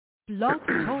Blog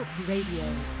Talk Radio.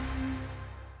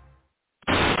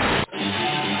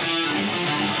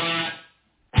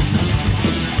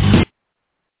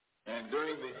 And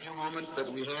during the few moments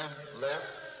that we have left,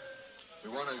 we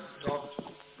want to talk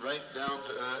right down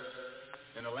to earth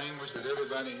in a language that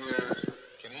everybody here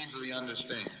can easily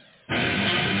understand.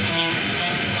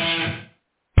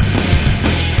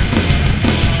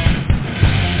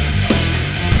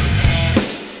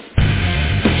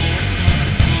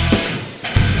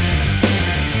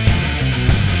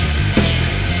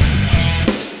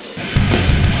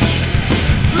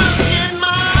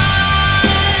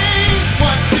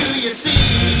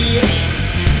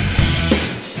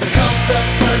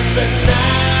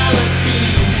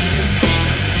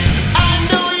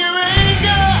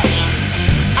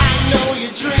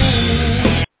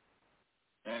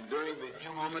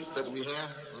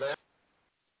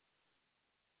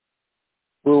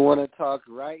 We want to talk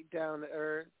right down to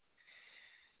earth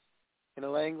in a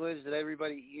language that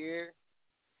everybody here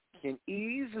can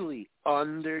easily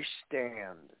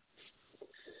understand.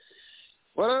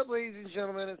 What up, ladies and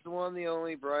gentlemen? It's the one, the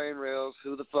only Brian Rails.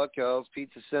 Who the fuck else?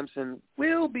 Pizza Simpson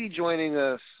will be joining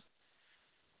us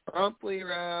promptly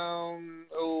around,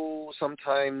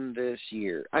 sometime this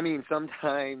year.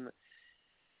 Sometime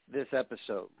this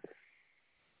episode.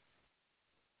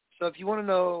 So if you want to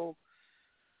know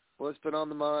what's been on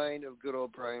the mind of good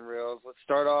old Brian Rails, let's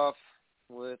start off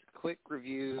with quick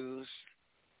reviews,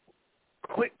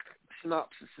 quick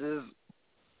synopsises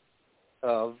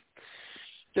of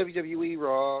WWE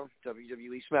Raw,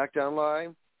 WWE SmackDown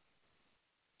Live,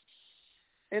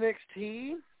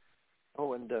 NXT.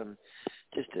 And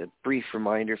just a brief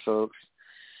reminder, folks,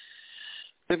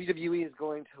 WWE is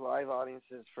going to live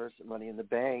audiences first at Money in the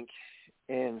Bank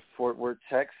in Fort Worth,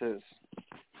 Texas.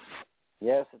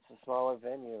 Yes, it's a smaller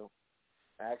venue.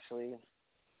 Actually, you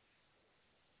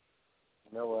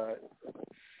know what?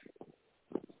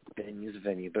 Venue's a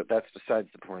venue, but that's besides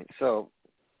the point. So,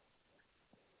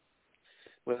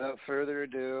 without further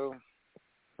ado,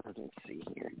 let's see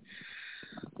here.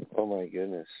 Oh my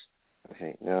goodness.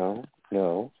 Okay, no,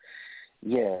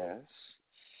 yes.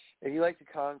 If you'd like to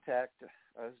contact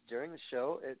us during the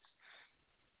show, it's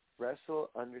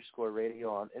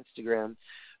Wrestle_Radio on Instagram,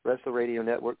 Wrestle Radio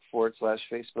Network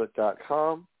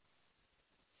 /Facebook.com.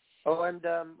 Oh, and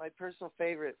my personal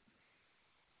favorite,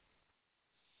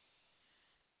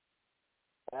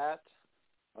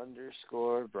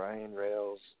 @_Brian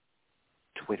Rails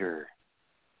Twitter.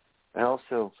 And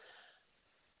also,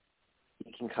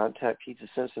 you can contact Pizza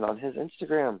Simpson on his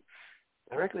Instagram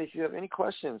directly if you have any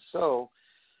questions. So,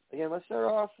 again, let's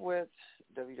start off with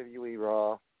WWE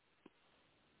Raw.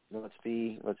 Let's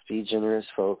be generous,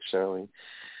 folks, shall we?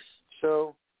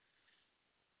 So,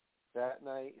 that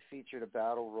night featured a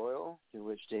battle royal in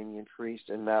which Damian Priest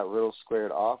and Matt Riddle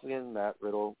squared off again. Matt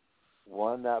Riddle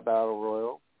won that battle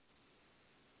royal.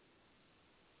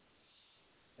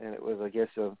 And it was, I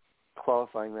guess, a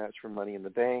qualifying match for Money in the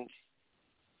Bank.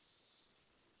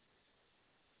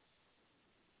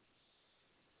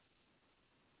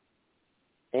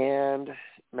 And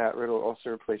Matt Riddle also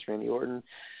replaced Randy Orton.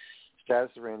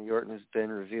 Status of Randy Orton has been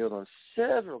revealed on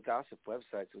several gossip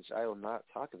websites, which I will not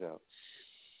talk about.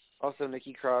 Also,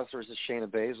 Nikki Cross versus Shayna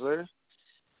Baszler.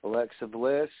 Alexa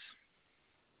Bliss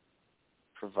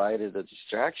provided a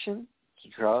distraction. Nikki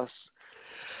Cross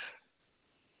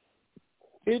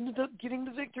ended up getting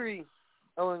the victory.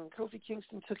 Oh, and Kofi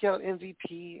Kingston took out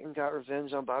MVP and got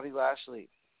revenge on Bobby Lashley.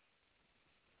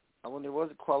 There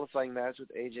was a qualifying match with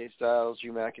AJ Styles,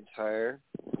 Drew McIntyre,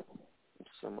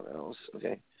 someone else.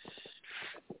 Okay.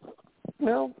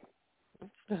 Well,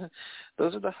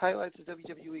 those are the highlights of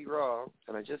WWE Raw,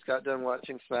 and I just got done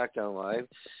watching SmackDown Live.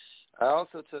 I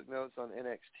also took notes on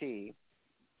NXT,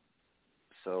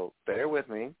 so bear with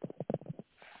me.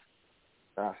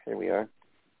 Here we are.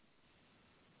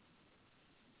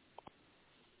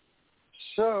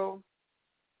 So,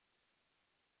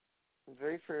 the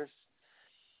very first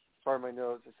part of my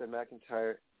notes, I said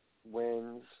McIntyre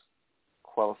wins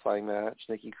qualifying match.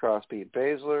 Nikki Cross beat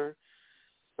Baszler.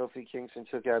 Kofi Kingston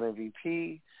took out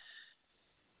MVP.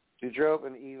 Doudrop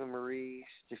and Eva Marie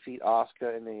defeat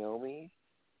Asuka and Naomi.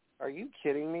 Are you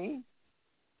kidding me?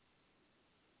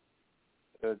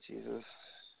 Oh, Jesus.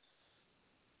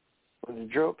 When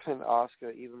Doudrop and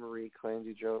Asuka, Eva Marie claimed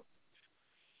Doudrop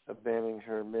abandoning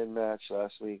her mid-match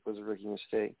last week was a rookie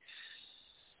mistake.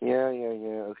 Yeah.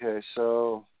 Okay,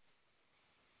 so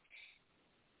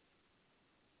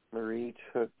Marie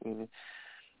took...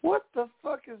 What the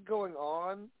fuck is going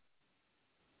on?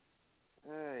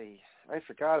 Hey, I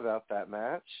forgot about that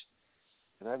match,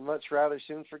 and I'd much rather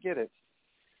soon forget it.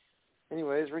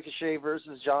 Anyways, Ricochet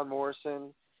versus John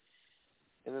Morrison.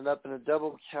 ended up in a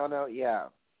double count-out. Yeah,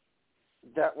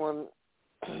 that one,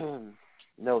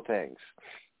 no thanks.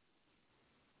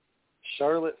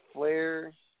 Charlotte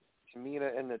Flair,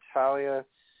 Tamina and Natalya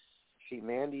defeat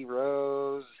Mandy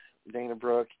Rose, Dana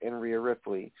Brooke, and Rhea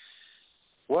Ripley.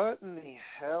 What in the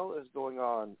hell is going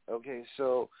on? Okay,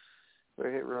 so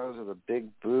Flair hit Rose with a big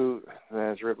boot, and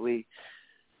as Ripley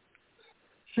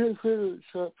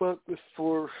shot up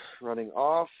before running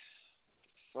off.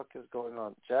 What the fuck is going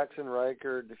on? Jackson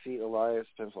Riker defeat Elias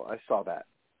Pinfall. I saw that.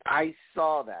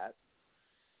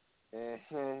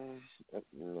 Up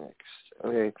next.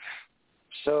 Okay,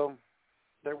 so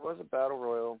there was a battle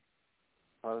royal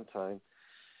on time.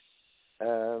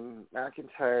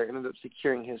 McIntyre ended up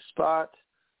securing his spot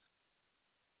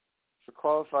for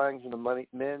qualifying for the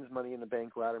men's Money in the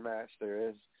Bank ladder match. There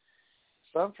is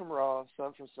some from Raw,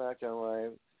 some from SmackDown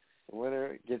Live. The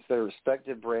winner gets their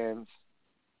respective brands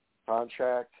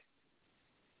contract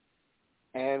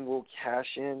and will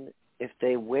cash in if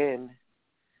they win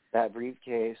that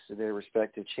briefcase to their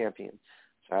respective champions.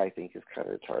 So I think is kind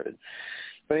of retarded.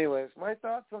 But anyways, my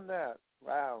thoughts on that.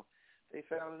 Wow. They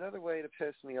found another way to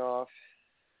piss me off.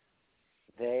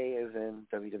 They, as in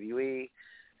WWE,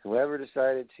 whoever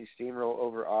decided to steamroll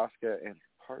over Asuka and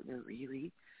her partner,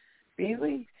 really?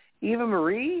 Really? Eva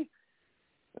Marie?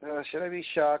 Should I be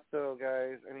shocked, though,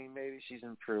 guys? I mean, maybe she's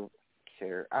improved.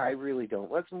 Care. I really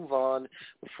don't. Let's move on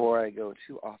before I go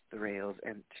too off the rails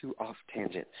and too off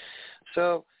tangent.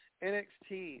 So,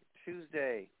 NXT,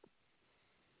 Tuesday.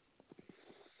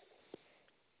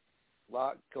 A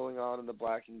lot going on in the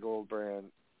black and gold brand,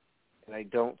 and I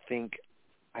don't think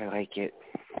I like it.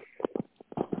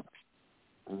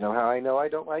 You know how I know I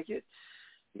don't like it?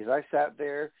 Because I sat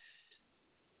there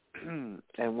and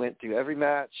went through every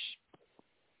match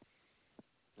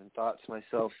and thought to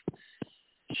myself,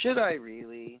 should I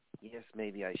really? Yes,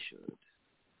 maybe I should.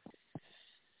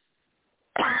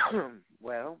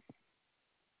 Well,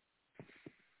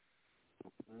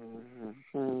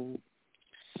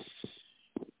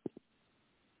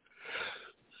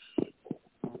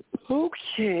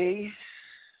 okay.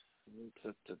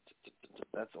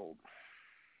 That's old.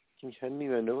 Can you send me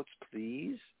my notes,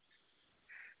 please?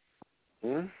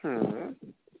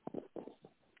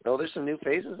 Oh, there's some new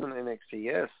faces in NXT,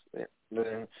 yes.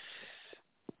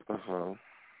 Uh-huh.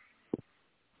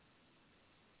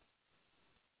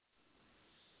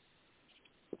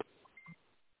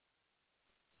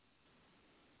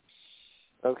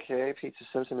 Okay, Pizza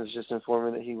Simpson is just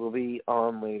informing that he will be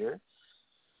on later.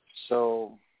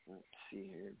 So, let's see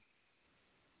here.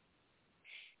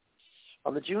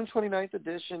 On the June 29th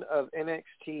edition of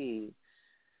NXT,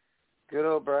 good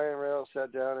old Brian Rail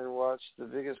sat down and watched the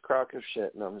biggest crock of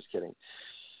shit. No, I'm just kidding.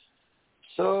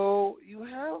 So you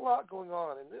had a lot going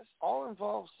on, and this all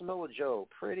involves Samoa Joe,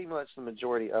 pretty much the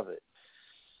majority of it.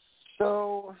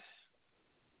 So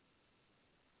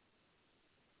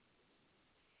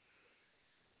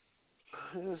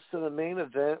the main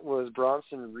event was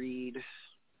Bronson Reed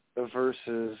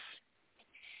versus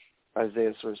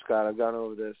Isaiah Scott. I've gone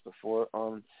over this before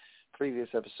on previous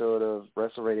episode of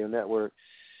Wrestle Radio Network.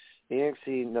 The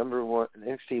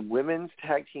NXT Women's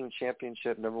Tag Team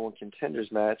Championship #1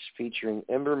 contenders match featuring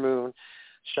Ember Moon and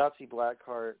Shotzi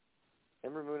Blackheart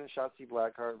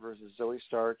versus Zoe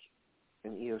Stark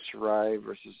and Io Shirai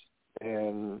versus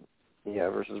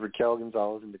Raquel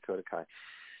Gonzalez and Dakota Kai.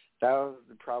 That was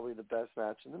probably the best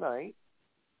match of the night.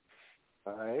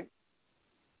 All right.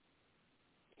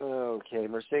 Okay,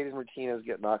 Mercedes Martinez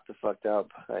get knocked the fuck out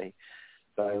by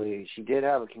Bailey. She did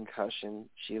have a concussion.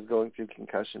 She is going through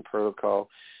concussion protocol.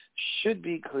 Should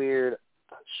be cleared.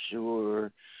 Not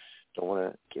sure. Don't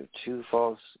want to give too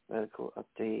false medical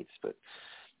updates, but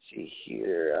let's see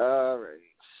here. All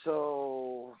right.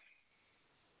 So,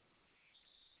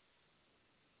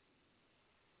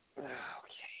 okay.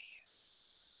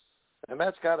 And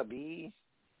that's got to be.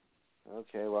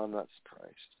 Okay, well, I'm not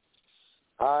surprised.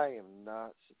 I am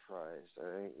not surprised. All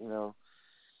right,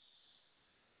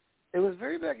 it was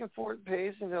very back and forth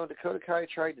pace. Dakota Kai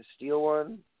tried to steal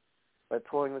one by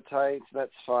pulling the tights.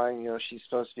 That's fine. She's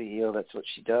supposed to be heel. That's what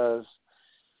she does.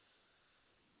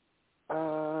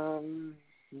 I'm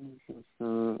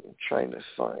trying to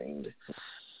find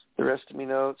the rest of my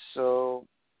notes. So,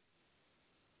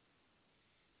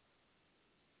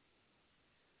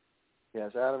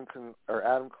 yes, Adam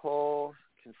Cole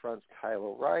confronts Kyle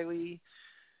O'Reilly.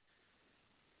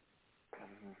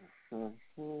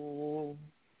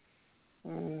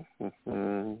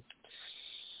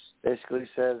 Basically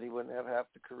says he wouldn't have half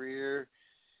the career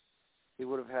he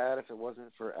would have had if it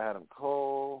wasn't for Adam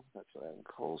Cole. That's what Adam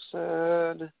Cole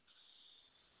said.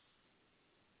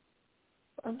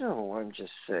 Oh, no, I'm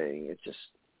just saying. It just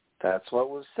That's what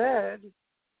was said.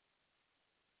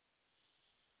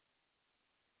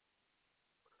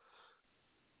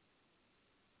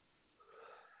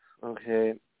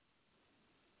 Okay.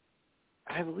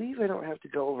 I believe I don't have to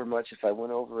go over much if I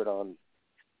went over it on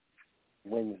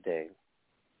Wednesday.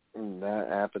 And that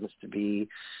happens to be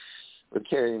with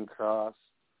Karrion Kross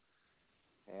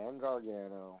and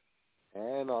Gargano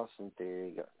and Austin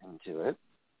Theory got into it.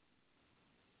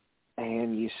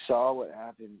 And you saw what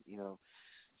happened. You know,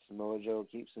 Samoa Joe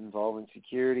keeps involving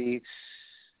security.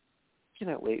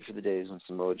 Cannot wait for the days when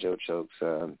Samoa Joe chokes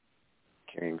Karrion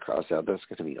Kross out. That's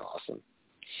going to be awesome.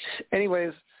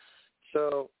 Anyways,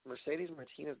 so Mercedes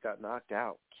Martinez got knocked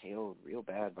out, KO'd real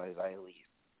bad by Xia Li.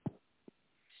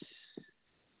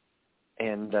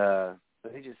 And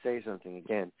let me just say something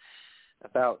again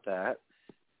about that.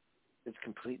 It's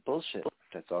complete bullshit.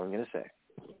 That's all I'm going to say.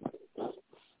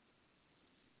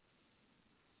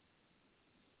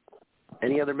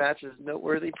 Any other matches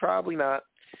noteworthy? Probably not.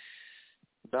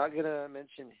 Not going to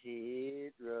mention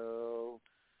Hydro.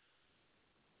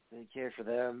 Didn't care for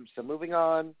them. So moving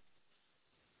on.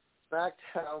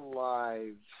 SmackDown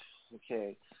Live.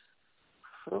 Okay.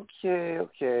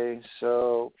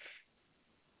 So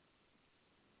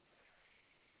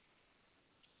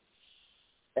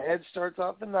Ed starts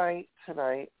off the night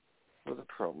tonight with a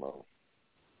promo.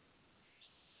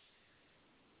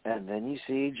 And then you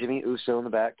see Jimmy Uso in the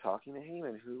back talking to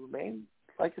Heyman, who remained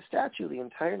like a statue the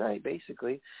entire night,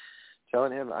 basically,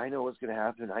 telling him, I know what's going to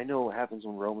happen. I know what happens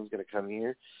when Roman's going to come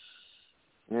here.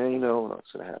 Yeah, you know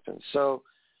what's going to happen. So,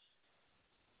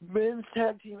 men's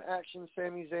tag team action,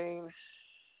 Sami Zayn.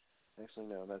 Actually,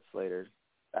 no, that's later.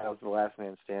 That was the last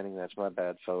man standing match. My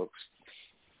bad, folks.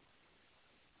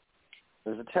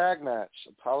 There's a tag match.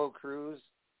 Apollo Crews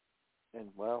and,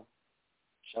 well,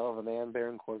 shell of a man,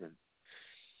 Baron Corbin.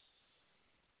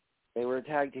 They were a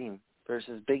tag team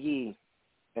versus Big E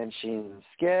and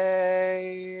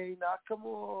Shinsuke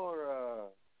Nakamura.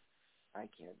 I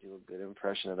can't do a good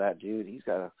impression of that dude. He's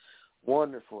got a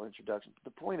wonderful introduction.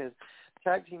 But the point is,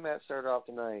 tag team match started off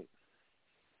the night.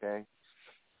 Okay?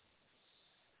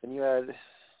 And you had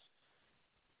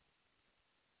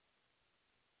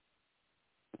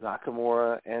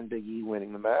Nakamura and Big E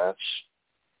winning the match.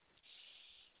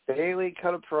 Bayley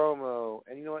cut a promo,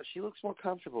 and you know what? She looks more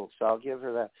comfortable, so I'll give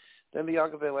her that. Then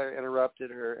Bianca Belair interrupted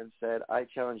her and said, I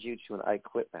challenge you to an I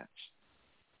Quit match.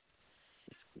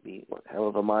 This could be one hell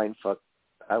of a mind fuck.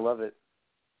 I love it.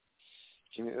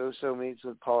 Jimmy Uso meets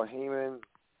with Paul Heyman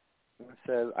and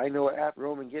says, I know what happened.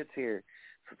 Roman gets here.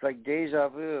 It's like deja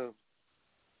vu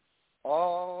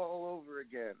all over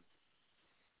again.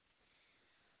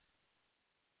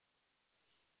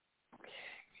 Okay,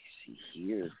 let me see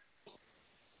here.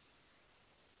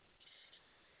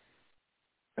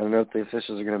 I don't know if the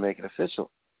officials are going to make it official.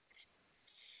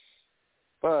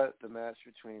 But the match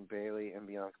between Bayley and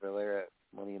Bianca Belair at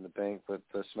Money in the Bank with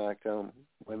the SmackDown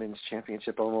Women's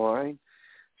Championship on the line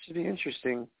should be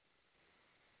interesting.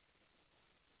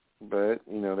 But,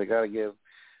 you know, they got to give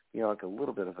Bianca a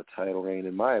little bit of a title reign,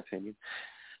 in my opinion.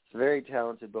 It's very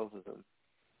talented, both of them.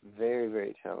 Very,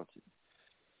 very talented.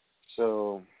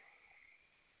 So,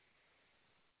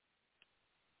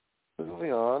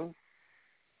 moving on.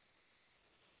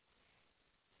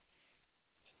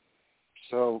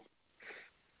 So,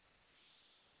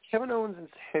 Kevin Owens and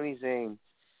Sami Zayn.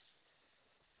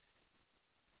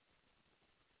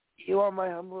 You want my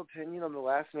humble opinion on the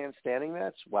last man standing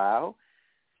match? Wow.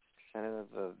 Kind of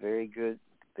a very good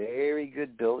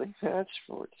building match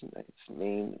for tonight's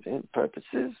main event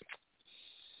purposes.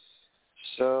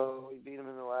 So, we beat him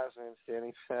in the last man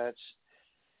standing match.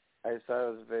 I thought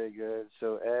it was very good.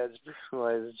 So, Edge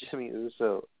brutalized Jimmy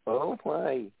Uso. Oh,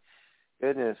 my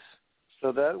goodness.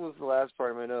 So that was the last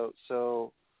part of my note.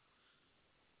 So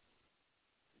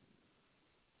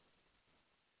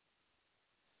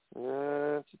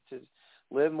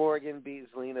Liv Morgan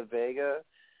beat Zelina Vega.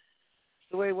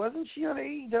 So wait, wasn't she on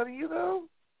AEW though?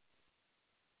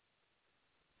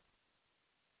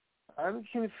 I'm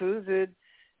confused.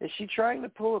 Is she trying to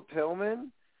pull a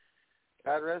Pillman?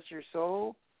 God rest your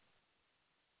soul.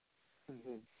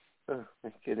 Oh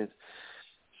my goodness.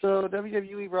 So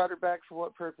WWE brought her back for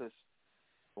what purpose?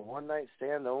 A one-night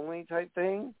stand only type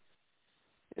thing?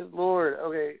 Good Lord.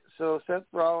 Okay, so Seth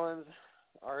Rollins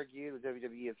argued with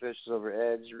WWE officials over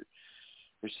Edge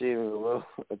receiving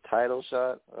a title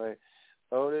shot. All right.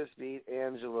 Otis beat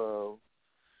Angelo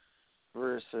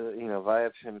versus, via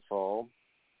pinfall.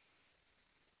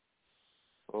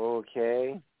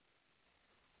 Okay.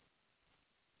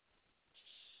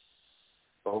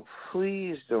 Oh,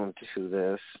 please don't do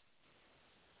this.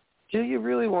 Do you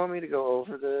really want me to go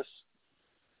over this?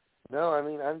 No, I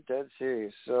mean, I'm dead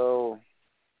serious. So,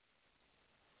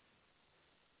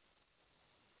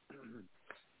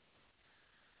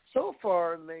 so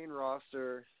far, the main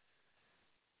roster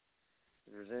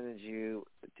presented you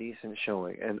a decent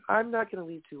showing. And I'm not going to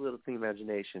leave too little to the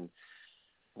imagination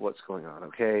what's going on,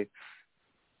 okay?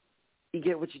 You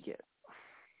get what you get.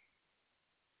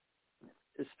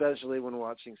 Especially when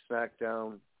watching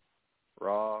SmackDown,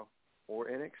 Raw, or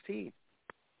NXT.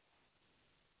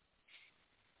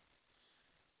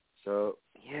 So,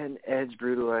 yeah, and Edge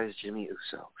brutalized Jimmy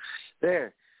Uso.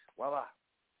 There. Voila.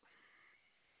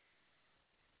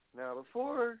 Now,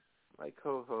 before my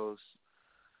co-host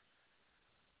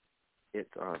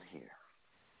gets on here,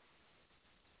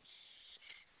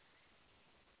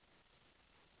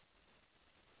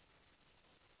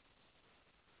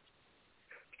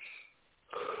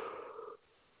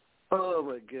 oh,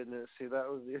 my goodness. See, that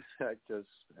was the effect of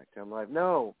SmackDown Live.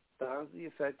 No, that was the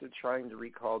effect of trying to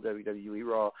recall WWE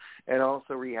Raw and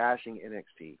also rehashing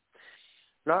NXT.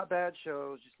 Not bad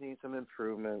shows, just need some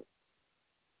improvement.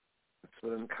 That's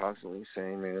what I'm constantly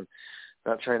saying, man.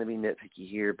 Not trying to be nitpicky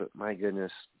here, but my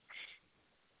goodness.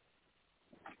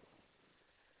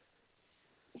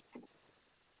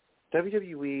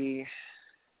 WWE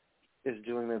is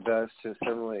doing their best to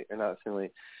assimilate, or not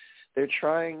assimilate. They're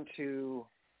trying to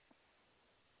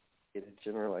get a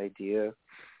general idea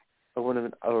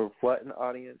of what an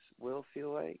audience will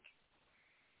feel like.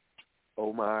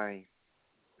 Oh my.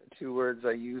 2 words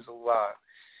I use a lot.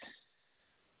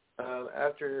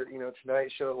 After,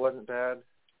 tonight's show, it wasn't bad.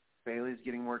 Bayley's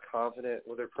getting more confident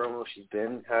with her promo.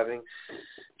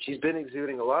 She's been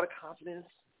exuding a lot of confidence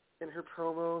in her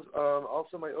promos.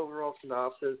 Also, my overall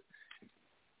synopsis,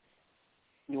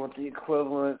 you want the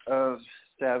equivalent of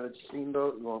Savage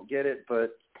Steamboat, you won't get it,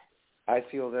 but I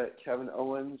feel that Kevin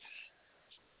Owens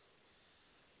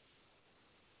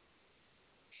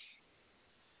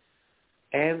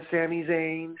and Sami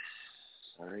Zayn,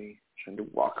 trying to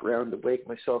walk around to wake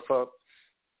myself up,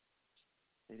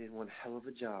 they did one hell of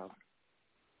a job.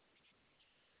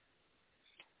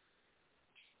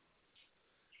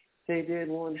 They did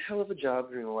one hell of a job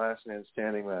during the Last Man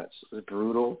Standing match. It was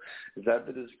brutal. Is that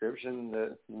the description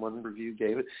that one review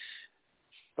gave it?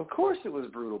 Of course it was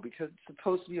brutal because it's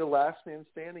supposed to be a Last Man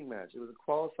Standing match. It was a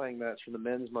qualifying match for the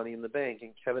men's Money in the Bank,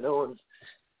 and Kevin Owens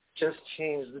just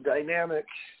changed the dynamic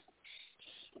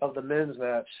of the men's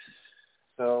match.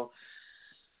 So,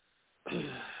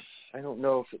 I don't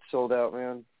know if it sold out,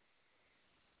 man.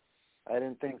 I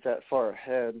didn't think that far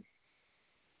ahead.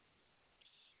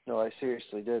 No, I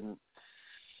seriously didn't.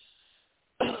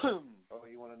 Oh,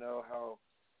 you want to know how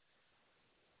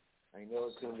I know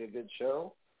it's going to be a good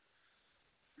show?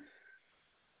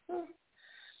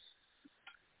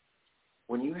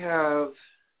 When you have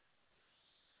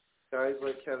guys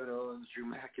like Kevin Owens, Drew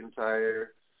McIntyre,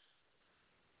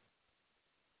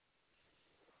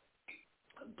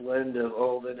 a blend of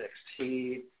old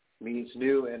NXT meets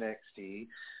new NXT,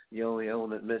 the only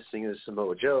element missing is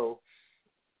Samoa Joe,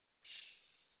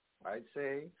 I'd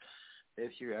say,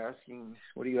 if you're asking,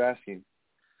 what are you asking?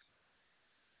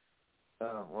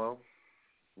 Well,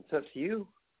 it's up to you.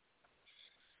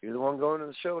 You're the one going to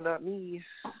the show, not me.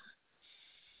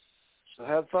 So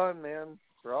have fun, man,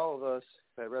 for all of us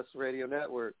at Wrestle Radio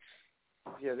Network.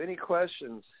 If you have any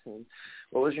questions,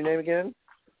 what was your name again?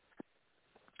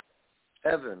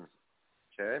 Evan.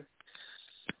 Okay.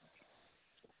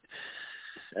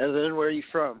 Evan, where are you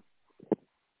from?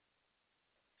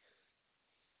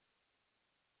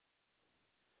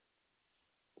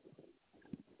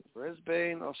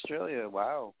 Brisbane, Australia.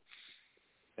 Wow.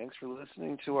 Thanks for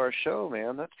listening to our show,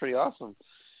 man. That's pretty awesome.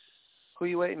 Who are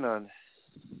you waiting on?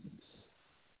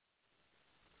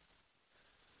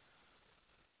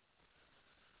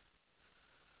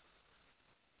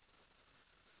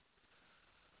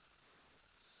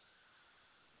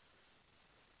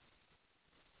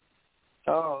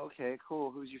 Oh, okay, cool.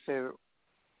 Who's your favorite?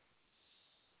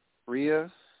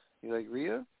 Rhea? You like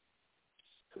Rhea?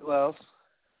 Who else?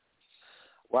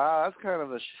 Wow, that's kind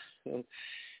of a...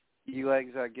 You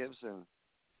like Zach Gibson?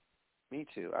 Me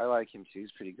too. I like him too.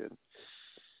 He's pretty good.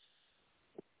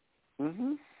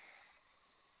 Mhm.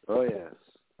 Oh yes.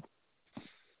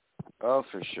 Oh,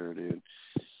 for sure, dude.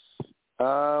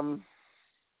 No.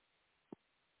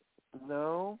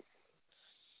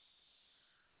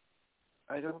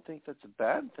 I don't think that's a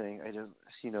bad thing. I don't,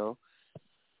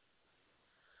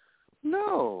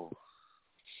 No.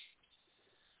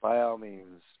 By all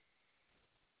means.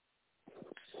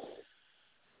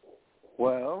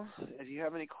 Well, if you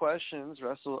have any questions,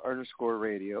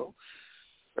 Wrestle_Radio,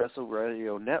 Wrestle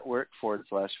Radio Network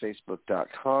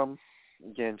 /Facebook.com.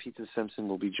 Again, Pizza Simpson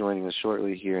will be joining us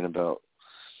shortly here in about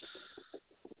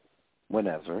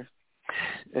whenever.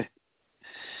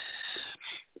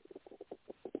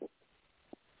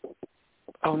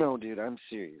 Oh, no, dude, I'm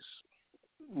serious.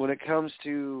 When it comes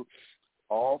to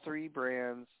all three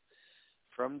brands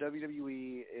from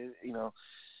WWE,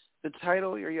 the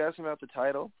title, are you asking about the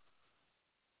title?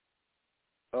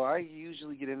 Oh, I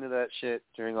usually get into that shit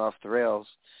during Off the Rails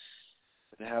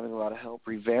and having a lot of help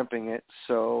revamping it.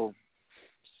 So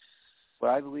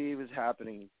what I believe is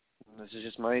happening, and this is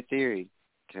just my theory,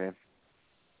 okay?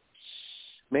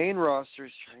 Main roster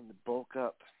is trying to bulk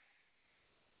up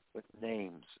with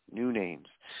names, new names.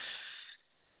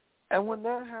 And when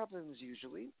that happens,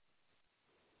 usually,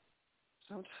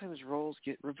 sometimes roles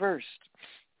get reversed.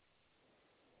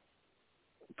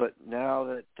 But now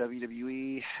that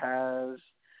WWE has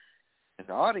an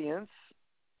audience,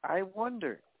 I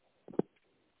wonder.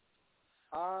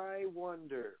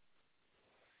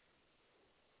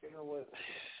 You know what?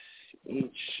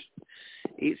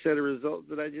 Each set of results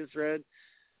that I just read,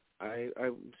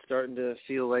 I'm starting to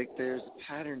feel like there's a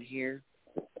pattern here.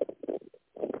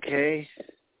 Okay?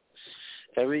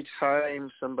 Every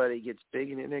time somebody gets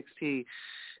big in NXT,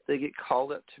 they get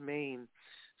called up to main.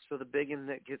 So the big one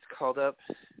that gets called up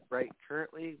right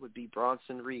currently would be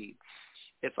Bronson Reed,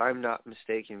 if I'm not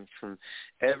mistaken, from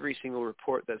every single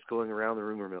report that's going around the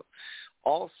rumor mill.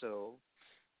 Also,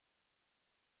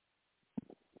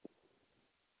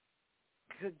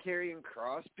 could Karrion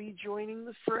Kross be joining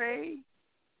the fray?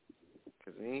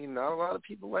 Because not a lot of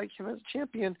people like him as a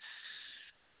champion.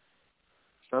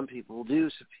 Some people do,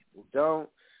 some people don't.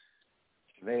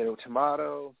 Tomato,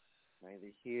 tomato,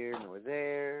 neither here nor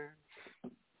there.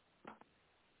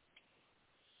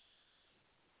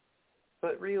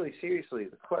 But really, seriously,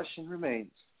 the question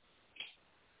remains.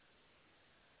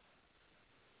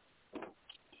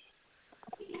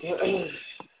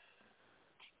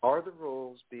 Are the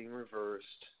roles being reversed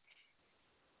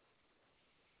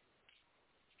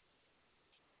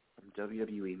from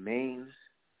WWE main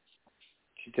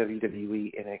to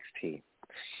WWE NXT?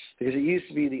 Because it used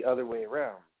to be the other way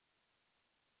around.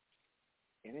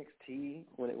 NXT,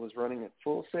 when it was running at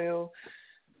Full Sail,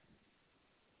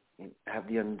 have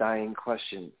the undying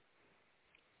question: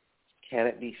 can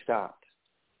it be stopped?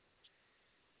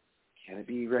 Can it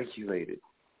be regulated?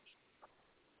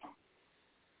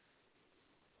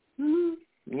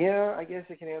 Yeah, I guess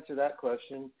I can answer that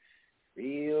question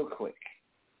real quick.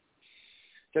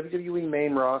 WWE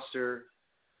main roster,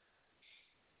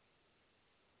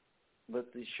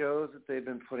 but the shows that they've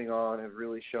been putting on have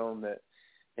really shown that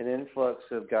an influx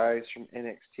of guys from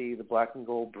NXT, the Black and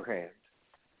Gold brand,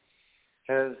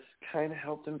 has kind of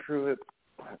helped improve it.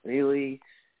 Not really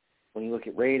when you look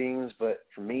at ratings, but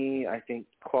for me, I think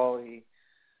quality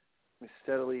is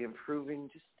steadily improving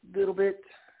just a little bit,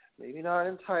 maybe not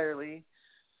entirely.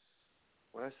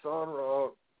 When I saw on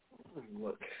Raw,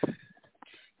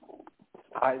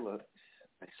 I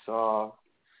saw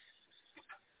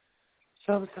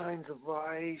some signs of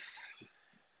life.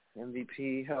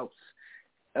 MVP helps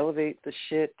elevate the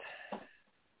shit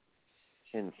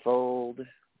tenfold.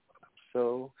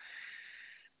 So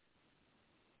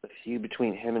the feud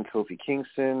between him and Kofi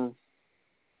Kingston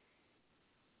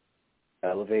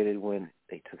elevated when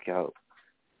they took out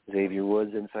Xavier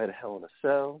Woods inside a Hell in a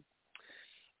Cell.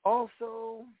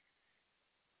 Also,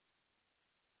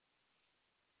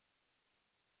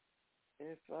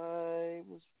 if I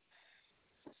was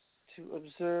to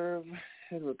observe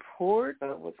and report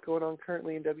what's going on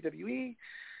currently in WWE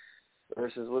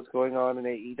versus what's going on in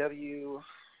AEW,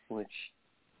 which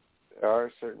there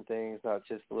are certain things, not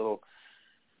just a little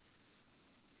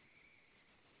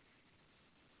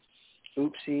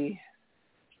oopsie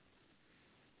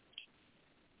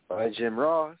by Jim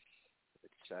Ross,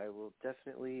 which I will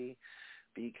definitely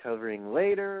be covering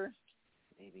later,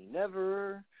 maybe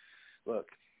never. Look,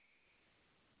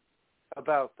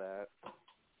 about that,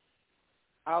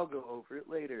 I'll go over it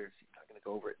later. See, I'm not going to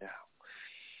go over it now.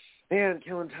 Man,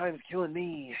 killing time's killing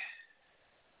me.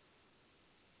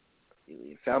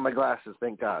 Found my glasses,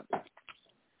 thank God.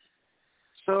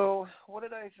 So, what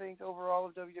did I think overall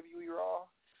of WWE Raw?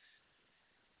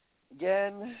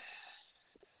 Again,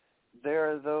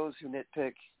 there are those who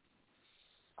nitpick.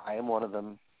 I am one of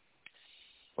them.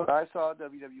 When I saw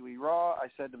WWE Raw, I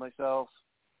said to myself,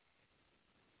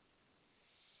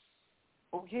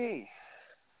 okay,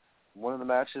 one of the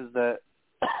matches that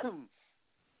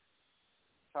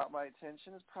caught my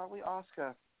attention is probably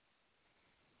Asuka.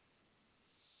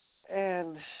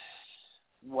 And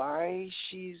why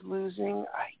she's losing,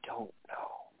 I don't know.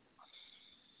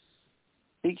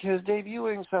 Because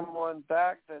debuting someone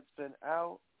back that's been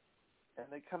out and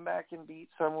they come back and beat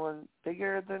someone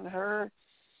bigger than her,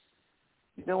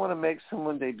 you don't want to make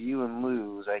someone debut and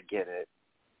lose. I get it.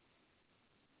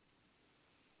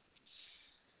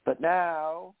 But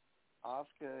now,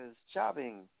 Asuka is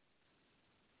jobbing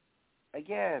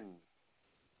again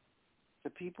to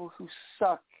people who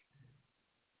suck.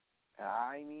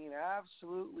 I mean,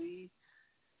 absolutely,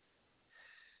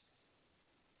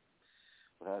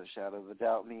 without a shadow of a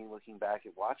doubt, me looking back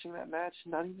at watching that match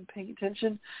and not even paying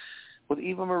attention with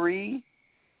Eva Marie,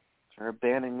 her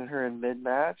abandoning her in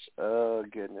mid-match. Oh,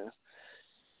 goodness.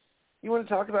 You want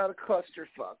to talk about a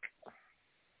clusterfuck?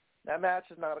 That match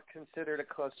is not considered a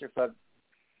clusterfuck.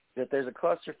 That there's a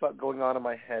clusterfuck going on in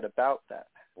my head about that.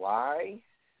 Why?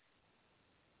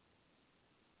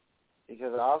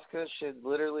 Because Asuka should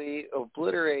literally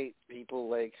obliterate people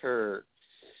like her.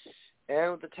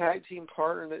 And with the tag team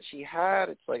partner that she had,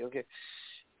 it's like, okay.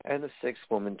 And the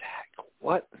 6-woman tag.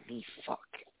 What the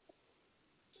fuck?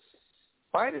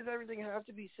 Why does everything have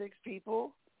to be 6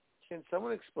 people? Can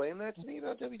someone explain that to me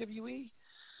about WWE?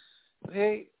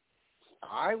 Hey,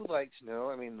 I would like to know.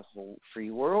 I mean, the whole free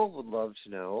world would love to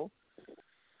know.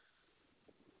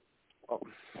 Oh.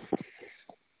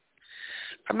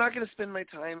 I'm not going to spend my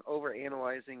time over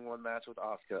analyzing one match with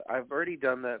Asuka. I've already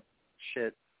done that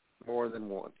shit more than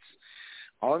once.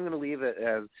 All I'm going to leave it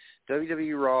as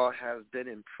WWE Raw has been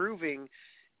improving.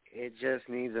 It just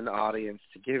needs an audience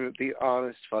to give it the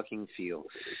honest fucking feel.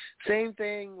 Same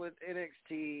thing with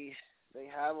NXT. They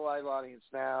have a live audience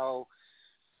now.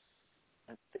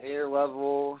 At their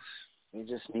level, they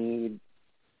just need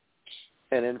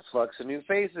an influx of new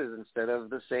faces instead of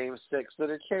the same 6 that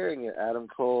are carrying it. Adam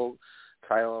Cole,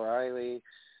 Kyle O'Reilly,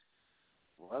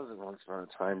 what was it once upon a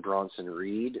time, Bronson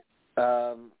Reed,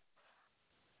 Cameron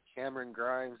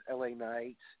Grimes, LA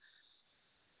Knight,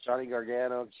 Johnny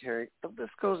Gargano, Kerry. The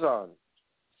list goes on.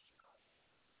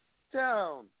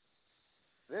 Down.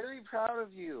 Very proud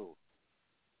of you.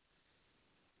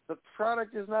 The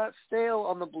product is not stale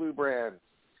on the blue brand.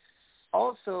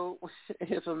 Also,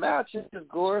 if a match is not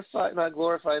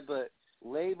glorified, but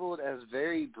labeled as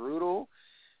very brutal,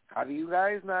 have you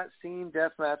guys not seen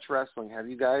deathmatch wrestling? Have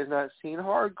you guys not seen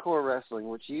hardcore wrestling,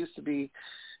 which used to be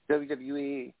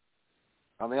WWE,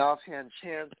 on the offhand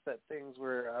chance that things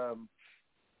were,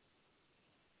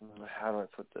 how do I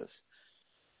put this?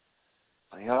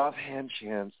 On the offhand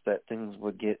chance that things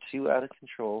would get too out of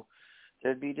control,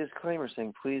 there'd be a disclaimer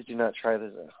saying, please do not try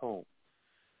this at home.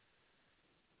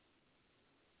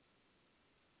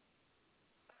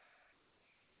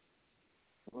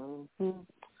 Mm-hmm.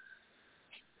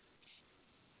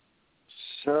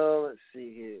 So, let's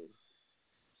see here.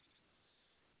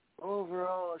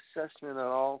 Overall assessment on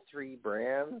all 3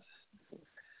 brands?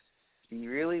 Do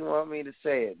you really want me to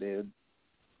say it, dude?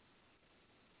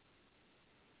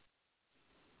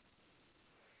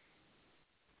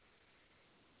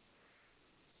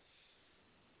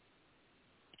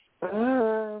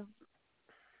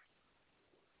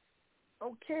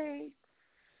 Okay.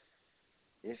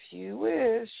 If you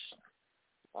wish.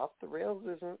 Off the Rails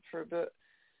isn't for a bit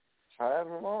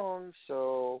however long,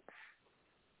 so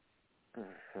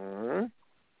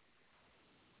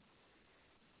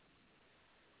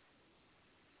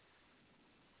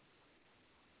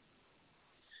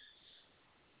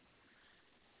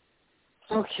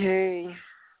Okay.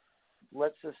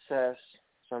 Let's assess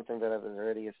something that I've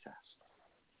already assessed.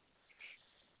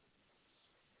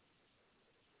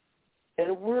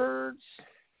 In words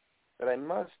that I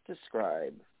must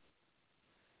describe,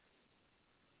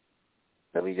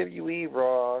 WWE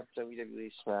Raw,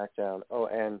 WWE SmackDown,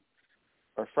 or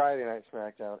Friday Night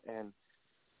SmackDown, and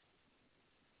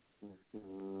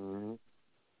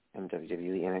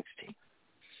WWE NXT.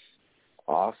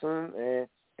 Awesome,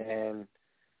 and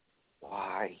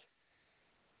why?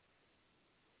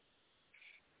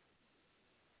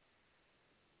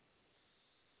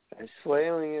 I'm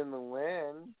flailing in the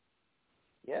wind.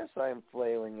 Yes, I'm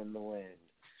flailing in the wind.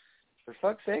 For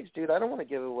fuck's sakes, dude, I don't want to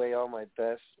give away all my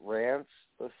best rants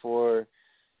before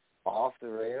Off the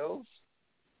Rails.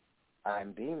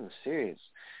 I'm being serious.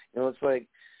 You know, it's like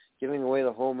giving away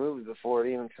the whole movie before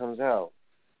it even comes out.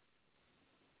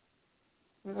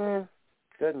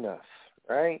 Good enough,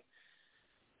 right?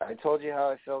 I told you how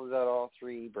I felt about all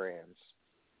 3 brands.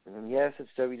 And yes,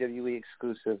 it's WWE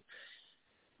exclusive.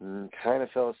 Kind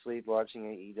of fell asleep watching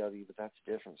AEW, but that's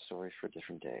a different story for a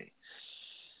different day.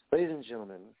 Ladies and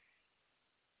gentlemen,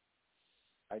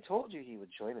 I told you he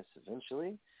would join us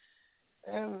eventually,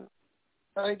 and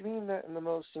I mean that in the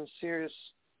most sincerest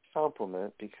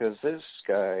compliment, because this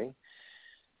guy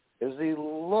is the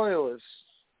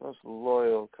most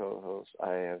loyal co-host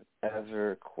I have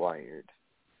ever acquired.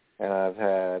 And I've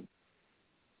had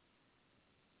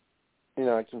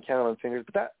I can count on fingers.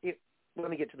 But let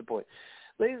me get to the point.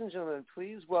 Ladies and gentlemen,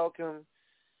 please welcome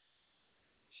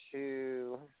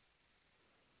to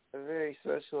a very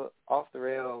special Off the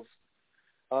Rails,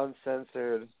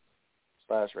 Uncensored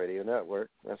 / Radio Network.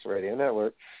 That's Radio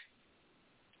Network.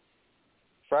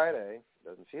 Friday.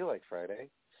 Doesn't feel like Friday.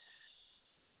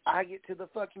 I get to the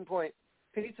fucking point.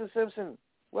 Pizza Simpson,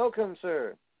 welcome,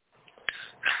 sir.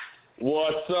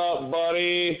 What's up,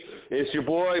 buddy? It's your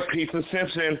boy, Pizza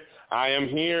Simpson. I am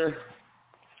here.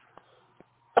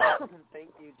 Thank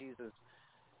you, Jesus.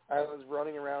 I was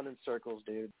running around in circles,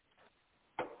 dude.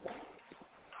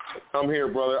 I'm here,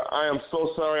 brother. I am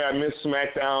so sorry I missed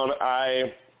SmackDown.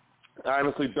 I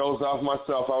honestly dozed off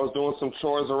myself. I was doing some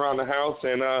chores around the house,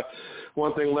 and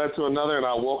one thing led to another, and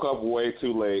I woke up way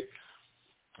too late.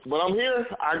 But I'm here.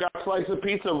 I got a slice of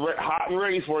pizza hot and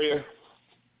ready for you.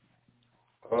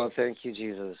 Oh, thank you,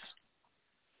 Jesus.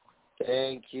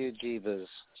 Thank you, Jesus.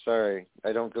 Sorry,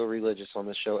 I don't go religious on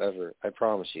this show ever. I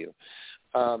promise you.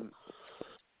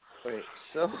 Wait,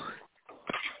 so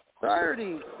I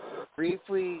already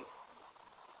briefly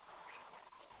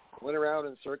went around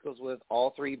in circles with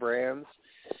all three brands,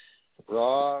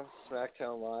 Raw,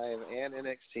 SmackDown Live, and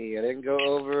NXT. I didn't go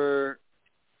over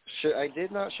I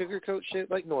did not sugarcoat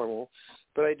shit like normal,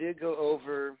 but I did go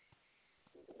over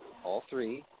all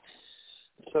three.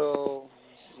 So,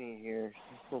 let's see here.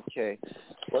 Okay.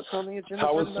 What's on the agenda?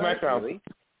 How was SmackDown? Really?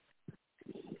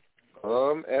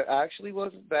 It actually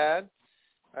wasn't bad.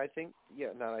 The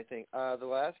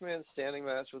last man standing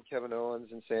match with Kevin Owens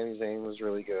and Sami Zayn was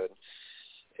really good.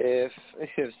 If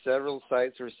several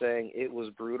sites were saying it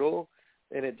was brutal,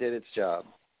 and it did its job.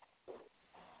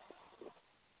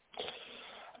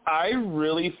 I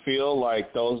really feel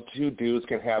like those two dudes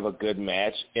can have a good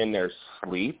match in their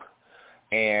sleep,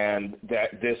 and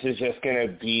that this is just going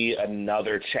to be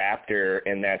another chapter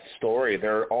in that story.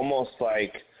 They're almost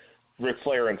like Ric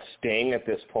Flair and Sting at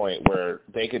this point, where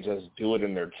they could just do it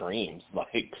in their dreams.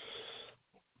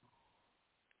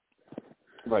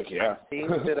 Yeah.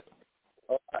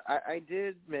 I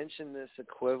did mention this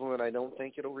equivalent. I don't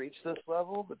think it'll reach this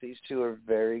level, but these two are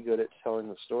very good at telling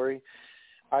the story.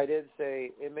 I did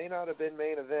say it may not have been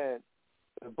main event,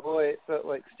 but boy, it felt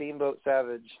like Steamboat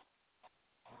Savage.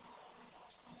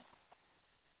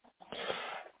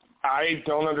 I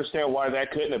don't understand why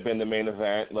that couldn't have been the main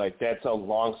event. That's a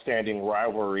long-standing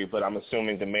rivalry, but I'm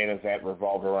assuming the main event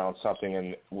revolved around something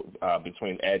in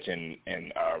between Edge and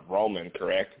Roman,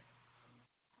 correct?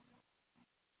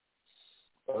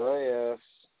 Oh,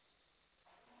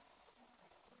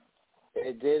 yes.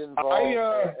 It did involve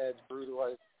Edge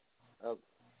brutalized. Oh,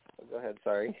 go ahead,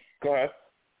 sorry. Go ahead.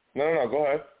 No, go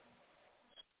ahead.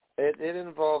 It did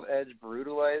involve Edge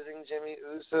brutalizing Jimmy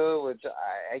Uso, which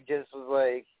I just was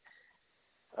like,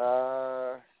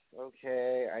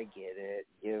 okay, I get it.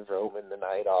 Give Roman the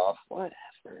night off.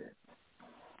 Whatever.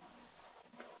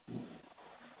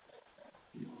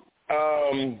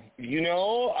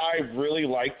 I really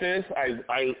like this.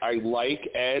 I like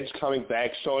Edge coming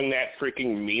back, showing that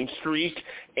freaking mean streak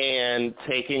and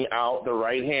taking out the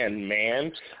right-hand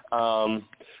man.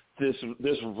 This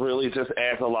really just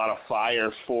adds a lot of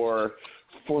fire for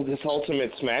this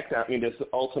ultimate SmackDown, this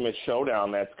ultimate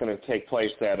showdown that's going to take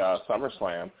place at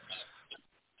SummerSlam.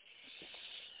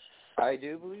 I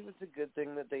do believe it's a good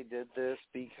thing that they did this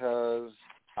because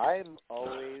I've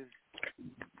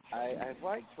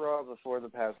liked Raw before in the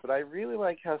past, but I really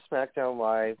like how SmackDown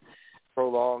Live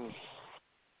prolongs,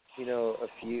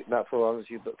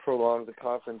 prolongs the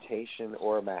confrontation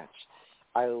or a match.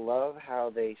 I love how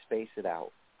they space it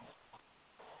out.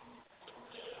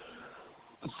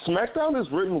 SmackDown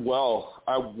is written well.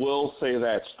 I will say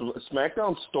that.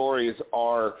 SmackDown stories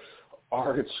are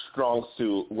its strong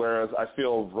suit, whereas I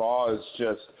feel Raw is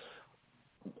just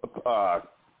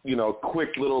quick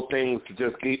little things to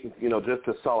just get, just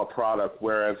to sell a product,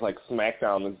 whereas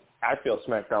SmackDown, I feel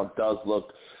SmackDown does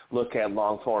look at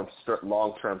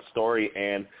long-term story,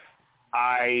 and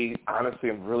I honestly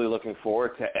am really looking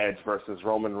forward to Edge versus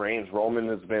Roman Reigns. Roman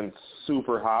has been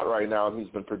super hot right now, and he's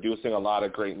been producing a lot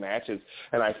of great matches,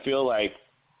 and I feel like,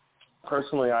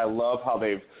 personally, I love how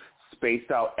they've spaced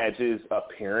out Edge's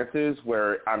appearances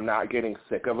where I'm not getting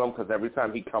sick of him, because every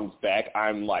time he comes back,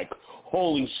 I'm like,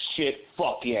 holy shit,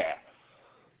 fuck yeah.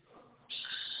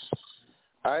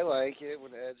 I like it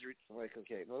when Edge,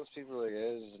 okay, most people are like,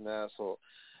 Edge is an asshole.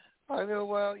 I go,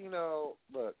 well,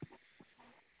 look,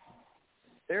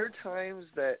 there are times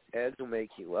that Edge will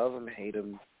make you love him, hate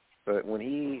him, but when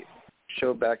he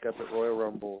showed back up at Royal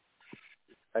Rumble,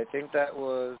 I think that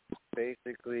was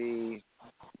basically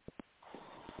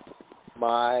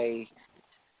my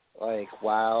like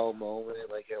wow moment,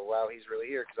 like a wow he's really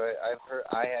here, because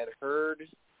I had heard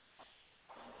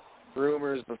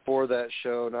rumors before that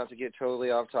show, not to get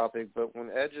totally off topic, but when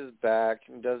Edge is back,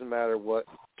 it doesn't matter what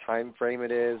time frame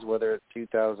it is, whether it's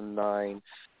 2009,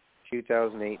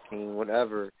 2018,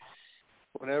 whenever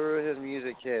his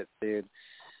music hits, dude,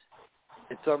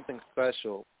 it's something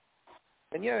special.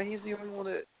 And yeah, he's the only one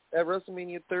that at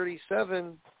WrestleMania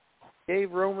 37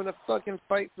 gave Roman a fucking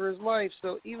fight for his life.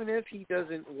 So even if he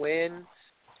doesn't win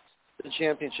the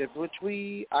championship, which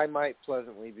I might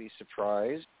pleasantly be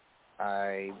surprised.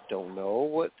 I don't know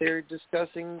what they're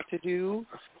discussing to do,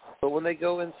 but when they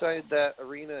go inside that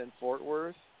arena in Fort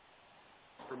Worth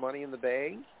for Money in the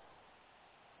Bank,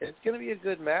 it's going to be a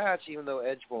good match, even though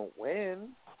Edge won't win.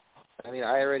 I mean,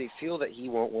 I already feel that he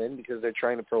won't win because they're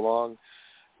trying to prolong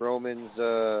Roman's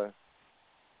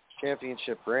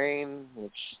championship reign,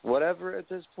 which, whatever at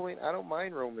this point, I don't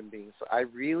mind Roman being. So I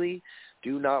really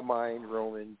do not mind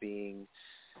Roman being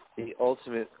the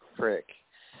ultimate prick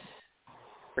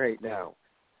right now.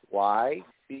 Why?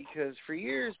 Because for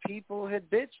years people had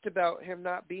bitched about him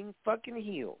not being fucking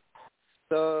heel.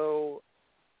 So,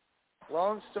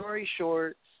 long story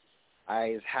short,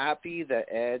 I was happy that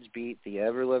Edge beat the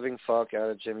ever-living fuck out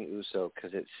of Jimmy Uso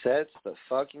because it sets the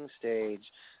fucking stage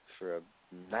for a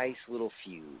nice little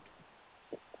feud.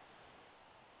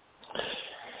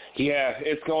 Yeah,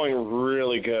 it's going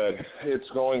really good. It's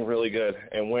going really good.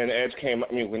 And when Edge came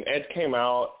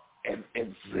out,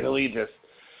 it really just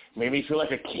made me feel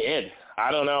like a kid.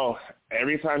 I don't know.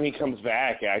 Every time he comes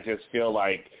back, I just feel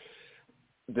like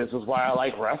this is why I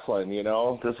like wrestling, you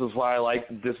know? This is why I like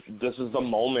this. This is the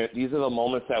moment. These are the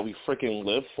moments that we freaking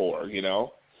live for, you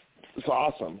know? It's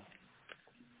awesome.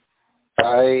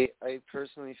 I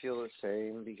personally feel the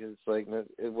same because, like,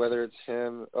 whether it's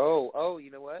him. Oh,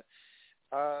 you know what?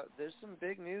 There's some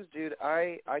big news, dude.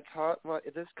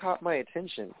 This caught my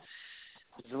attention.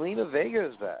 Zelina Vega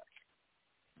is back.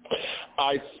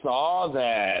 I saw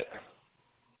that.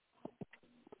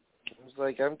 I was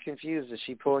like, I'm confused. Is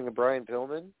she pulling a Brian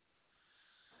Pillman?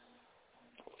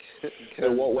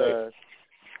 In what way?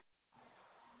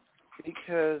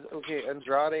 Because, okay,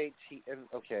 Andrade,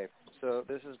 so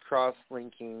this is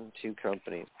cross-linking two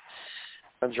companies.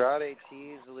 Andrade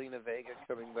teased Zelina Vega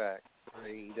coming back for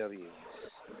AEW.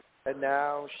 And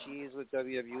now she's with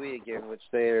WWE again, which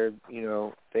they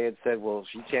had said, well,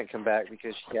 she can't come back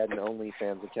because she had an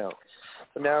OnlyFans account.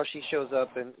 But now she shows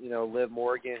up and, Liv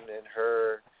Morgan and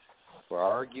her were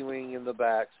arguing in the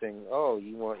back saying, oh,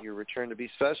 you want your return to be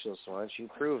special, so why don't you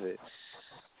prove it?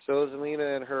 So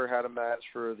Zelina and her had a match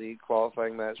for the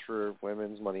qualifying match for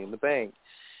Women's Money in the Bank.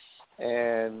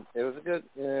 And it was a good,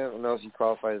 I don't know if you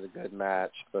qualify as a good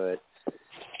match, but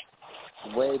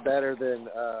way better than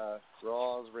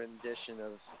Raw's rendition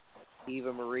of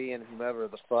Eva Marie and whomever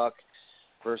the fuck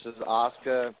versus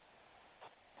Asuka.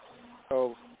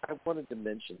 Oh, I wanted to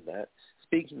mention that.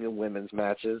 Speaking of women's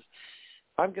matches,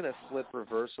 I'm going to flip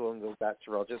Reversal and go back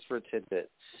to Raw just for a tidbit.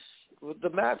 The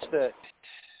match that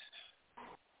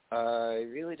I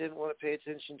really didn't want to pay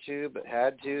attention to but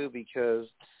had to because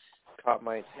it caught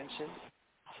my attention.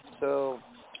 So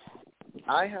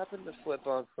I happened to flip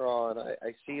on Raw and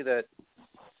I see that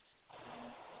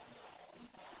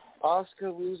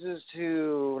Asuka loses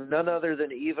to none other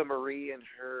than Eva Marie and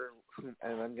her,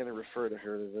 and I'm going to refer to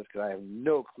her as this because I have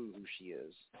no clue who she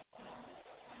is.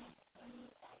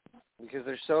 Because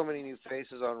there's so many new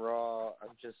faces on Raw,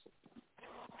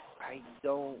 I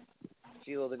don't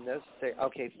feel the necessary.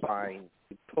 Okay, fine.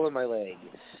 You're pulling my leg.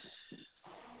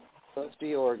 Let's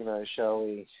be organized, shall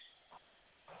we?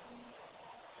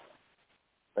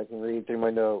 I can read through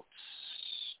my notes.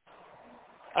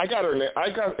 I got her.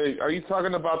 Are you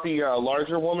talking about the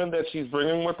larger woman that she's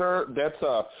bringing with her? That's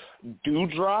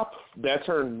Dewdrop. That's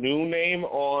her new name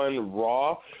on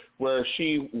Raw, where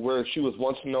she was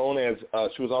once known as.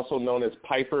 She was also known as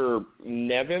Piper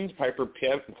Nevins, Piper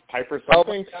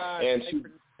something, oh God, and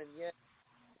Piper,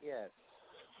 yes.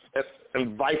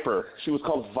 And Viper. She was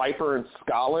called Viper in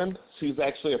Scotland. She's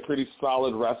actually a pretty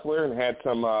solid wrestler and had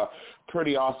some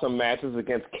pretty awesome matches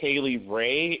against Kaylee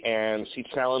Ray, and she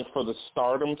challenged for the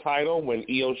Stardom title when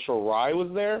Io Shirai was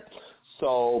there.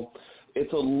 So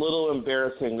it's a little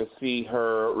embarrassing to see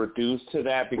her reduced to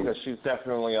that because she's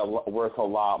definitely worth a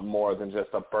lot more than just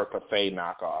a Bertha Faye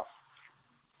knockoff.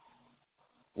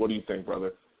 What do you think,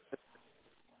 brother?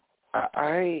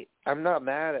 I'm not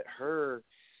mad at her.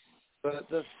 But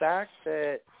the fact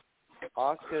that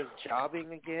Asuka's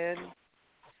jobbing again,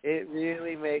 it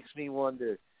really makes me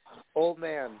wonder. Old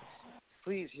man,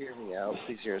 please hear me out.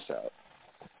 Please hear us out.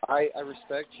 I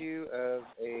respect you as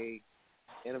a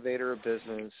innovator of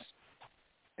business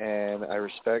and I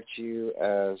respect you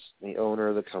as the owner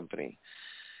of the company.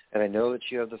 And I know that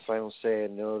you have the final say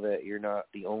and know that you're not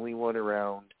the only one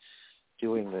around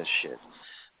doing this shit.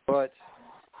 But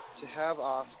to have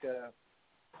Asuka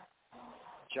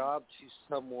job to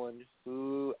someone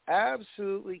who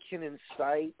absolutely can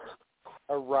incite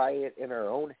a riot in our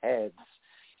own heads,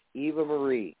 Eva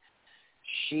Marie,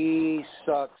 she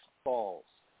sucks balls.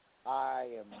 I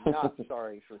am not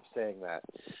sorry for saying that.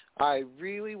 I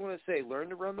really want to say, learn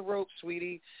to run the ropes,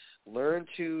 sweetie. Learn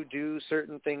to do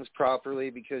certain things properly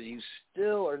because you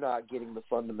still are not getting the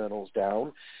fundamentals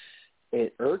down.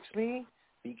 It irks me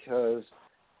because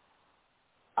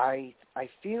I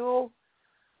feel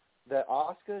that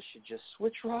Asuka should just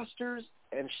switch rosters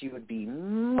and she would be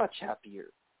much happier.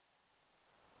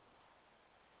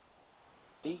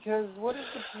 Because what is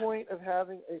the point of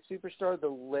having a superstar the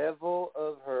level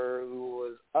of her who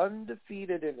was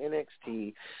undefeated in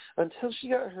NXT until she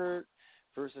got hurt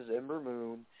versus Ember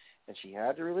Moon and she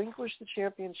had to relinquish the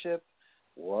championship,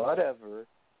 whatever.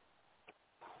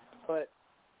 But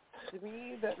to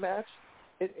me, that match,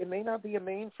 it may not be a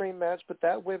mainframe match, but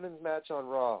that women's match on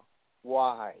Raw,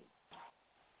 why?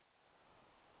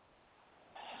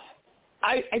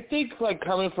 I think, like,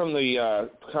 coming from the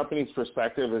company's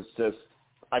perspective, it's just,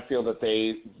 I feel that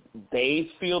they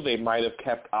feel they might have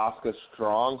kept Asuka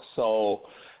strong, so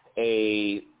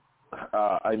a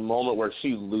moment where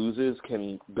she loses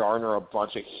can garner a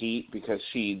bunch of heat because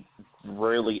she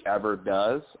rarely ever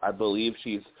does. I believe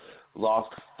she's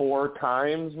lost 4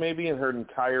 times maybe in her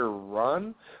entire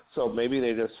run, so maybe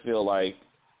they just feel like,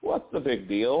 what's the big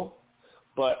deal?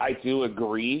 But I do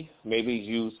agree, maybe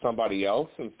use somebody else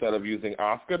instead of using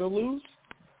Asuka to lose.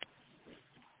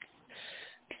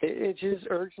 It just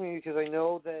irks me because I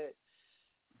know that,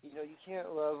 you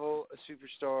can't level a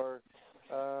superstar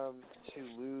to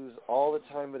lose all the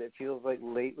time, but it feels like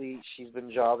lately she's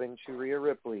been jobbing to Rhea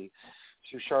Ripley,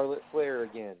 to Charlotte Flair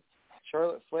again.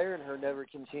 Charlotte Flair and her never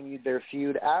continued their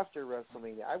feud after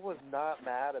WrestleMania. I was not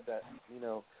mad at that,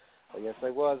 I guess I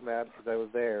was mad because I was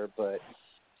there, but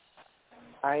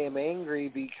I am angry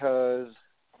because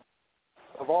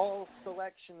of all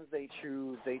selections they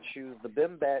choose the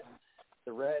Bimbet,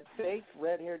 the fake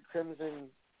red-haired crimson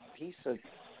piece of,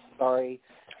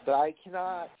 but I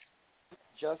cannot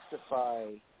justify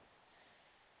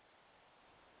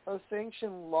a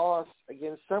sanctioned loss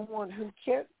against someone who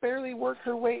can't barely work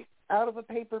her way out of a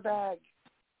paper bag.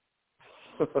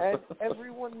 And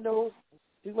everyone knows,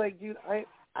 dude,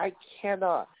 I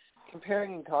cannot.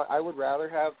 Comparing, I would rather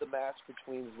have the match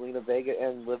between Zelina Vega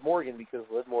and Liv Morgan because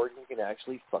Liv Morgan can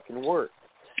actually fucking work.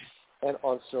 And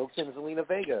so can Zelina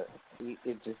Vega.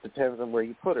 It just depends on where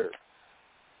you put her.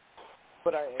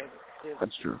 But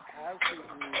that's true.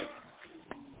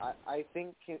 I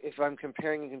think if I'm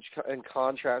comparing and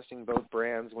contrasting both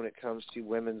brands when it comes to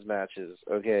women's matches,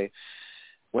 okay,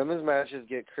 women's matches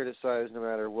get criticized no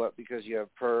matter what because you have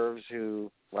pervs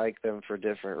who like them for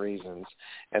different reasons.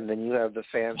 And then you have the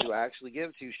fans who actually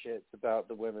give 2 shits about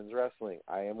the women's wrestling.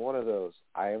 I am one of those.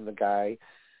 I am the guy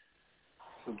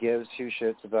who gives 2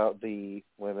 shits about the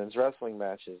women's wrestling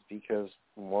matches because,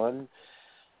 one,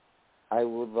 I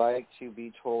would like to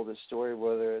be told a story,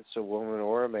 whether it's a woman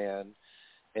or a man,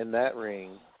 in that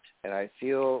ring, and I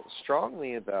feel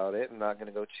strongly about it. I'm not going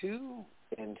to go too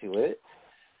into it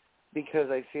because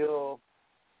I feel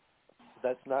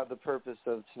that's not the purpose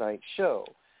of tonight's show.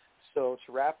 So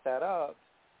to wrap this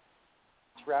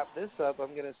up,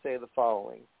 I'm going to say the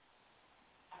following.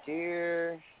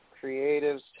 Dear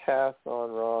creatives tasked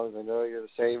on Raw, I know you're the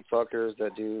same fuckers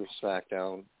that do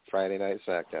SmackDown, Friday Night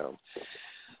SmackDown.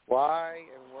 Why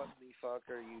and what the fuck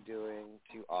are you doing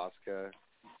to Asuka?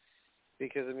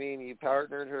 Because, you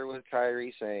partnered her with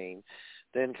Kairi Sane.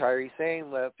 Then Kairi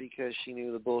Sane left because she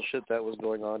knew the bullshit that was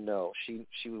going on. No, she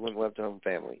went and left her home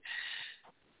family.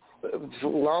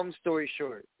 Long story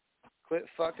short, quit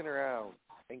fucking around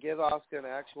and give Asuka an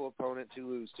actual opponent to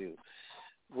lose to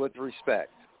with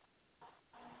respect.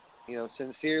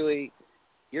 Sincerely,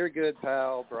 your good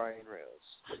pal, Brian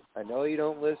Rose. I know you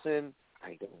don't listen.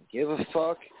 I don't give a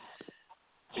fuck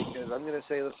because I'm going to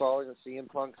say the following that CM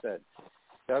Punk said.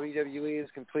 WWE is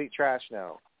complete trash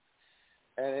now.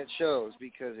 And it shows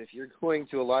because if you're going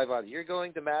to a live audience, you're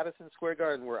going to Madison Square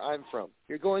Garden where I'm from.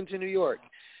 You're going to New York.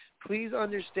 Please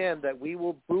understand that we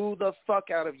will boo the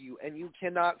fuck out of you and you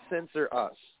cannot censor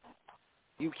us.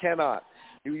 You cannot.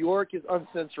 New York is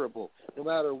uncensorable no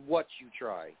matter what you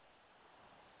try.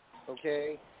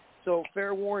 Okay? So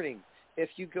fair warning. If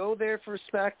you go there for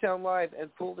SmackDown Live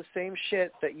and pull the same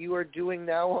shit that you are doing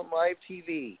now on live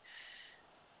TV,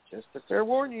 just to fair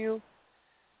warn you,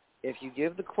 if you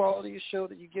give the quality of show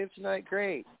that you give tonight,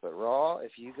 great. But Raw,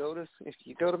 if you go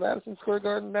to Madison Square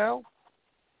Garden now,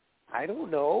 I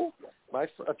don't know.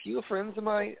 A few friends of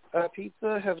my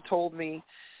pizza have told me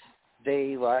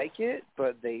they like it,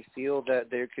 but they feel that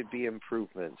there could be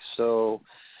improvements. So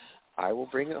I will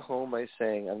bring it home by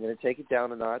saying I'm going to take it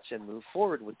down a notch and move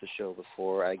forward with the show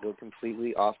before I go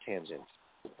completely off tangent.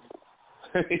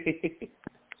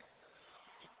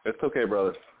 It's okay,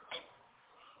 brother.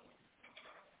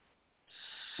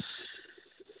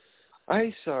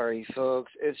 I'm sorry,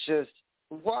 folks. It's just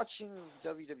watching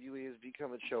WWE has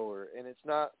become a chore, and it's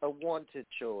not a wanted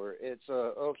chore. It's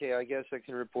okay, I guess I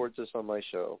can report this on my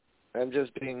show. I'm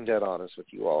just being dead honest with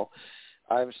you all.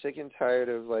 I'm sick and tired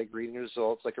of reading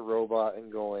results like a robot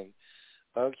and going,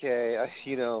 okay,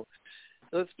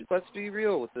 let's be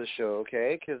real with this show,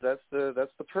 okay? Because that's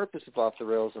the purpose of Off the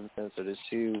Rails Uncensored, is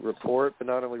to report, but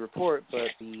not only report, but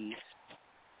be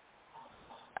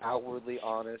outwardly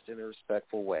honest in a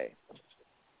respectful way.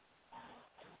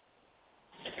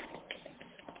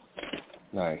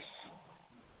 Nice.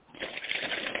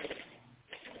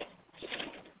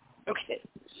 Okay.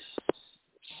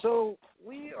 So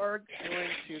we are going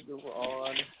to go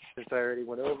on, since I already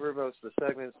went over most of the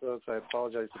segments, folks. I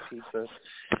apologize to Pizza.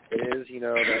 It is,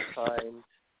 that time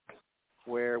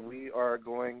where we are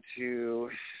going to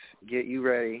get you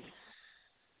ready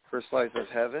for a slice of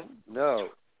heaven. No,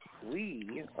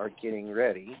 we are getting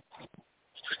ready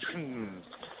to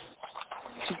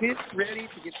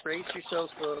brace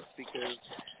yourselves, folks, because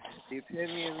the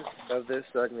opinions of this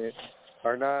segment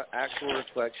are not actual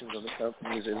reflections on the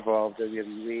companies involved: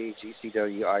 WWE,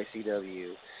 GCW,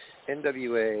 ICW,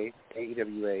 NWA,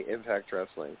 AEWA, Impact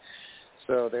Wrestling.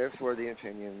 So therefore, the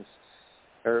opinions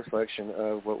are a reflection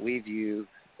of what we view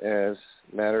as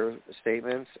matter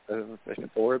statements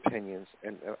or opinions,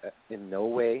 and in no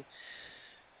way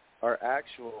are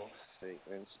actual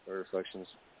statements or reflections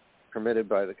permitted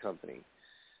by the company.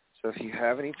 So if you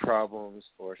have any problems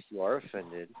or if you are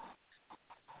offended,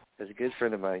 as a good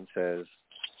friend of mine says,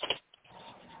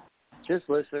 just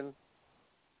listen.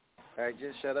 All right,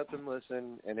 just shut up and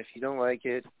listen. And if you don't like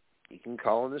it, you can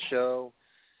call in the show.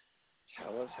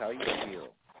 Tell us how you feel.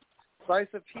 Slice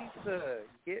of Pizza,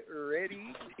 get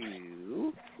ready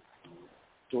to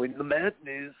join the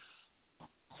madness.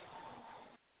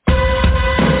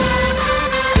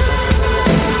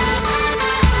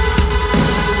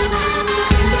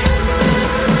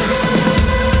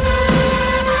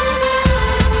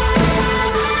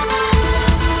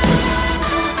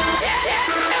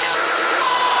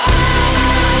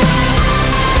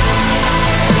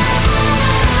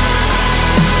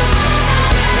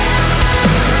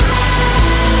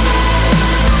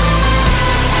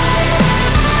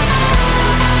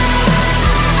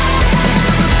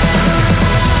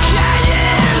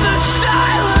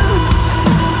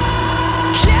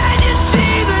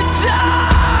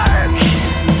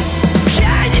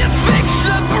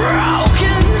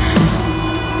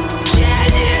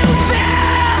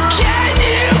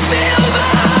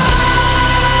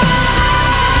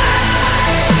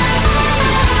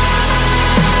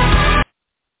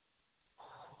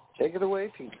 Take it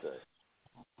away, Pizza.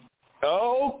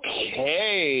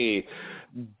 Okay.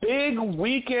 Big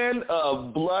weekend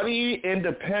of bloody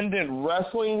independent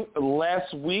wrestling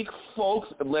last week, folks.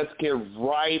 Let's get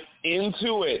right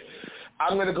into it.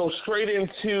 I'm going to go straight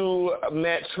into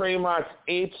Matt Tremont's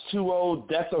H2O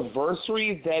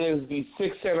Deathiversary. That is the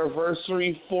 6th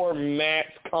anniversary for Matt's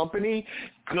company.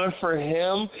 Good for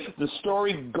him. The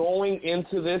story going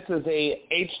into this is a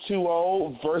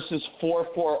H2O versus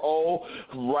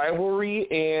 440 rivalry,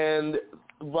 and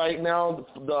right now,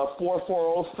 the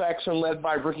 440 faction led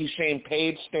by Ricky Shane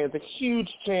Page stands a huge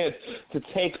chance to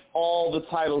take all the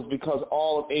titles because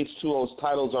all of H2O's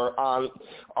titles are on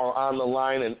the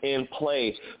line and in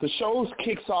play. The show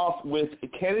kicks off with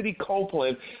Kennedy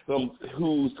Copeland,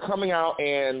 who's coming out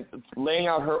and laying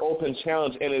out her open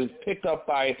challenge, and is picked up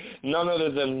by none other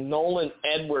than Nolan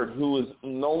Edwards,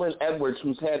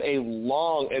 who's had a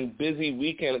long and busy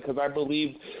weekend, because I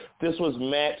believe this was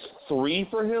match 3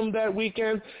 for him that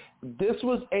weekend. This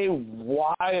was a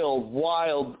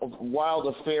wild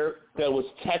affair that was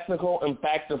technical and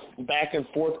back and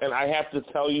forth, and I have to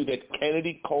tell you that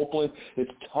Kennedy Copeland is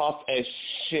tough as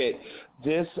shit.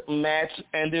 This match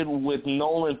ended with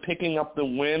Nolan picking up the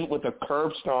win with a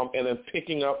curb stomp, and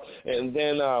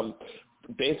then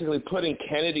basically putting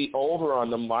Kennedy over on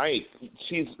the mic.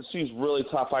 She's really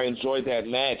tough. I enjoyed that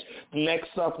match.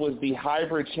 Next up was the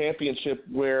Hybrid Championship,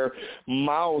 where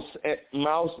Mouse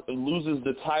loses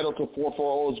the title to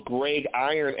 440's Greg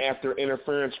Iron after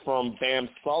interference from Bam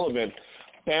Sullivan.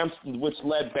 which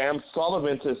led Bam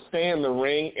Sullivan to stay in the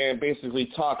ring and basically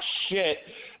talk shit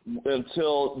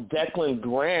until Declan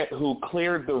Grant, who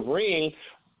cleared the ring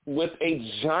with a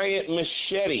giant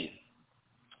machete.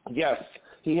 Yes,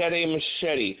 he had a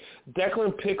machete.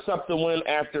 Declan picks up the win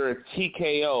after a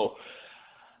TKO.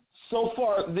 So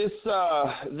far, this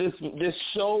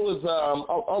show was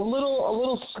a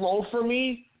little slow for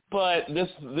me, but this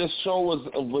show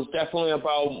was definitely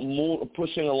about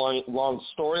pushing along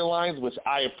storylines, which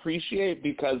I appreciate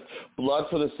because blood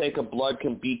for the sake of blood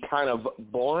can be kind of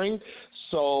boring.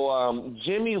 So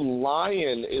Jimmy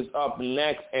Lyon is up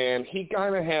next, and he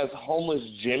kind of has homeless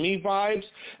Jimmy vibes,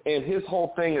 and his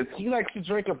whole thing is he likes to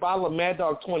drink a bottle of Mad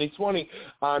Dog 2020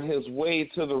 on his way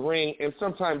to the ring, and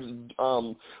sometimes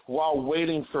while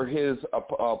waiting for his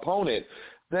opponent.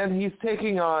 Then he's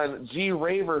taking on G.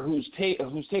 Raver, who's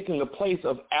taking the place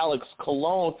of Alex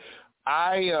Colon.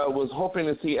 I was hoping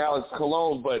to see Alex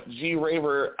Colon, but G.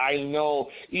 Raver, I know,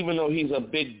 even though he's a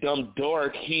big dumb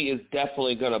dork, he is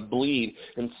definitely going to bleed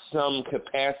in some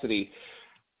capacity.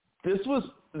 This was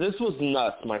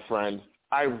nuts, my friend.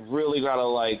 I really got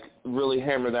to really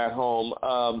hammer that home.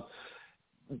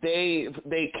 They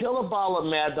kill a bottle of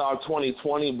Mad Dog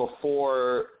 2020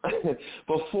 before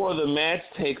the match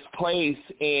takes place,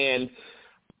 and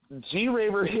G.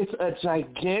 Raver hits a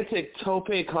gigantic tope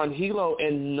con hilo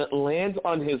and lands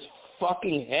on his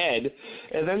fucking head,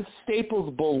 and then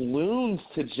staples balloons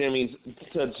to Jimmy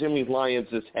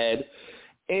Lyons' head.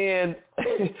 And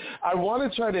I want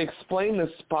to try to explain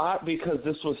the spot because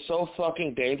this was so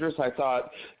fucking dangerous. I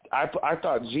thought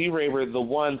G. Raver, the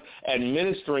one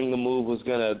administering the move, was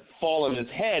going to fall on his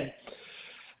head.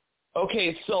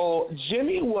 Okay, so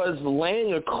Jimmy Lyon was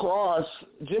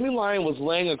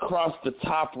laying across the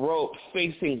top rope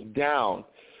facing down.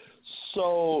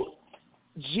 So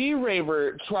G.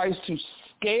 Raver tries to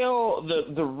scale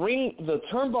the ring, the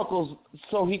turnbuckles,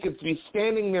 so he could be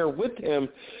standing there with him.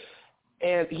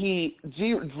 And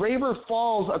Raver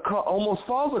almost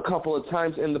falls a couple of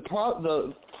times, and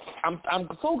I'm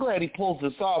so glad he pulls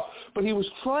this off, but he was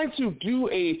trying to do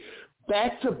a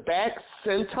back-to-back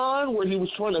senton where he was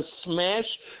trying to smash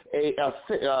a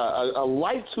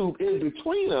light tube in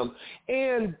between them,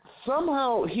 and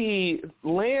somehow he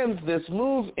lands this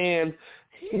move, and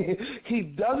he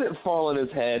doesn't fall on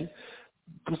his head.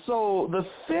 So the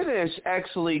finish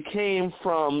actually came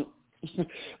from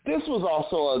this was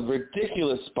also a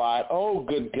ridiculous spot. Oh,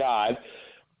 good God.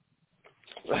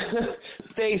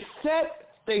 They set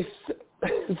a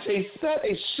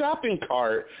shopping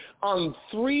cart on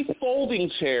 3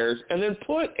 folding chairs and then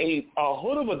put a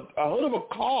hood of a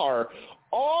car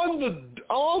on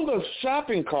the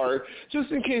shopping cart just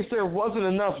in case there wasn't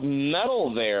enough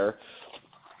metal there.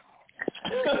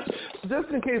 Just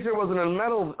in case there wasn't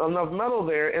enough metal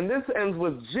there, and this ends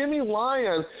with Jimmy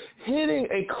Lyon hitting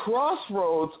a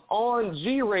crossroads on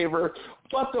G. Raver,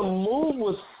 but the move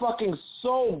was fucking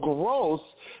so gross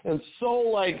and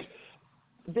so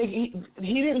he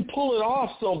didn't pull it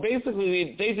off. So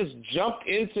basically, they just jumped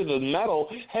into the metal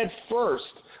head first.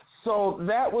 So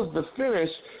that was the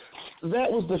finish.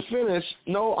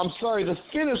 No, I'm sorry. The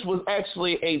finish was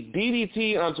actually a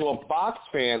DDT onto a box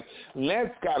fan, and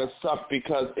that's got to suck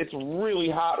because it's really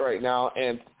hot right now,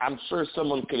 and I'm sure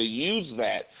someone could have used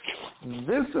that.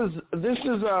 This show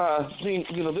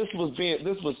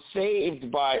was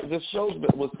saved by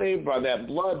that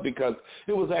blood because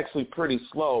it was actually pretty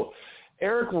slow.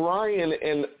 Eric Ryan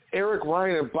and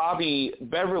Bobby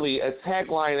Beverly attack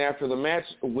Lyon after the match,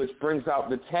 which brings out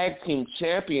the tag team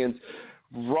champions,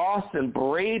 Ross and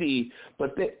Brady,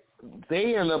 but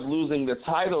they end up losing the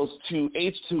titles to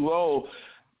H2O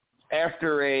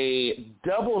after a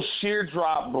double sheer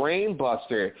drop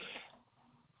brainbuster.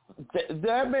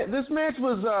 This match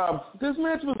was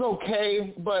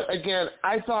okay, but again,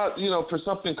 I thought, for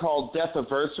something called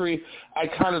Deathiversary, I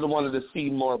kind of wanted to see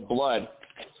more blood.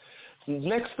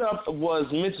 Next up was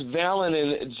Mitch Vallon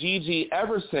and Gigi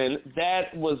Everson.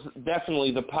 That was definitely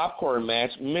the popcorn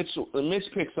match. Mitch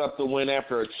picks up the win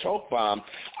after a choke bomb.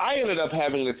 I ended up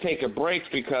having to take a break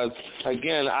because,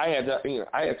 again, I had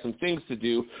some things to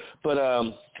do. But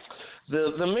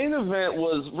the main event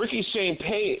was Ricky Shane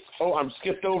Page. Oh, I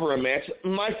skipped over a match.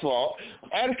 My fault.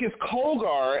 Atticus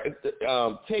Cogar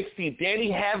takes the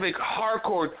Danny Havoc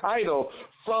Hardcore title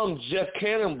from Jeff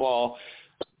Cannonball.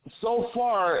 So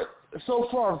far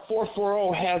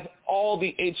 440 has all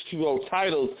the H2O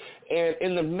titles, and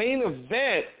in the main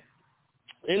event,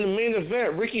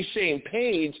 Ricky Shane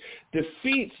Page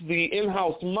defeats the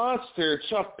in-house monster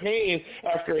Chuck Payne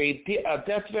after a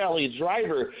Death Valley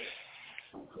driver.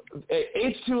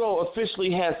 H2O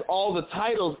officially has all the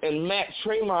titles, and Matt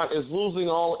Tremont is losing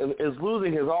all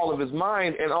of his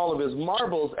mind and all of his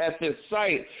marbles at this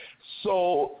site.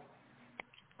 So,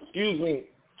 excuse me.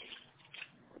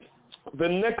 The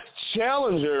next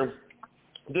challenger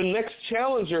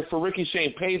for Ricky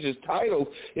Shane Page's title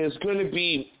is going to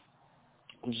be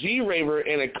G-Raver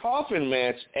in a coffin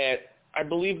match at, I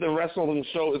believe the wrestling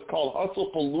show is called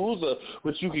Hustlepalooza,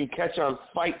 which you can catch on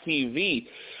Fight TV.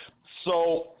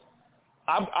 So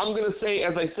I'm going to say,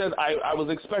 as I said, I was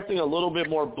expecting a little bit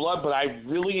more blood, but I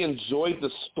really enjoyed the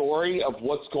story of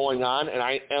what's going on, and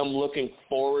I am looking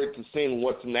forward to seeing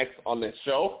what's next on this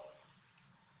show.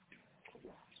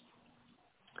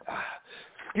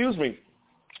 Excuse me.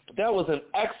 That was an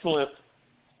excellent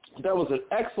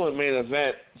main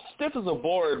event. Stiff as a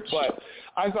board, but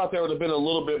I thought there would have been a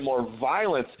little bit more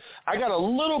violence. I got a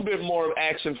little bit more of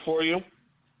action for you.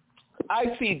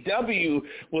 ICW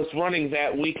was running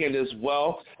that weekend as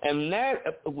well, and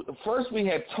that first we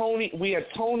had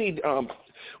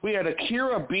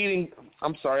Akira beating.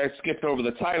 I'm sorry, I skipped over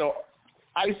the title.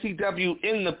 ICW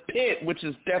in the Pit, which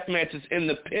is death matches in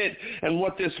the pit, and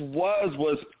what this was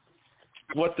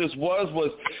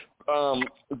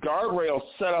guardrails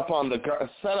set up on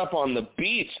the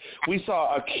beach. We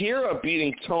saw Akira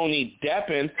beating Tony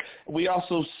Deppen. We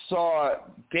also saw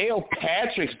Dale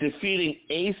Patrick defeating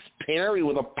Ace Perry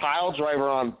with a pile driver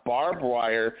on barbed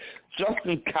wire.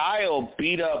 Justin Kyle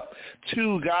beat up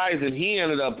two guys, and he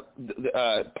ended up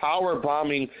power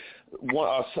bombing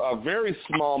a very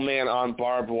small man on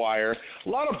barbed wire. A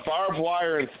lot of barbed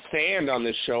wire and sand on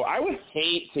this show. I would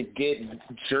hate to get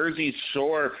Jersey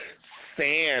Shore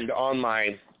sand on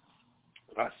my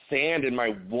sand in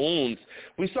my wounds.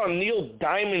 We saw Neil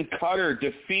Diamond Cutter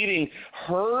defeating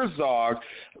Herzog,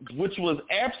 which was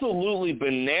absolutely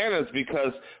bananas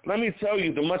because, let me tell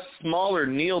you, the much smaller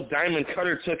Neil Diamond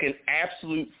Cutter took an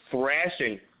absolute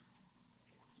thrashing.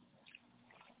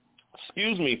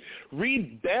 Excuse me.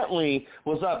 Reed Bentley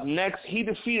was up next. He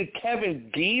defeated Kevin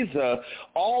Giza.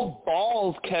 All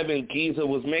balls Kevin Giza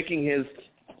was making his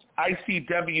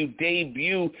ICW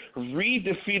debut. Reed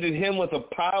defeated him with a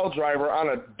pile driver on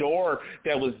a door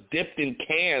that was dipped in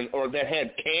cans, or that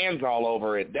had cans all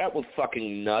over it. That was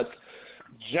fucking nuts.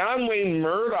 John Wayne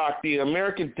Murdoch, the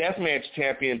American Deathmatch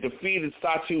champion, defeated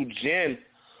Satu Jin.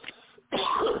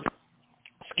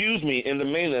 Excuse me, in the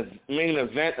main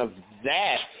event of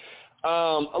that.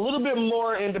 A little bit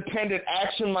more independent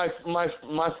action, my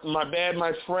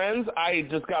friends. I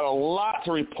just got a lot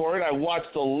to report. I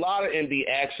watched a lot of indie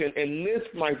action, and this,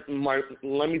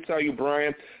 let me tell you,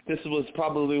 Brian, this was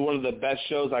probably one of the best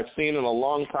shows I've seen in a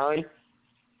long time.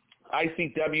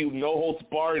 ICW No Holds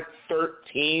Barred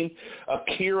 13.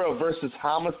 Akira versus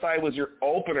Homicide was your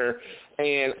opener,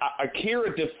 and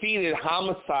Akira defeated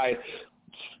Homicide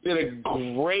in a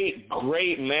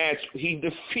great match. He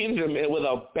defeated him with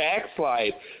a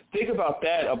backslide. Think about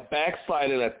that, a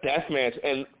backslide in a death match.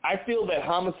 And I feel that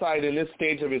Homicide in this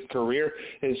stage of his career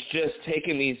is just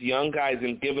taking these young guys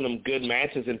and giving them good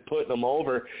matches and putting them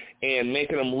over and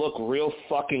making them look real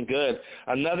fucking good.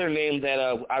 Another name that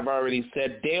I've already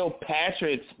said, Dale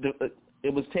Patrick,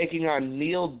 it was taking on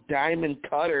Neil Diamond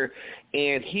Cutter,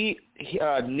 and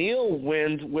Neil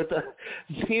wins with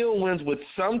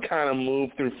some kind of move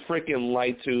through freaking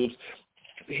light tubes.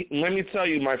 Let me tell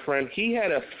you, my friend, he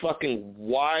had a fucking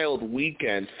wild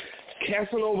weekend.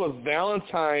 Casanova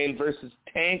Valentine versus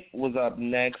Tank was up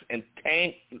next, and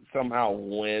Tank somehow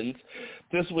wins.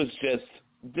 This was just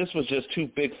two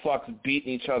big fucks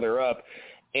beating each other up,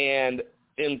 and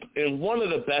in one of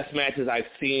the best matches I've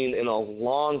seen in a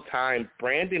long time,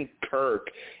 Brandon Kirk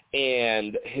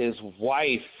and his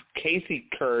wife, Casey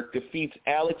Kirk, defeats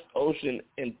Alex Ocean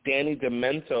and Danny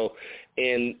Demento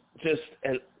in just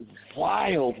a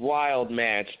wild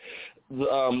match.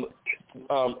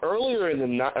 Earlier in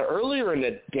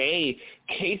the day,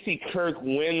 Casey Kirk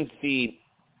wins the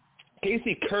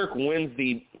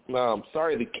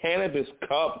Cannabis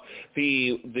Cup.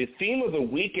 The theme of the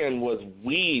weekend was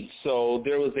weed, so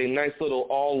there was a nice little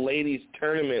all-ladies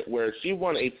tournament where she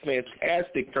won a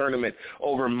fantastic tournament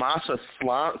over Masha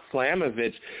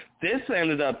Slamovich. This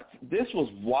was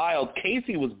wild.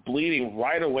 Casey was bleeding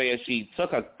right away as she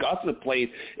took a gusset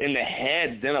plate in the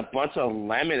head, then a bunch of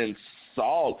lemon and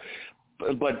salt.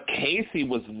 But Casey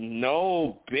was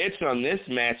no bitch on this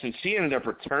match, and she ended up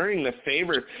returning the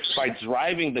favor by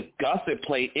driving the gusset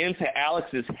plate into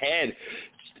Alex's head,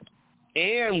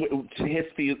 and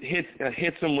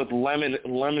hits him with lemons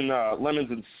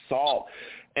and salt.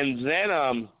 And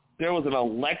then There was an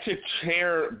electric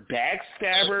chair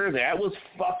backstabber. That was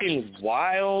fucking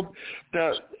wild.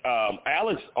 The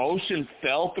Alex Ocean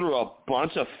fell through a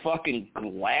bunch of fucking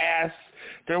glass.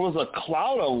 There was a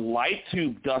cloud of light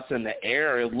tube dust in the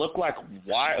air. It looked like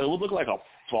a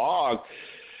fog.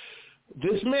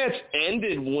 This match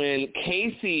ended when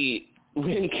Casey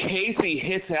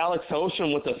hits Alex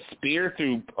Ocean with a spear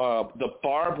through the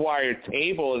barbed wire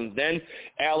table, and then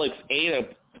Alex ate a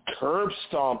curb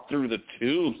stomp through the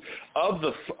tubes. Of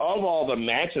all the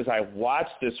matches I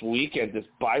watched this weekend, that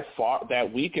by far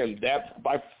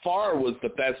was the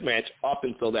best match up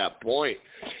until that point.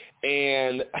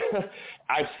 And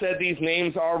I've said these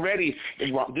names already.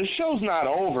 This show's not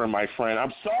over, my friend.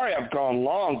 I'm sorry I've gone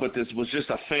long, but this was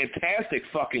just a fantastic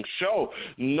fucking show.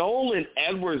 Nolan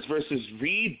Edwards versus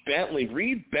Reed Bentley.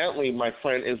 Reed Bentley, my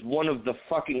friend, is one of the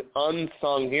fucking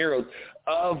unsung heroes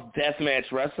of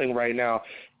deathmatch wrestling right now.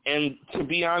 And to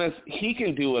be honest, he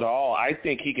can do it all. I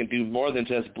think he can do more than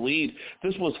just bleed.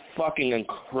 This was fucking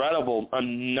incredible.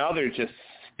 Another just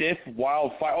stiff,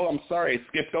 wild fight. Oh, I'm sorry, I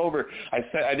skipped over. I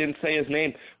didn't say his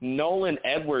name. Nolan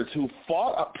Edwards, who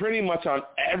fought pretty much on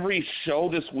every show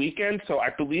this weekend. So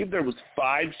I believe there was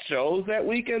 5 shows that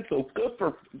weekend. So good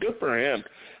for him.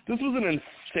 This was an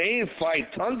insane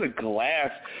fight. Tons of glass.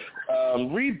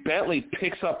 Reed Bentley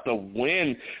picks up the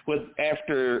win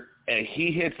after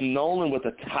he hits Nolan with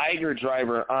a Tiger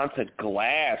Driver onto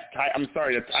glass.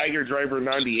 The Tiger Driver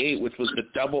 98, which was the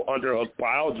double underhook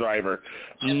pile driver.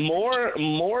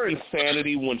 More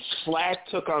insanity when Schlack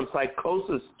took on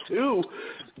Psychosis 2.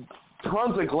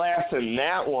 Tons of glass in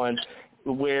that one.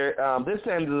 Where this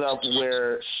ended up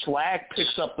where Schlack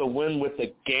picks up the win with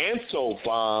the Ganso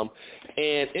bomb,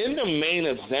 and in the main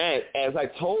event, as I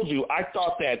told you, I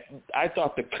thought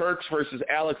the Kirks versus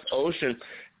Alex Ocean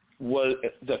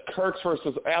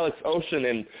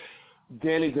and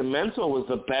Danny Demento was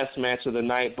the best match of the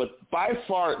night, but by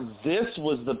far this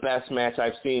was the best match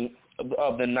I've seen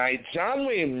of the night. John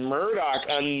Wayne Murdoch,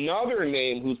 another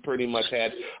name who's pretty much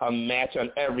had a match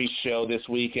on every show this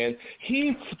weekend.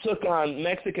 He took on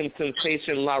Mexican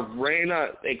sensation La Reina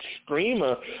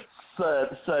Extrema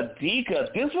Sadika.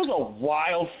 This was a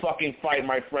wild fucking fight,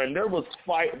 my friend. They were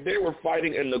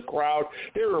fighting in the crowd.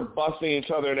 They were busting each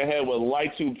other in the head with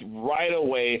light tubes right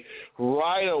away.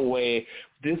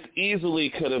 This easily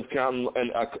could have gotten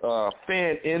a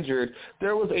fan injured.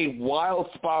 There was a wild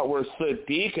spot where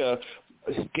Sadika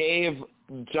gave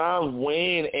John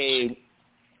Wayne a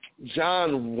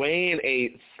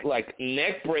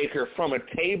neck breaker from a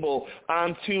table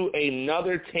onto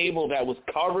another table that was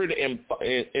covered in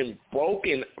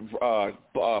broken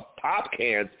pop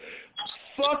cans.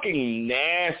 Fucking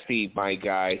nasty, my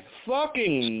guy.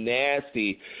 Fucking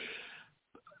nasty.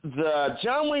 The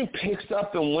John Wayne picks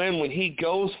up the win when he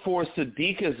goes for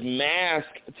Sadika's mask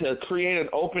to create an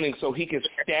opening so he can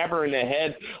stab her in the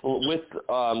head with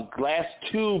glass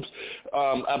tubes,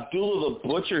 Abdullah the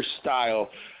Butcher style.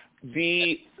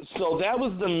 So that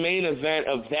was the main event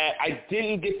of that. I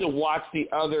didn't get to watch the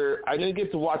other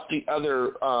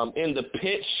in the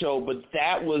pit show, but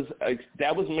that was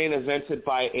main evented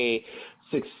by a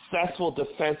successful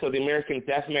defense of the American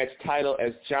Deathmatch title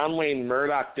as John Wayne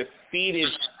Murdoch defeated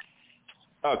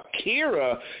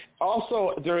Akira.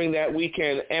 Also during that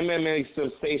weekend, MMA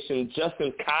sensation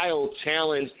Justin Kyle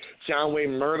challenged John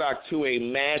Wayne Murdoch to a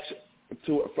match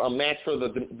for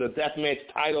the deathmatch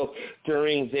title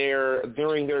during their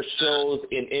shows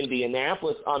in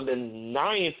Indianapolis on the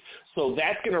 9th. So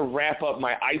that's going to wrap up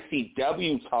my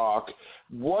ICW talk.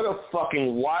 What a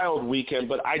fucking wild weekend,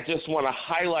 but I just want to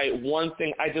highlight one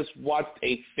thing. I just watched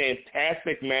a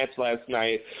fantastic match last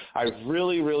night. I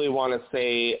really, really want to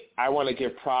say I want to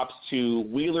give props to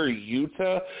Wheeler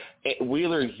Yuta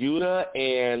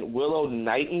and Willow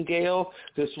Nightingale.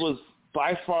 This was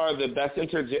by far the best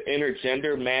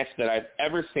intergender match that I've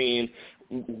ever seen.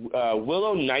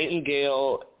 Willow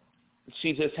Nightingale,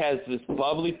 she just has this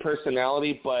bubbly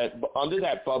personality, but under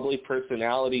that bubbly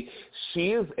personality,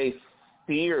 she is a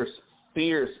fierce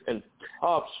and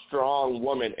tough, strong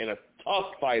woman and a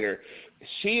tough fighter.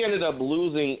 She ended up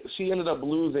losing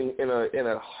in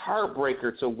a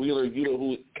heartbreaker to Wheeler Yuta,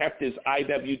 who kept his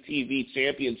IWTV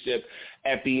championship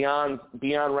at Beyond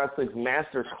Wrestling's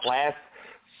Masters class.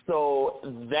 So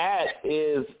that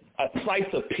is a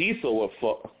slice of pizza with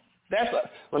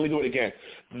let me do it again.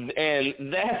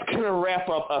 And that's going to wrap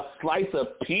up a slice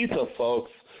of pizza,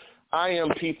 folks. I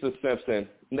am Pizza Simpson.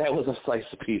 That was a slice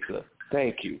of pizza.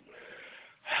 Thank you.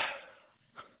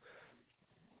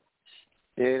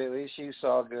 Dude, at least you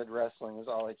saw good wrestling is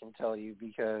all I can tell you,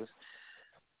 because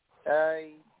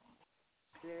I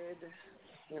did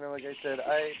like I said,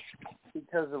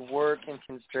 because of work and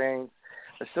constraints,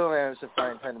 I still manage to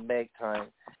find time to make time.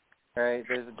 Right?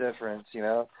 There's a difference,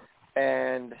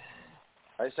 And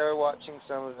I started watching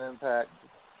some of Impact.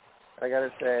 I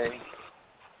gotta say,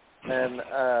 and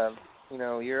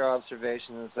your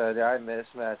observations that I miss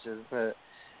matches that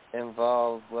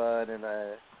involve blood and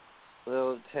a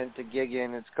little tint to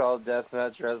gigging. It's called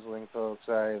deathmatch wrestling, folks.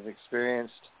 I've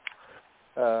experienced,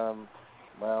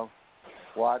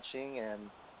 watching, and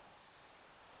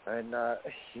I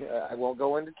won't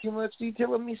go into too much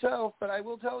detail of myself, but I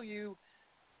will tell you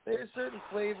there's a certain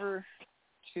flavor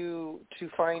to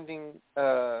finding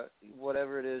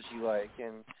whatever it is you like.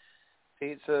 And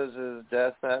Pete says is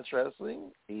deathmatch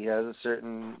wrestling. He has a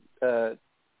certain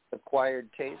acquired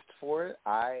taste for it.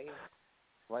 I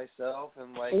myself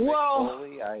am like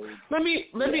Foley. Let me.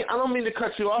 I don't mean to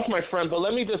cut you off, my friend, but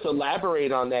let me just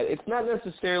elaborate on that. It's not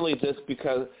necessarily that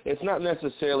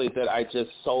I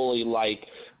just solely like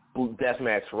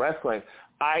deathmatch wrestling.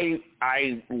 I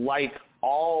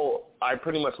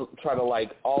pretty much try to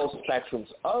like all spectrums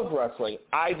of wrestling.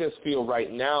 I just feel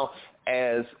right now,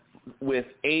 as with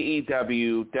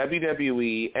AEW,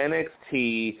 WWE,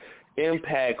 NXT,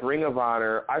 Impact, Ring of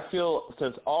Honor, I feel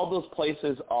since all those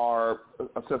places have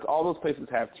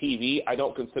TV, I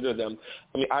don't consider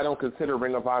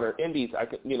Ring of Honor indies.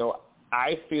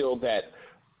 I feel that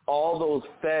all those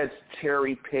feds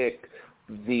cherry pick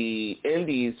the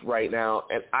indies right now,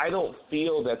 and I don't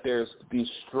feel that there's these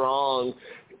strong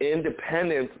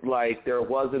independents like there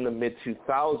was in the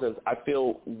mid-2000s. I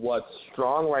feel what's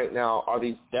strong right now are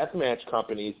these deathmatch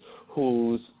companies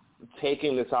who's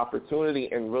taking this opportunity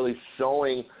and really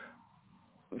showing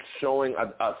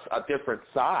a different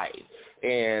side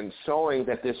and showing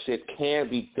that this shit can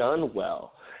be done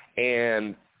well.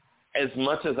 And as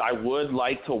much as I would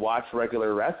like to watch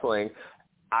regular wrestling,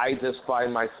 I just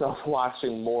find myself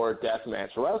watching more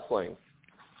deathmatch wrestling.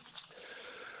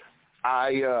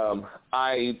 I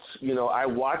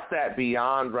watched that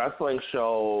Beyond Wrestling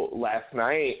show last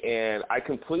night, and I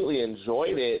completely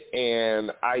enjoyed it.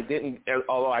 And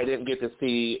although I didn't get to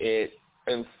see it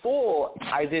in full,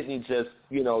 I didn't just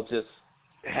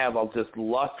have a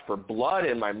lust for blood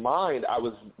in my mind.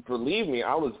 Believe me,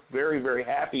 I was very, very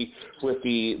happy with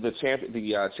the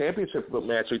championship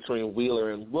match between Wheeler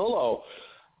and Willow.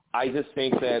 I just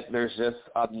think that there's just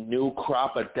a new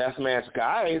crop of deathmatch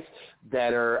guys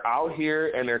that are out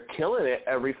here and they're killing it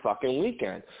every fucking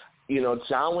weekend.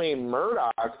 John Wayne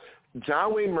Murdoch,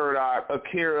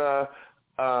 Akira,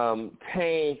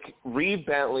 Tank, Reed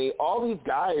Bentley, all these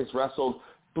guys wrestled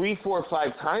 3, 4,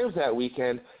 5 times that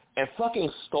weekend and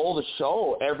fucking stole the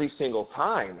show every single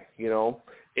time.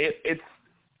 It's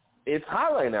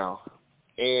hot right now,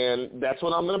 and that's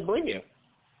what I'm going to bring you.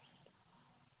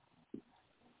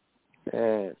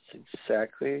 That's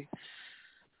exactly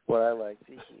what I like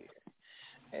to hear.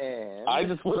 And I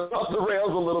just went off the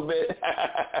rails a little bit.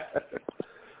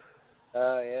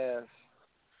 Yes.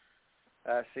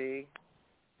 I see.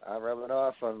 I'm rubbing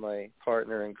off on my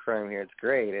partner in crime here. It's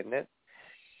great, isn't it?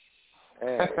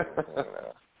 And,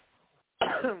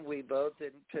 we both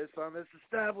didn't piss on this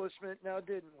establishment, now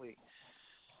didn't we?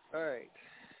 All right.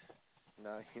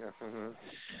 No,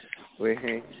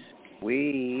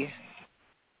 we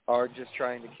are just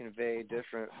trying to convey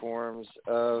different forms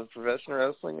of professional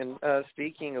wrestling. And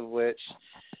speaking of which,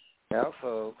 now,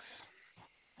 folks,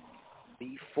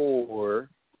 before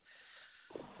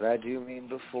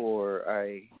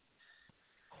I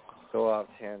go off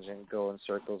tangent, go in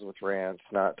circles with rants,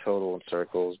 not total in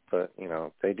circles, but,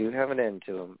 they do have an end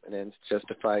to them, and it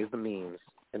justifies the means,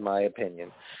 in my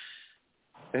opinion.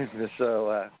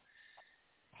 So,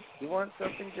 you want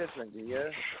something different, do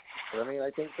you?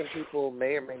 I think some people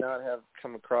may or may not have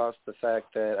come across the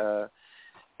fact that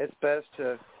it's best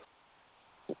to,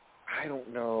 I don't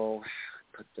know,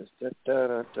 put this,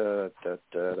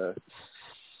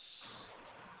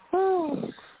 Oh,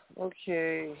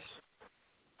 okay.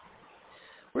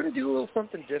 We're going to do a little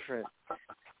something different.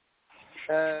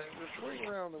 Reporting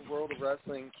around the world of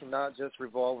wrestling cannot just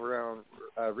revolve around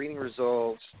reading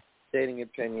results, stating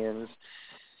opinions,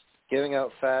 giving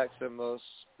out facts that most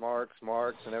Marks,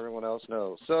 and everyone else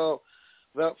knows. So,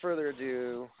 without further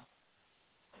ado,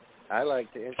 I'd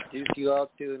like to introduce you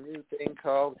all to a new thing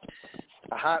called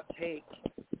a hot take,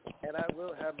 and I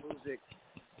will have music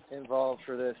involved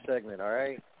for this segment, all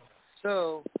right?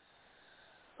 So,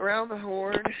 around the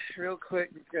horn, real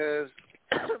quick, because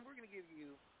we're going to give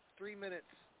you 3 minutes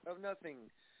of nothing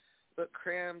but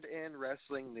crammed in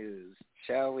wrestling news,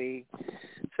 shall we?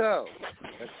 So,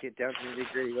 let's get down to the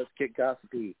nitty-gritty. Let's get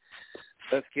gossipy.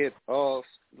 Let's get all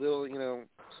little,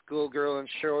 schoolgirl in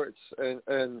shorts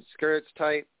and skirts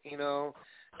type,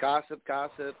 gossip,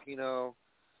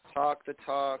 talk the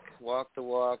talk, walk the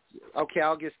walk. Okay,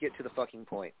 I'll just get to the fucking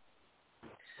point.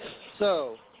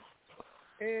 So,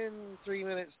 in 3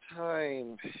 minutes'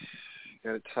 time,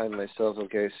 gotta time myself.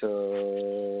 Okay,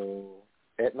 so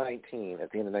at the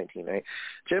end of 19, right?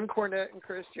 Jim Cornette and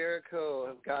Chris Jericho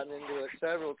have gotten into it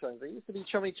several times. They used to be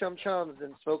chummy chums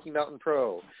in Smoky Mountain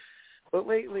Pro. But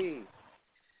lately,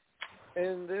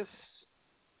 in this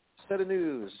set of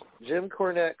news, Jim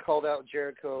Cornette called out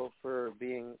Jericho for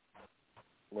being,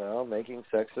 making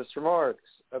sexist remarks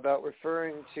about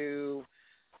referring to,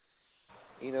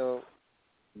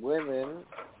 women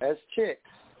as chicks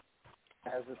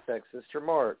as a sexist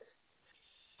remark.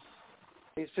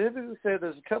 He specifically said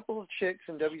there's a couple of chicks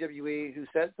in WWE who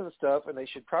said some stuff, and they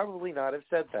should probably not have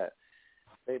said that.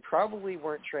 They probably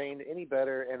weren't trained any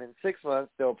better, and in 6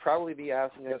 months, they'll probably be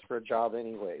asking us for a job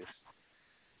anyways.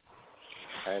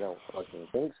 I don't fucking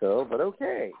think so, but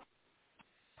okay.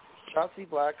 Shotzi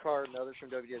Blackheart and others from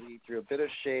WWE threw a bit of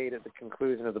shade at the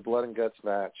conclusion of the Blood and Guts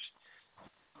match.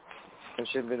 And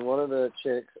she could have been one of the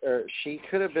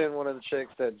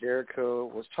chicks that Jericho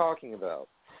was talking about.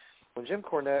 When Jim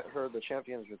Cornette heard the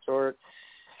champion's retort,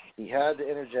 he had to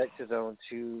interject his own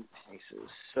 2 pieces.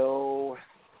 So,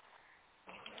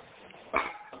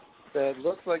 that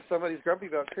looks like somebody's grumpy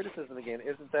about criticism again.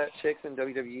 Isn't that chicks in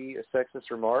WWE a sexist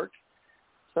remark?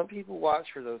 Some people watch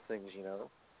for those things,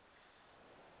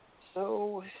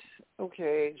 So,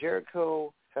 okay,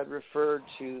 Jericho had referred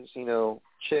to,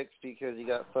 chicks because he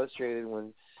got frustrated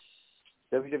when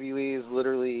WWE is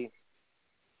literally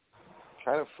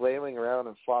kind of flailing around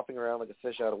and flopping around like a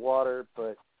fish out of water,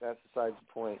 but that's besides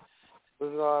the point.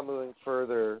 Moving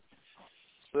further,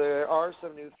 so there are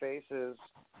some new faces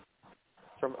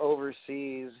from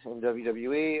overseas in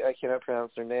WWE. I cannot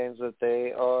pronounce their names, but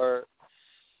they are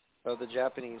of the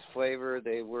Japanese flavor.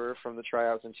 They were from the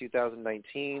tryouts in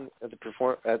 2019 at the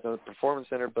Performance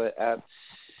Center, but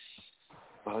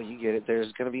you get it.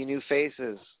 There's going to be new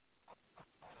faces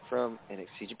from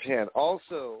NXT Japan.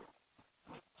 Also,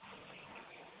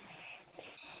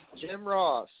 Jim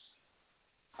Ross,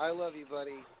 I love you,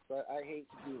 buddy, but I hate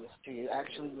to do this to you.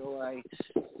 Actually, no,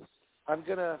 I'm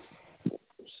going to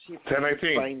see if I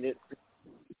can find it.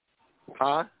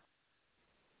 Huh?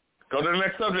 Go to the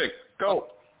next subject. Go.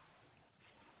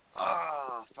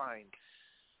 Fine.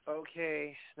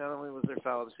 Okay, not only was there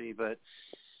fallacy, but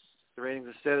the ratings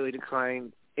have steadily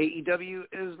declined. AEW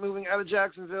is moving out of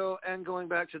Jacksonville and going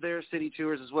back to their city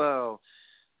tours as well.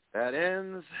 That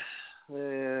ends.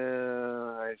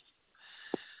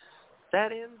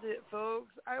 That ends it,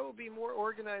 folks. I will be more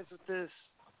organized with this.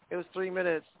 It was 3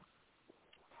 minutes.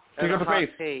 Keep up the pace.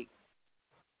 Take.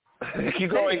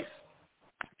 Keep going.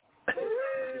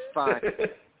 It's fine.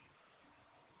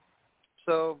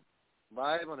 So,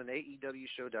 live on an AEW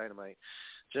show, Dynamite,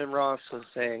 Jim Ross was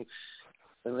saying,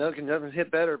 American doesn't hit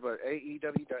better, but AEW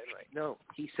Dynamite. No,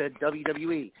 he said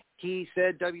WWE. He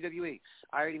said WWE.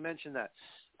 I already mentioned that.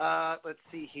 Let's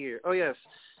see here. Oh, yes.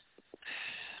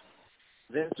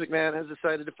 Vince McMahon has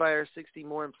decided to fire 60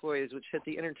 more employees, which hit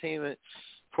the entertainment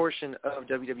portion of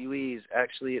WWE's.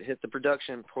 Actually, it hit the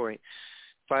production point.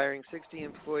 Firing 60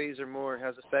 employees or more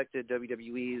has affected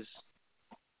WWE's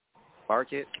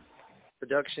market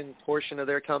production portion of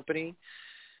their company.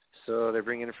 So they're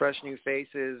bringing in fresh new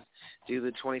faces due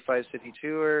to the 25-city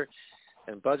tour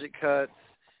and budget cuts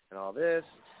and all this.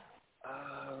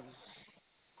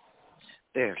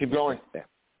 There. Keep going. There.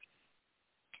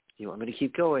 You want me to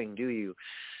keep going, do you?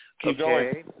 Keep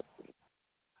going.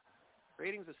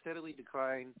 Ratings have steadily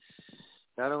declined,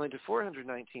 not only to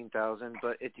 419,000,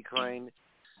 but it declined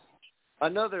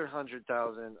another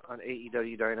 100,000 on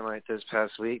AEW Dynamite this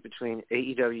past week between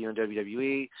AEW and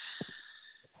WWE.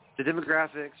 The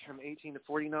demographics from 18 to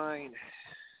 49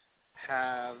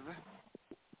 have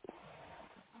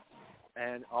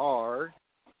and are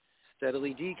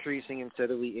steadily decreasing and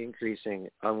steadily increasing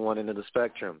on one end of the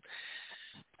spectrum.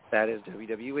 That is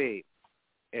WWE.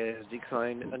 It has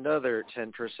declined another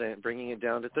 10%, bringing it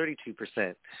down to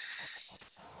 32%.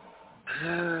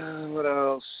 What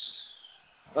else?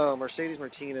 Mercedes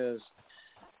Martinez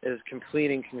is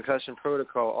completing concussion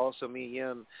protocol. Also, Mi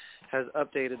Yim has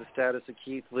updated the status of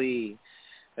Keith Lee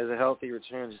as a healthy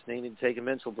return, just needing to take a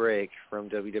mental break from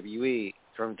WWE.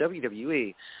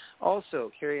 Also,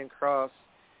 Karrion Kross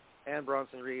and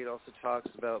Bronson Reed also talks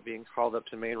about being called up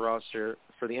to main roster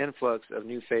for the influx of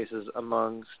new faces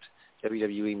amongst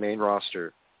WWE main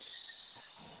roster.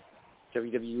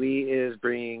 WWE is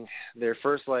bringing their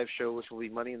first live show, which will be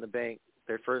Money in the Bank,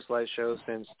 their first live show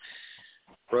since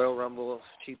Royal Rumble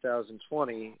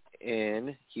 2020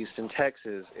 in Houston,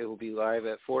 Texas. It will be live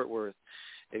at Fort Worth.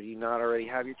 If you not already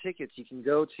have your tickets, you can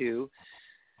go to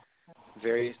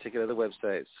various ticket other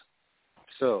websites.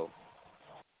 So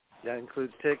that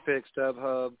includes TickPick,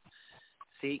 StubHub,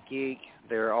 SeatGeek.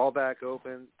 They're all back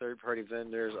open. Third-party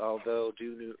vendors, although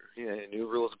new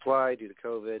rules apply due to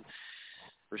COVID.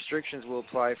 Restrictions will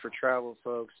apply for travel,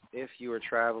 folks. If you are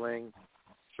traveling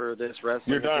for this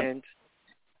wrestling event,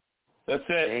 that's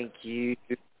it. Thank you.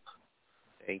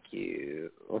 Thank you.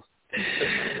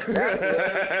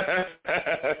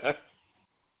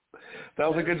 That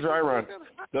was a good dry run.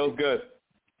 That was good.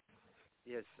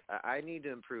 Yes, I need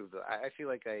to improve, though. I feel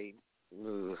like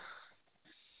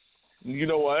You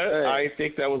know what? Hey. I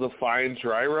think that was a fine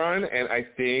dry run, and I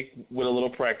think with a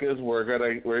little practice,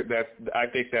 I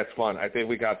think that's fun. I think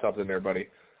we got something there, buddy.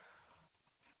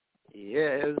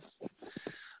 Yes.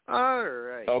 All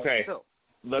right. Okay. So,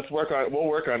 we'll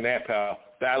work on that, pal.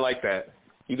 I like that.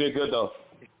 You did good, though.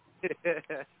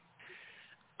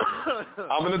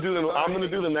 I'm gonna do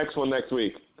the next one next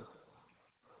week.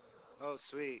 Oh,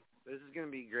 sweet. This is gonna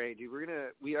be great, dude.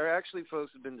 We are actually,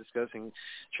 folks, have been discussing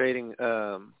trading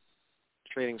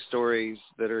stories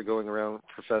that are going around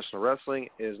professional wrestling.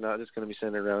 Is not just going to be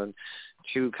centered around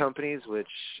two companies, which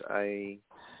I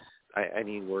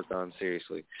need work on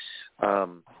seriously.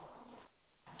 But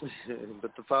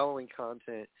the following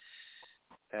content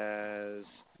has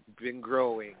been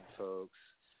growing, folks.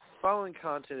 Following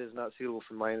content is not suitable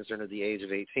for minors under the age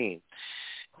of 18.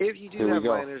 If you do have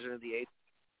minors under the age,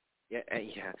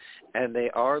 and they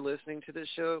are listening to this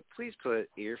show, please put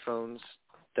earphones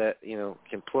that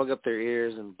can plug up their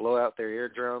ears and blow out their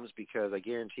eardrums, because I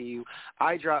guarantee you,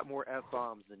 I drop more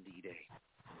F-bombs than D-Day.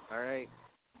 All right,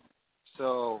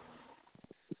 so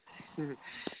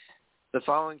the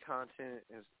following content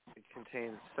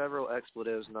contains several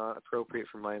expletives not appropriate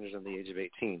for minors under the age of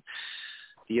 18.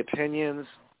 The opinions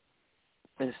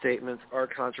and statements are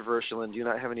controversial and do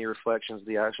not have any reflections of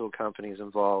the actual companies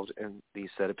involved in the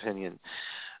said opinion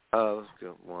of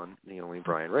one, the only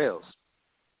Brian Rails.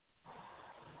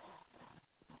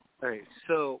 All right,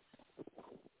 so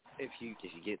if you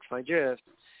get my drift,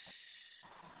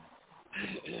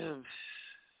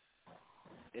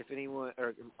 if anyone,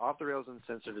 or Off the Rails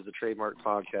Uncensored is a trademark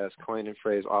podcast, coined and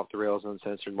phrase Off the Rails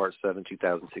Uncensored, March 7,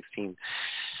 2016.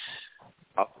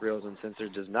 Off the Rails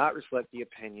Uncensored does not reflect the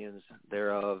opinions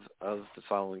thereof of the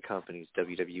following companies: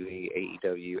 WWE,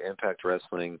 AEW, Impact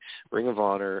Wrestling, Ring of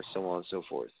Honor, so on and so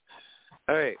forth.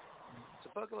 All right, so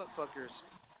buckle up, fuckers.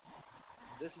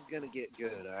 This is going to get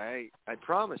good, all right? I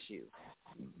promise you,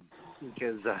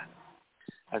 because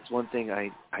that's one thing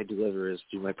I deliver is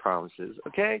through my promises,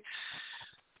 okay?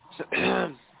 So,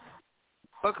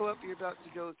 buckle up, you're about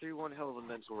to go through one hell of a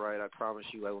mental ride. I promise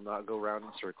you I will not go round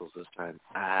in circles this time.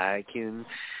 I can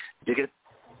dig it.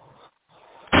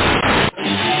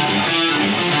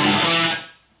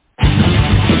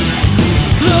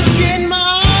 Look in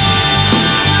my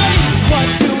eyes, what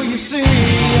do you see?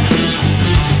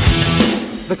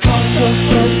 The cost of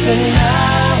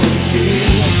personality.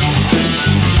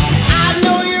 I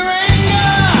know your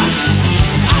anger,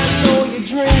 I know your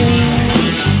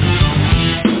dreams.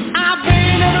 I've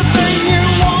been everything you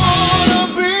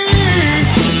wanna be.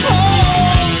 Oh,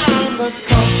 I'm the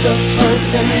cost of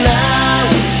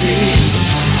personality.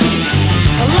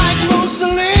 Like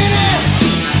Mussolini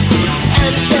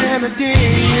and Kennedy,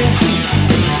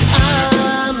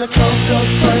 I'm the coast of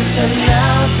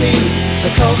personality. The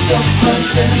coast of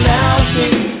personality.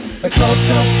 The coast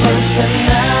of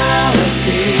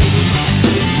personality.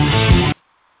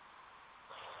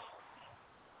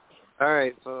 All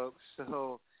right, folks.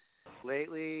 So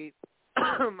lately,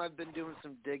 I've been doing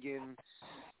some digging,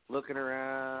 looking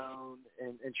around,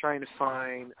 and trying to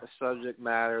find a subject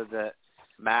matter that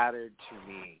mattered to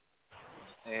me.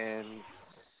 And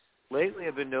lately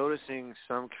I've been noticing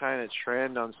some kind of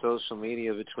trend on social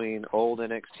media between old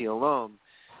NXT alum.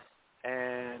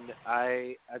 And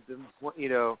I've been,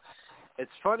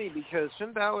 it's funny because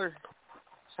Finn Balor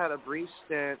had a brief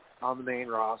stint on the main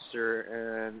roster,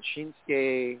 and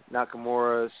Shinsuke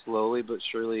Nakamura slowly but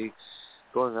surely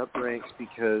going up the ranks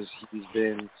because he's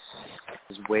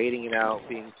waiting it out,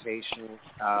 being patient,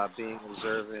 being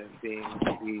observant, being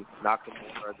the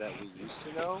Nakamura that we used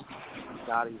to know,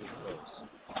 not even close.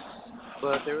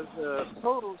 But there was a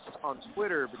post on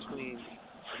Twitter between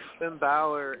Finn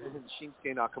Balor and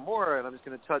Shinsuke Nakamura, and I'm just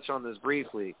going to touch on this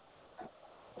briefly.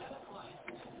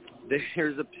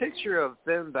 There's a picture of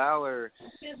Finn Balor.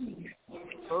 He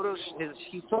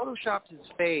photoshopped his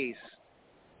face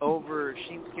over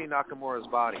Shinsuke Nakamura's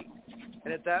body.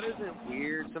 And if that isn't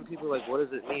weird, some people are like, what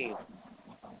does it mean?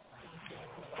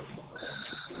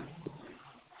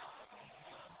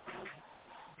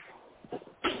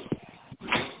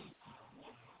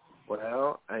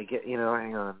 Well,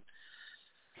 hang on.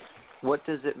 What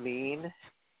does it mean?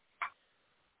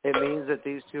 It means that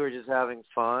these two are just having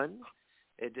fun.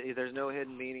 There's no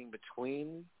hidden meaning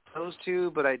between those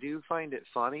two, but I do find it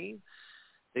funny.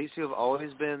 These two have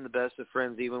always been the best of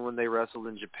friends, even when they wrestled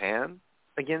in Japan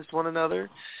against one another.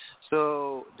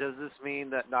 So does this mean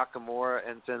that Nakamura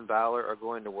and Finn Balor are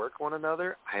going to work one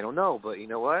another? I don't know, but you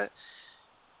know what?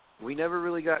 We never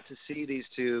really got to see these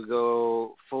two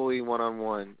go fully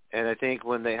one-on-one, and I think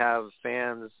when they have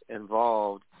fans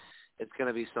involved, it's going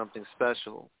to be something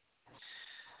special.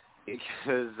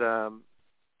 Because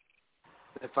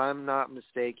if I'm not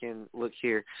mistaken, look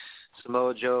here,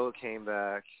 Samoa Joe came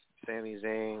back, Sami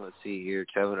Zayn, let's see here,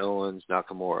 Kevin Owens,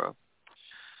 Nakamura.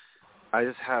 I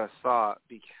just had a thought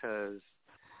because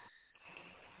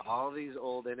all these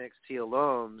old NXT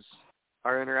alums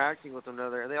are interacting with one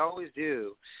another, and they always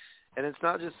do. And it's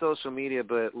not just social media,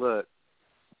 but look,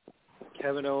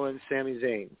 Kevin Owens, Sami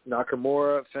Zayn,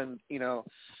 Nakamura,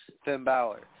 Finn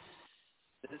Balor.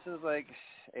 This is like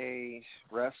a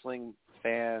wrestling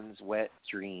fan's wet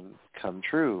dream come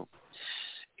true.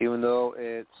 Even though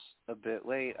it's a bit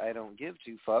late, I don't give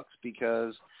two fucks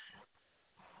because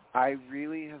I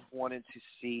really have wanted to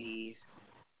see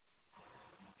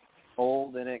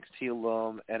old NXT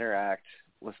alum interact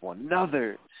with one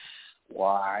another.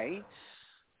 Why?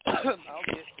 I'll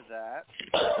get to that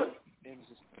in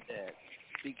just a bit.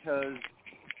 Because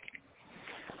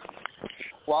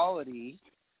quality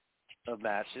of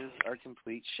matches are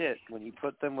complete shit when you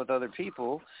put them with other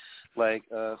people like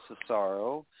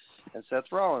Cesaro and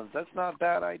Seth Rollins. That's not a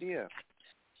bad idea.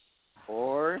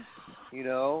 Or,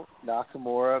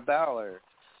 Nakamura Balor,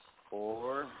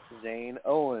 or Zayn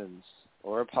Owens,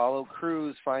 or Apollo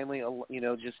Crews finally,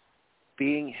 just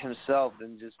being himself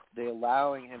and just they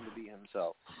allowing him to be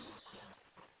himself.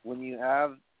 When you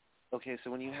have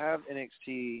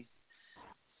NXT,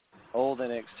 old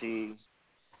NXT,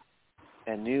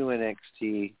 and new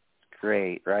NXT,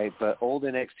 great, right? But old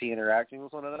NXT interacting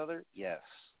with one another, yes.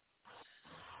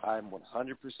 I'm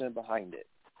 100% behind it.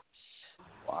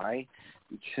 Why?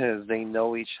 Because they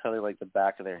know each other like the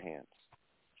back of their hands.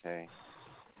 Okay?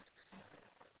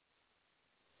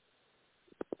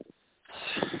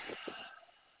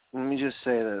 Let me just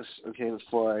say this, okay,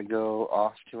 before I go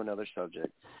off to another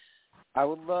subject. I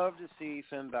would love to see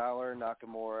Finn Balor and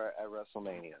Nakamura at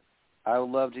WrestleMania. I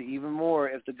would love to even more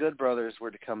if the Good Brothers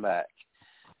were to come back,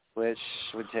 which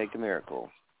would take a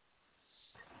miracle,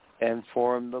 and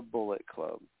form the Bullet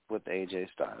Club with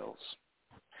AJ Styles.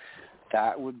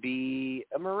 That would be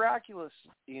a miraculous,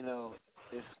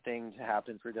 thing to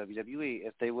happen for WWE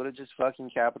if they would have just fucking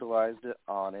capitalized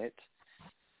on it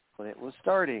when it was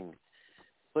starting.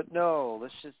 But no,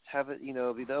 let's just have it,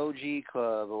 be the OG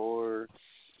club or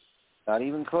not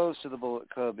even close to the Bullet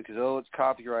Club because, it's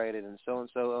copyrighted and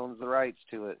so-and-so owns the rights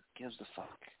to it. Who gives a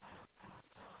fuck?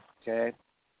 Okay?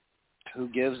 Who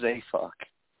gives a fuck?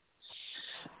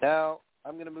 Now,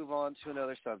 I'm going to move on to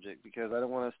another subject because I don't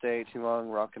want to stay too long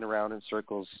rocking around in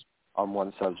circles on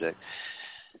one subject.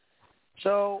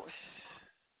 So,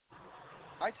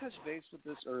 I touched base with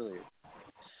this earlier.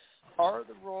 Are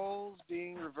the roles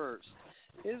being reversed?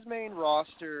 Is main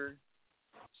roster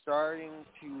starting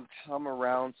to come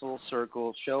around full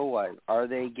circle show-wise? Are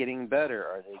they getting better?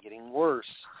 Are they getting worse?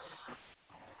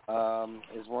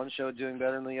 Is one show doing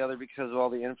better than the other because of all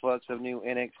the influx of new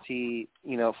NXT,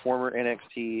 former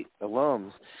NXT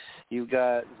alums? You've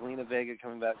got Zelina Vega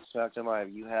coming back to SmackDown Live.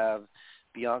 You have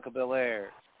Bianca Belair.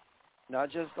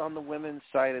 Not just on the women's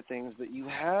side of things, but you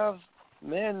have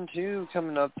men, too,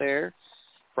 coming up there.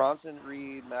 Bronson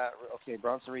Reed,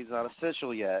 Bronson Reed's not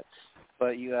official yet,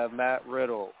 but you have Matt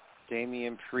Riddle,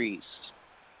 Damian Priest.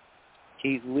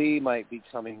 Keith Lee might be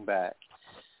coming back.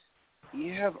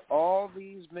 You have all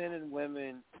these men and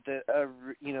women that have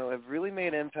really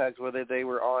made impact, whether they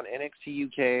were on NXT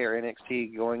UK or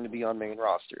NXT going to be on main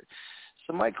roster.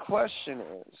 So my question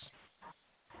is,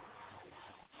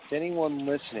 to anyone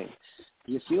listening,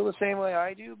 do you feel the same way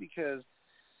I do? Because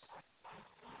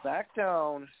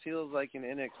SmackDown feels like an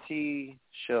NXT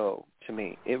show to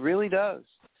me. It really does.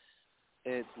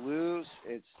 It's loose.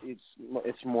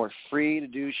 It's more free to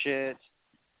do shit.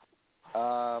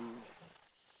 NXT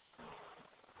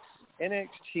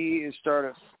is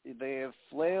they're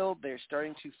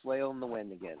starting to flail in the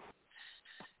wind again.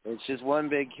 It's just one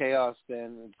big chaos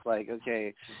then. It's like,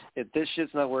 okay, if this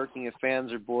shit's not working, if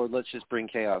fans are bored, let's just bring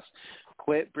chaos.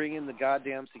 Quit bringing the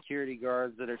goddamn security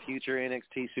guards that are future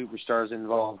NXT superstars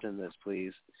involved in this,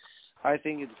 please. I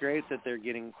think it's great that they're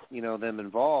getting, them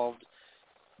involved,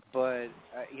 But,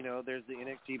 there's the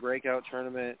NXT Breakout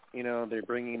Tournament. They're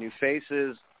bringing new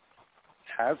faces.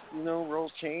 Have,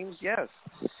 roles changed? Yes.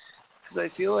 Because I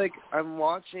feel like I'm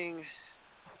looking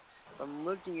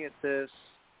at this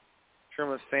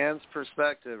from a fan's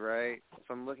perspective, right? If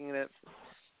I'm looking at it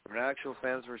from an actual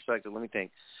fan's perspective, let me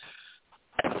think.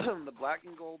 The black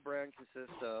and gold brand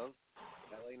consists of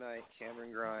LA Knight,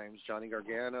 Cameron Grimes, Johnny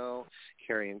Gargano,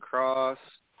 Karrion Kross,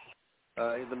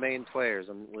 the main players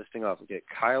I'm listing off. Okay,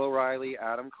 Kyle O'Reilly,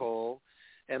 Adam Cole,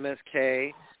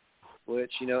 MSK,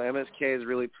 which, MSK has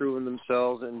really proven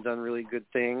themselves and done really good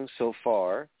things so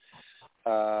far.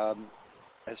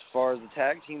 As far as the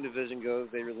tag team division goes,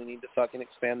 they really need to fucking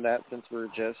expand that since we're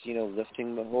just,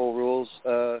 lifting the whole rules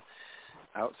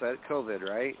outside of COVID,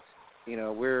 right?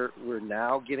 We're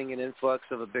now getting an influx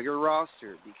of a bigger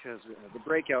roster because of the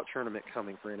breakout tournament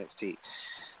coming for NXT.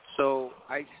 So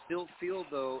I still feel,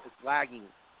 though, it's lagging.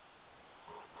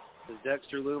 Because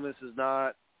Dexter Lumis is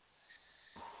not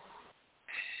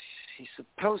 – he's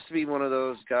supposed to be one of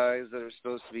those guys that are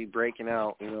supposed to be breaking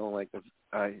out,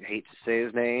 I hate to say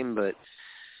his name, but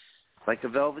like the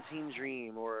Velveteen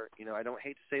Dream or, I don't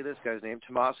hate to say this guy's name,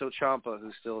 Tommaso Ciampa,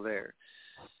 who's still there.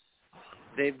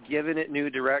 They've given it new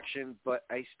direction, but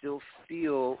I still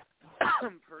feel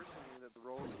personally that the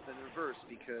roles have been reversed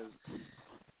because,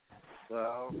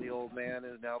 well, the old man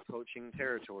is now poaching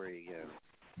territory again.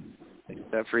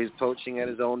 Except for he's poaching at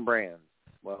his own brand.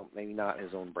 Well, maybe not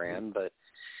his own brand, but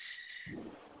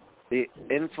the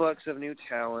influx of new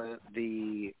talent,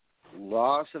 the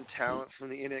loss of talent from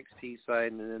the NXT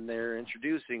side, and then they're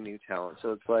introducing new talent.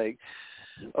 So it's like,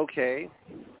 okay,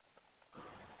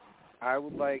 I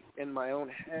would like, in my own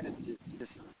head, to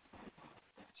just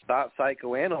stop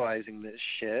psychoanalyzing this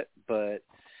shit, but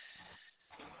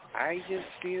I just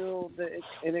feel that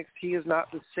NXT is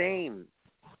not the same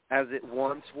as it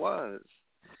once was.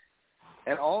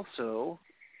 And also,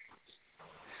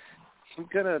 I'm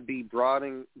going to be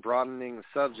broadening the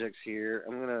subjects here.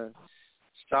 I'm going to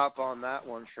stop on that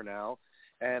one for now,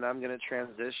 and I'm going to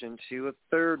transition to a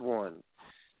third one,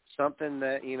 something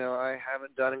that, I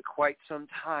haven't done in quite some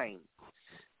time.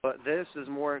 But this is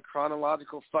more in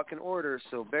chronological fucking order,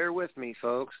 so bear with me,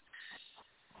 folks.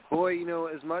 Boy,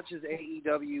 as much as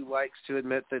AEW likes to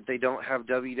admit that they don't have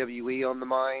WWE on the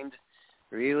mind,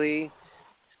 really,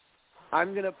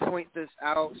 I'm going to point this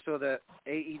out so that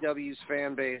AEW's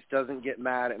fan base doesn't get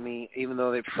mad at me, even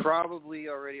though they probably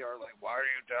already are like, why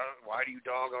do you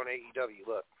dog on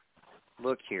AEW?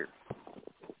 Look here,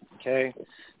 okay?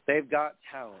 They've got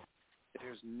talent.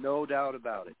 There's no doubt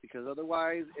about it, because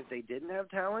otherwise, if they didn't have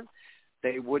talent,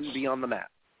 they wouldn't be on the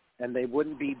map, and they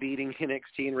wouldn't be beating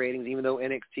NXT in ratings, even though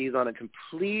NXT is on a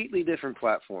completely different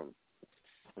platform,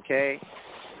 okay?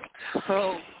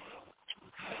 So,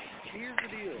 here's the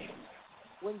deal.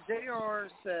 When JR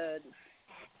said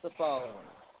the following,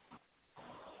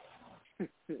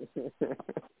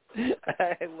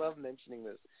 I love mentioning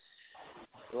this.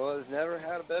 Well, it's never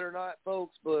had a better night,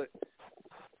 folks, but,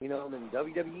 than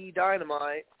WWE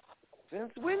Dynamite.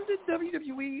 Since when did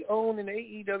WWE own an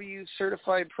AEW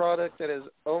certified product that is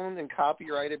owned and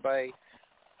copyrighted by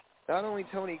not only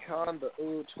Tony Khan, but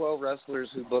 12 wrestlers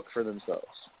who book for themselves?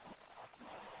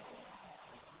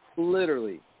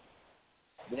 Literally.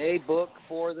 They book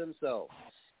for themselves.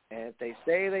 And if they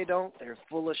say they don't, they're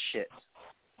full of shit.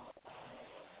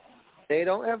 They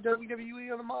don't have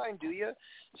WWE on the mind, do you?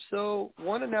 So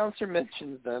one announcer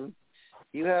mentions them.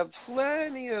 You have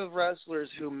plenty of wrestlers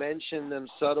who mention them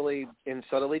subtly and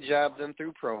subtly jab them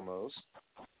through promos.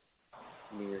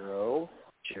 Miro,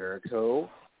 Jericho,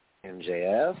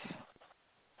 MJF,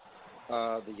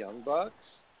 the Young Bucks.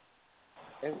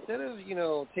 Instead of,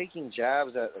 taking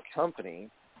jabs at the company,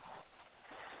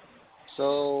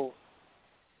 so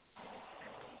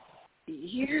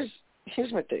here's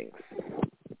my thing.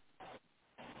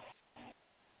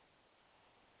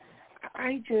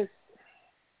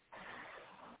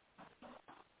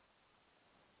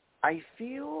 I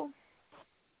feel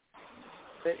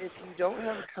that if you don't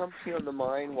have a company on the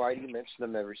mind, why do you mention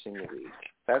them every single week?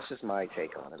 That's just my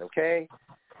take on it, okay?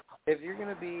 If you're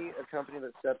going to be a company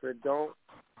that's separate, don't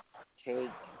take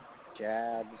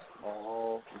jabs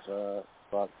all the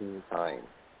fucking time.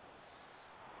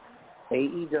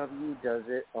 AEW does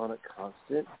it on a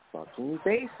constant fucking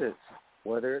basis,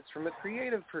 whether it's from a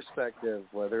creative perspective,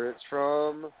 whether it's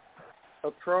from a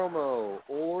promo,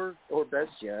 or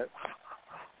best yet,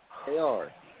 they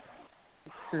are.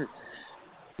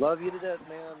 Love you to death,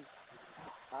 man.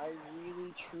 I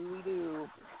really, truly do.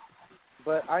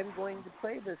 But I'm going to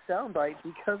play this soundbite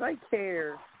because I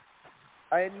care.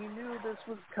 And you knew this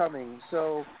was coming.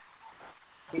 So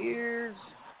here's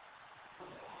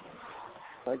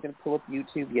Am I going to pull up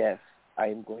YouTube? Yes, I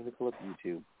am going to pull up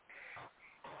YouTube.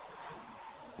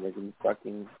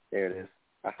 There it is.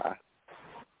 Aha.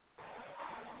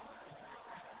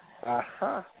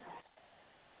 Aha.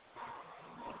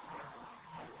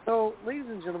 So, ladies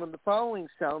and gentlemen, the following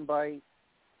soundbite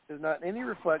is not any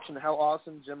reflection of how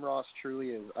awesome Jim Ross truly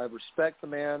is. I respect the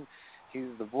man. He's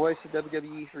the voice of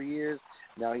WWE for years.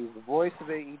 Now he's the voice of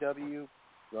AEW.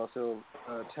 He's also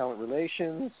talent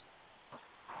relations.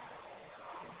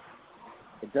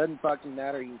 It doesn't fucking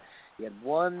matter. He had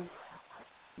one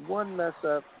mess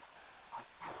up.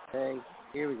 Okay,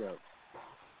 here we go.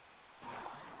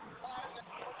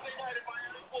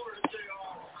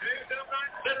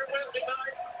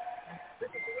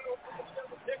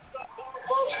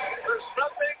 There's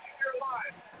nothing in your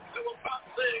life that will top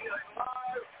seeing a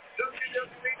live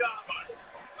WWE Dynamite.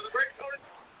 For the great Tony.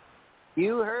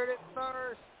 You heard it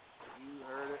first. You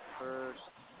heard it first.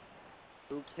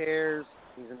 Who cares?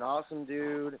 He's an awesome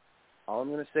dude. All I'm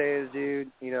going to say is,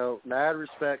 dude, you know, mad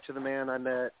respect to the man I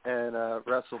met at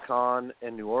WrestleCon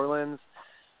in New Orleans.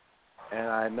 And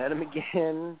I met him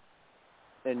again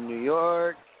in New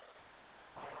York.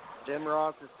 Jim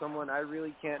Ross is someone I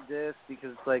really can't diss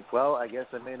because it's like, well, I guess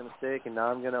I made a mistake and now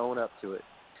I'm going to own up to it.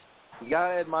 You got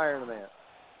to admire the man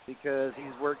because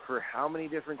he's worked for how many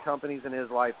different companies in his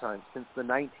lifetime since the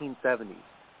 1970s.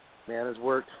 Man has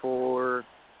worked for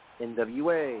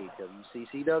NWA,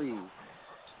 WCCW,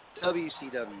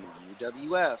 WCW,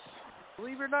 UWF.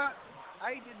 Believe it or not,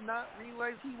 I did not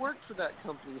realize he worked for that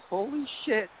company. Holy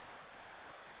shit.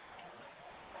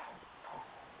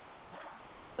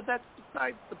 But that's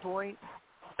besides the point.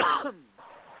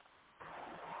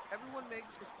 Everyone makes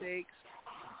mistakes,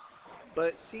 but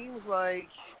it seems like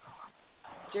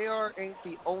JR ain't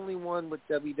the only one with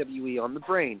WWE on the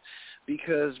brain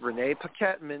because Renee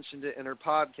Paquette mentioned it in her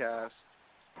podcast,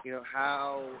 you know,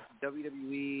 how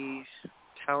WWE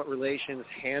talent relations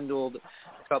handled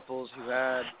couples who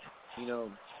had, you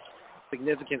know,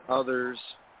 significant others,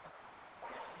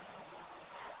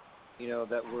 you know,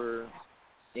 that were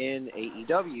in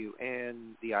AEW,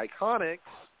 and the Iconics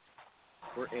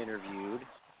were interviewed,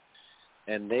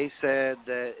 and they said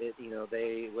that it, you know,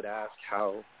 they would ask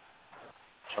how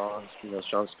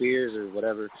Sean Spears or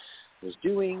whatever was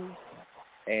doing,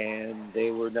 and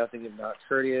they were nothing if not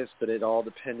courteous, but it all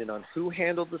depended on who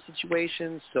handled the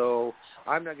situation. So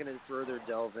I'm not going to further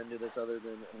delve into this other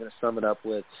than I'm going to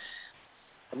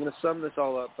sum this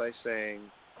all up by saying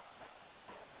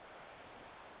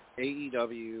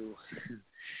AEW,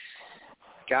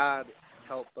 God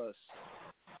help us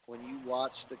when you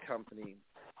watch the company,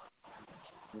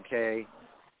 okay?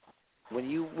 When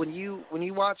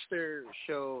you watch their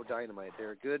show Dynamite, there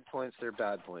are good points, there are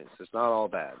bad points. It's not all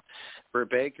bad. Britt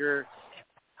Baker,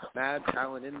 mad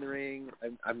talent in the ring.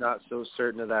 I'm not so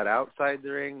certain of that outside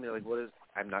the ring. They're like, what is?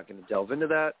 I'm not going to delve into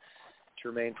that to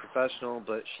remain professional,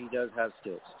 but she does have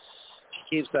skills.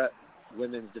 She keeps that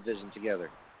women's division together.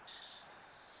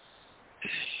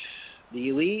 The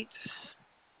Elite,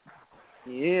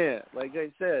 yeah, like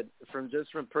I said, from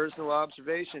personal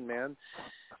observation, man,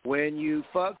 when you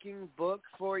fucking book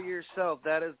for yourself,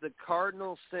 that is the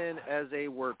cardinal sin as a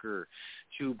worker,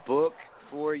 to book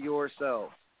for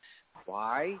yourself.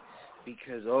 Why?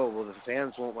 Because, the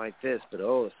fans won't like this, but,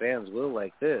 the fans will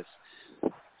like this.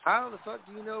 How the fuck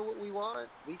do you know what we want?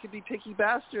 We could be picky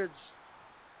bastards.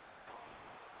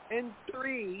 And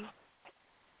 3,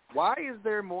 why is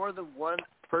there more than one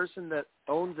person that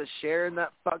owns a share in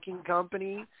that fucking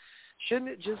company?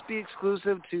 Shouldn't it just be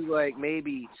exclusive to, like,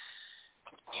 maybe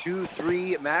 2,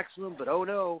 3 at maximum? But, oh,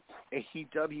 no,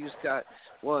 AEW's got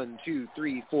 1, 2,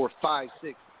 3, 4, 5,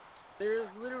 6. There's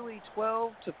literally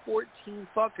 12 to 14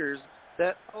 fuckers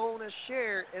that own a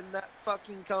share in that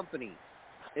fucking company.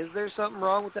 Is there something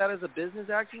wrong with that as a business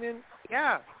acumen?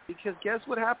 Yeah, because guess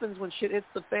what happens when shit hits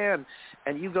the fan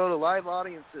and you go to live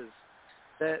audiences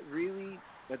that really,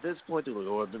 at this point, they're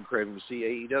like, I've been craving to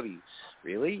see AEW.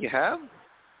 Really? You have?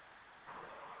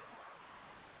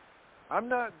 I'm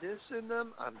not dissing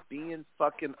them. I'm being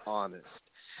fucking honest.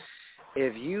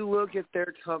 If you look at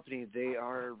their company, they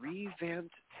are a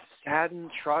revamped,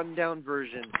 saddened, trodden-down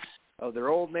version of their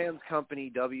old man's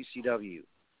company, WCW.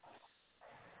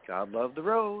 God love the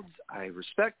Rhodes. I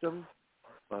respect them.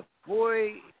 But,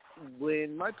 boy,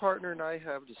 when my partner and I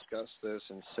have discussed this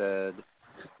and said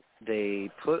they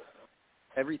put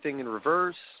everything in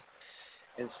reverse,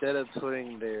 instead of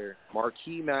putting their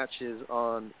marquee matches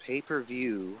on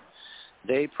pay-per-view,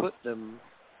 they put them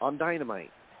on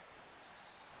Dynamite.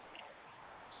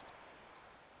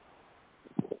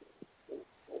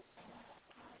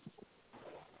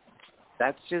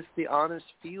 That's just the honest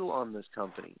feel on this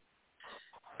company.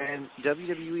 And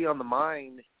WWE on the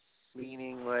mind,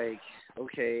 meaning like,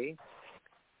 okay,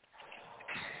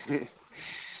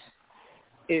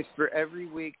 if for every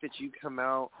week that you come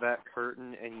out that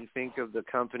curtain and you think of the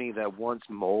company that once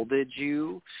molded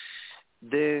you,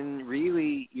 then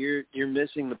really you're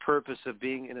missing the purpose of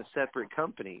being in a separate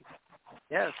company.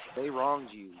 Yes, they wronged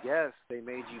you. Yes, they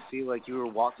made you feel like you were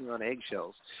walking on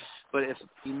eggshells. But if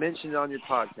you mentioned it on your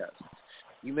podcast,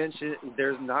 you mentioned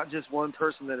there's not just one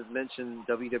person that has mentioned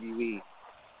WWE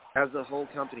as a whole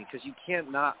company, because you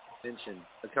can't not mention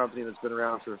a company that's been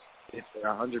around for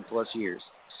 100 plus years,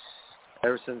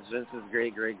 ever since Vince's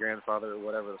great-great-grandfather or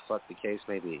whatever the fuck the case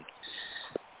may be.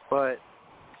 But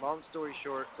long story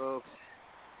short, folks,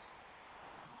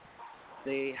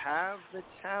 they have the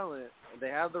talent, they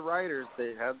have the writers,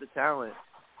 they have the talent.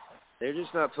 They're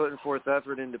just not putting forth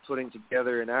effort into putting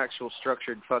together an actual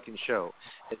structured fucking show.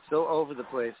 It's so over the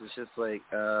place. It's just like,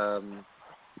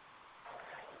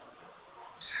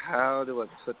 how do I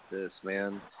put this,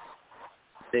 man?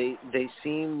 They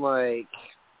seem like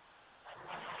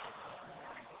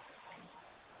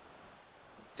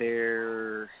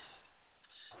their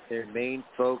main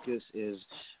focus is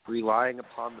relying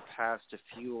upon the past to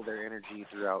fuel their energy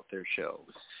throughout their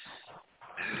shows.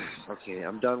 Okay,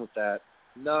 I'm done with that.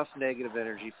 Enough negative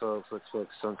energy, folks. Let's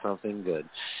focus on something good.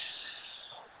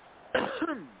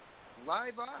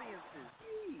 Live audiences.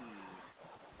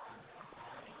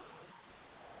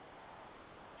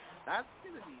 That's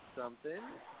going to be something.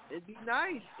 It'd be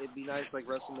nice. It'd be nice like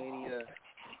WrestleMania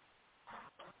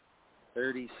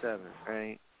 37,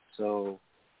 right? So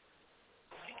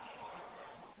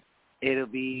it'll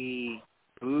be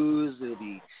boos, it'll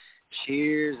be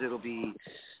cheers, it'll be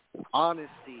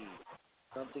honesty,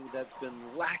 something that's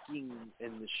been lacking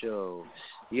in the show.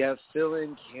 You have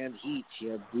fill-in canned heat, you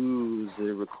have boos that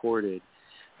are recorded.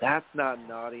 That's not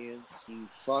an audience, you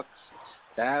fucks.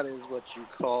 That is what you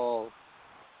call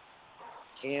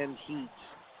canned heat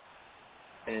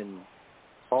and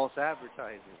false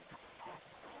advertising.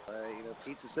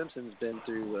 Pizza Simpson's been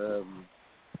through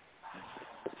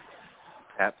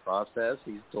that process.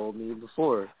 He's told me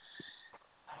before.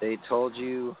 They told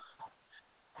you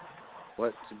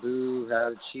what to boo, how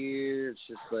to cheer. It's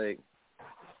just like,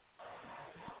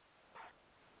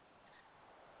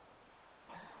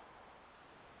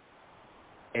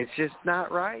 it's just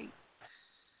not right.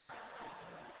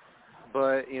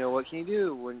 But, what can you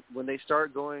do when they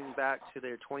start going back to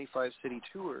their 25-city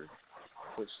tour,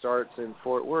 which starts in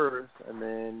Fort Worth, and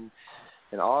then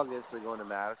in August they're going to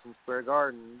Madison Square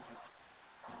Garden.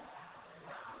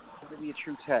 It's going to be a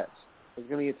true test. It's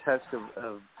going to be a test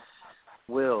of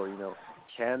will.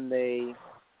 Can they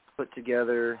put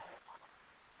together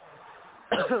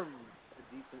a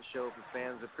decent show for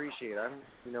fans to appreciate?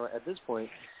 At this point,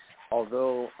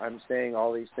 although I'm saying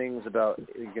all these things about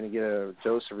you're going to get a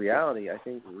dose of reality, I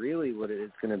think really what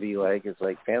it's going to be like is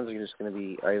like fans are just going to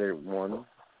be either one,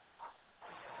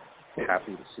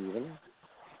 happy to see them,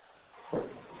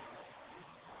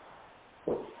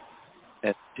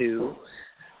 and two,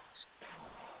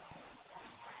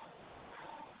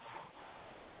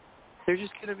 they're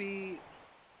just going to be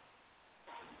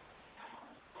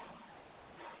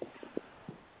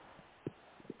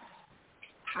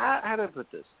how do I put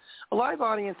this? A live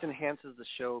audience enhances the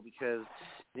show because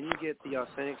then you get the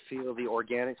authentic feel, the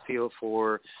organic feel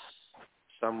for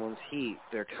someone's heat,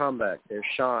 their comeback, their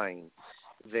shine.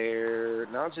 They're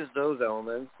not just those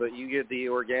elements, but you get the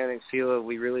organic feel of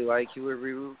we really like you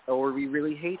or we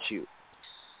really hate you.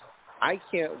 I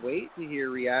can't wait to hear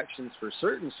reactions for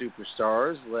certain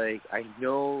superstars. Like, I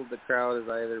know the crowd is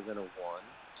either going to won,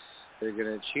 they're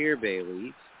going to cheer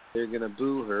Bayley, they're going to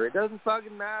boo her. It doesn't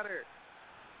fucking matter.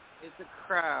 It's a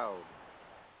crowd.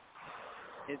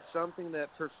 It's something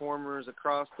that performers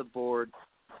across the board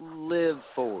live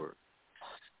for.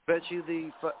 Bet you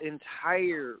the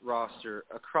entire roster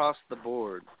across the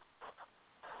board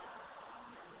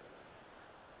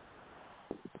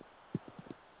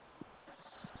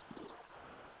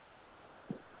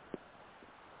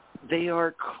they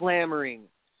are clamoring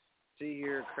to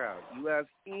hear a crowd. You ask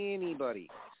anybody,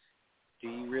 do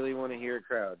you really want to hear a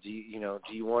crowd? Do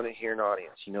you want to hear an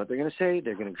audience? You know what they're going to say?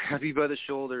 They're going to grab you by the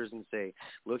shoulders and say,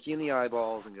 look you in the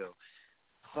eyeballs and go,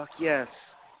 fuck yes.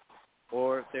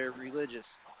 Or if they're religious,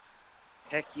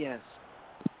 heck yes.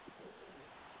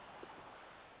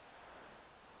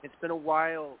 It's been a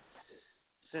while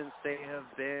since they have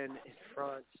been in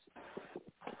front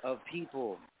of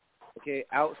people. Okay,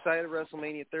 outside of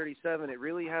WrestleMania 37, it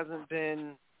really hasn't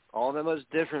been all that much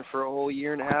different for a whole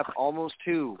year and a half, almost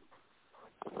 2.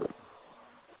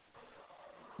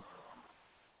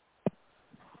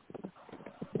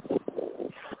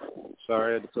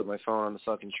 Sorry, I had to put my phone on the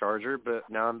fucking charger, but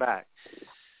now I'm back.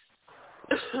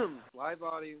 Live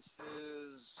audiences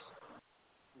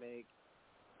make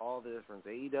all the difference.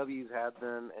 AEW's had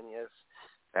them, and yes,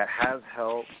 that has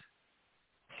helped.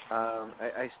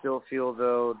 I still feel,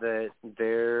 though, that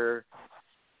there's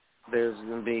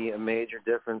going to be a major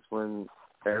difference when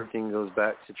everything goes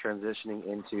back to transitioning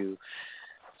into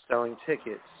selling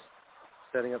tickets,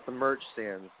 setting up the merch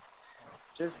stands.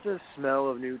 Just the smell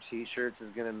of new T-shirts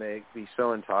is going to be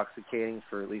so intoxicating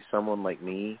for at least someone like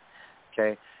me,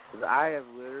 okay? Because I have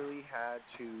literally had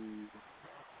to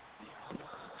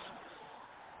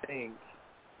think,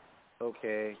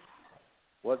 okay,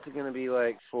 what's it going to be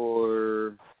like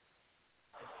for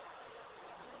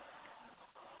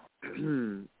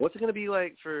what's it going to be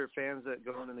like for fans that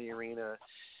go into the arena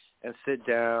and sit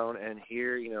down and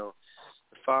hear, the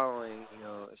following,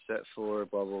 set for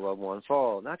blah, blah, blah, one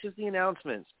fall. Not just the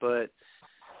announcements, but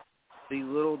the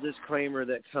little disclaimer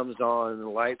that comes on, the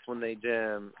lights when they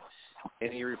dim,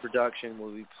 any reproduction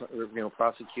will be,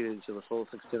 prosecuted to the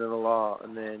fullest extent of the law,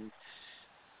 and then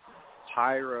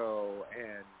pyro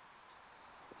and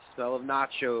the smell of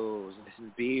nachos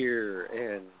and beer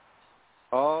and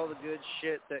all the good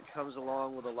shit that comes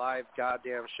along with a live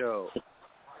goddamn show. It's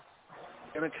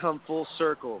going to come full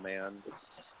circle, man.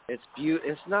 It's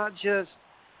It's not just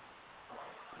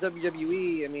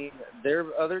WWE. I mean, there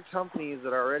are other companies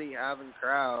that are already having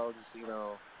crowds,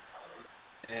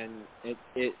 and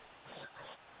it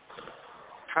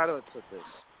how do I put this?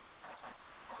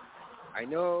 I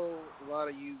know a lot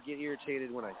of you get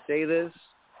irritated when I say this,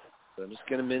 but I'm just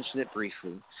going to mention it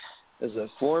briefly. As a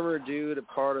former dude, a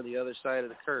part of the other side of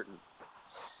the curtain,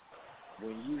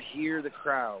 when you hear the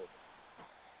crowd,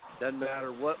 doesn't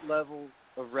matter what level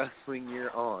of wrestling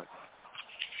you're on,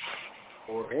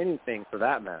 or anything for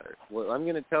that matter, what I'm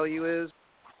going to tell you is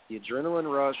the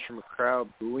adrenaline rush from a crowd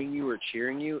booing you or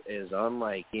cheering you is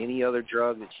unlike any other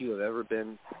drug that you have ever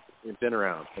been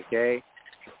around, okay?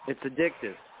 It's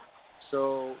addictive.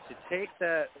 So to take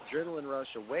that adrenaline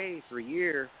rush away for a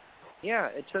year, yeah,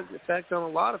 it took effect on a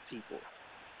lot of people.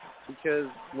 Because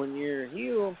when you're a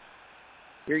heel,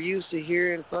 you're used to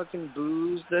hearing fucking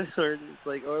boos that are just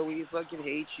like, oh, we fucking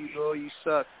hate you, oh, you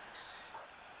suck.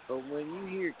 But when you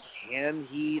hear Can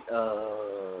Heat,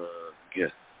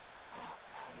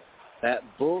 that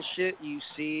bullshit you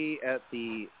see at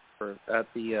the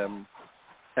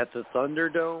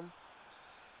Thunderdome,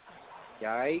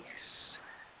 yikes.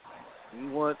 You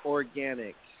want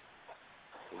organic.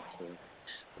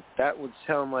 That would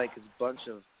sound like a bunch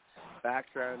of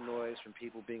background noise from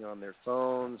people being on their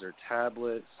phones or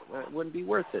tablets. It wouldn't be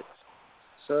worth it.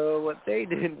 So what they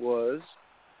did was,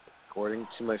 according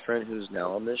to my friend who's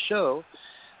now on this show,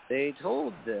 they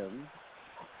told them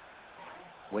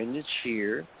when to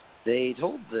cheer. They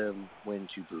told them when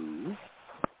to boo.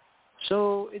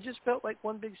 So it just felt like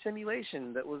one big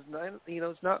simulation that was not,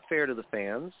 it's not fair to the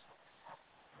fans.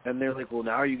 And they're like, well,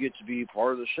 now you get to be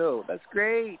part of the show. That's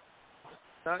great.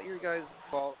 It's not your guys'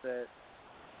 fault that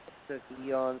it took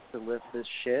eons to lift this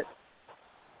shit.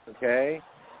 Okay?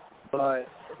 But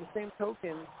at the same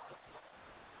token,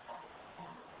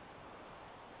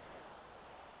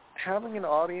 having an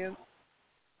audience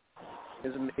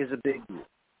is a big deal.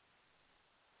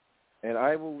 And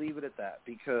I will leave it at that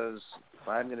because if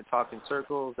I'm going to talk in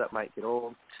circles, that might get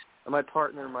old. And my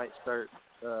partner might start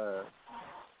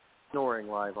snoring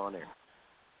live on air.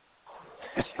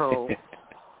 So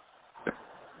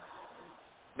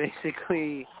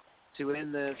basically, to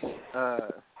end this,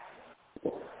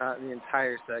 not the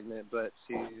entire segment, but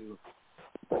to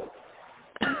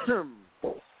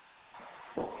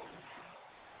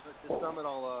sum it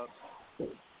all up,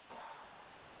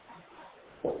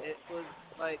 it was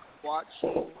like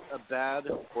watching a bad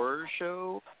horror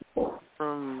show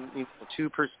from two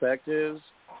perspectives.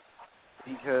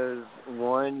 Because,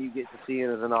 one, you get to see it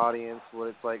as an audience, what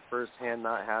it's like firsthand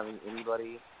not having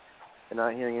anybody and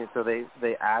not hearing it. So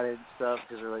they added stuff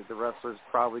because they're like, the wrestlers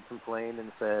probably complained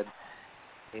and said,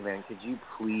 hey, man, could you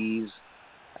please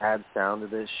add sound to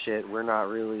this shit? We're not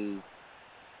really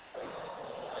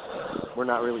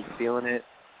feeling it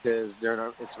because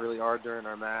it's really hard during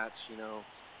our match,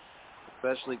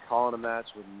 especially calling a match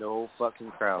with no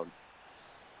fucking crowd.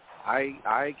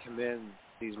 I commend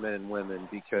these men and women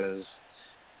because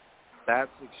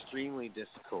that's extremely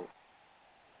difficult,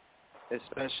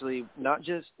 especially not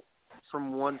just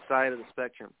from one side of the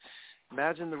spectrum.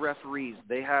 Imagine the referees.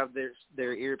 They have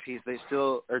their earpiece. They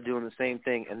still are doing the same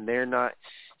thing, and they're not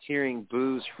hearing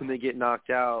boos when they get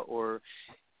knocked out or,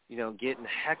 getting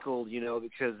heckled,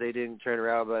 because they didn't turn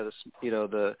around by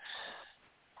the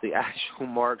the actual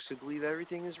marks who believe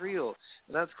everything is real.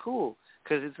 And that's cool,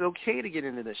 because it's okay to get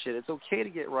into this shit. It's okay to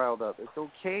get riled up. It's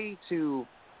okay to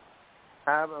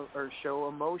have or show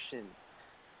emotion.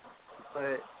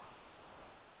 But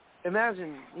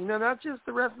imagine, not just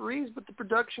the referees, but the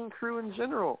production crew in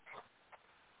general.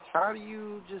 How do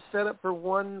you just set up for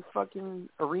one fucking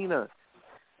arena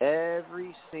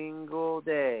every single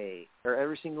day or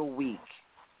every single week?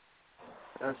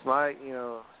 That's my,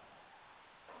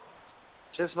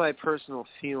 just my personal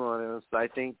feel on it. I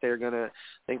think the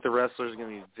wrestlers are gonna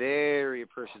be very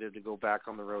appreciative to go back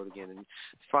on the road again and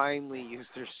finally use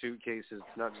their suitcases,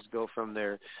 not just go from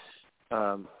their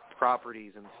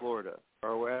properties in Florida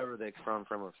or wherever they come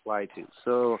from or fly to.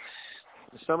 So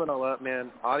to sum it all up,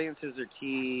 man, audiences are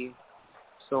key,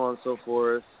 so on and so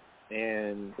forth,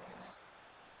 and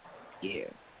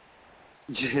yeah,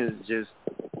 just.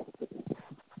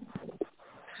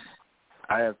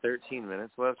 I have 13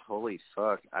 minutes left. Holy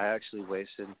fuck. I actually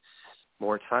wasted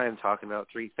more time talking about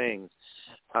 3 things.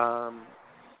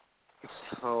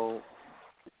 So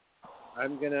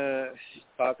I'm going to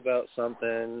talk about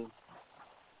something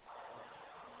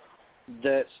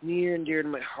that's near and dear to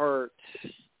my heart.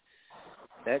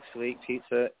 Next week,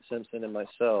 Pizza Simpson and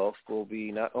myself will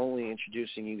be not only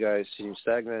introducing you guys to new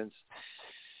segments,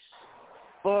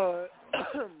 but,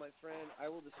 my friend, I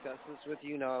will discuss this with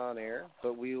you not on air,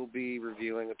 but we will be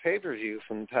reviewing a pay-per-view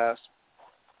from the past,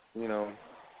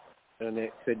 and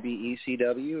it could be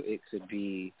ECW, it could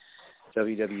be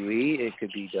WWE, it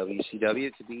could be WCW,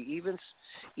 it could be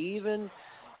even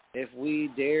if we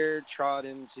dare trot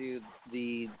into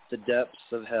the depths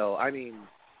of hell. I mean,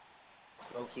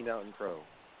 Smoky Mountain Pro.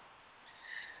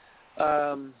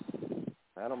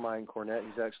 I don't mind Cornette.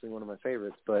 He's actually one of my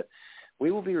favorites, but we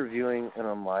will be reviewing it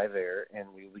on live air, and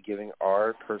we will be giving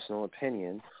our personal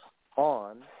opinion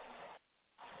on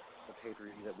the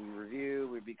pay-per-view that we review.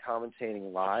 We'll be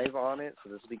commentating live on it, so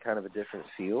this will be kind of a different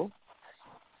feel.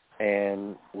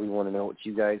 And we want to know what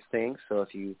you guys think. So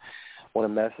if you want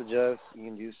to message us, you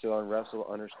can do so on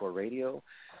Wrestle_Radio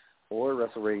or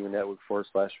WrestleRadioNetwork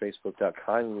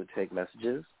 /Facebook.com. We would take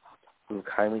messages. We will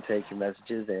kindly take your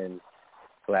messages and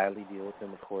gladly deal with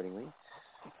them accordingly.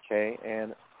 Okay,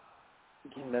 and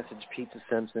you can message Pizza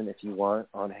Simpson if you want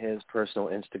on his personal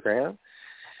Instagram.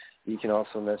 You can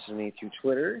also message me through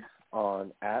Twitter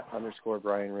on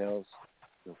 @_BrianRails05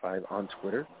 on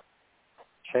Twitter.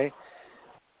 Okay.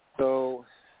 So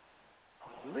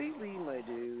lately, my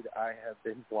dude, I have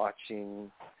been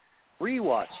rewatching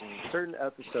certain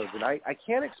episodes, and I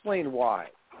can't explain why.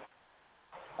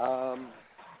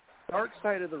 Dark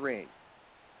Side of the Ring.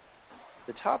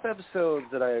 The top episodes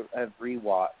that I've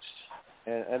rewatched,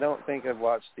 and I don't think I've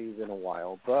watched these in a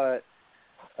while, but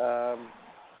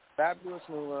Fabulous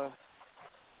Moolah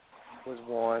was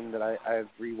one that I've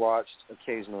rewatched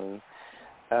occasionally.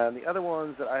 The other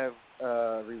ones that I've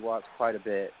rewatched quite a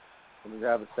bit, and we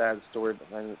have a sad story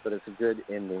behind it, but it's a good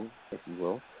ending, if you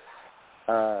will.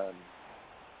 Let's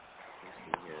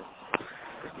see here.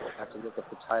 I have to look up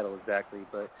the title exactly,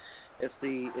 but it's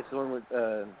the one with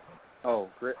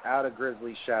Out of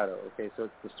Grizzly's Shadow. Okay, so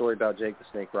it's the story about Jake the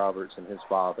Snake Roberts and his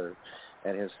father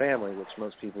and his family, which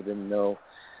most people didn't know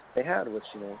they had, which,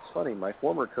 it's funny. My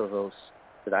former co-host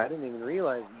said I didn't even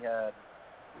realize he had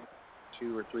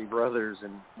 2 or 3 brothers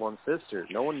and 1 sister.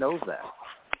 No one knows that.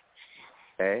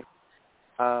 Okay?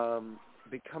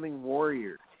 Becoming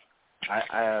Warrior.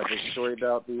 The story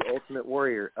about the Ultimate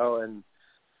Warrior. Oh, and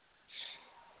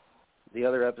the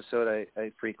other episode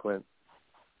I frequent,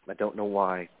 I don't know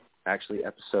why, actually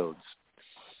episodes.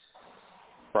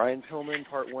 Brian Pillman,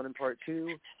 Part 1 and Part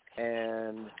 2,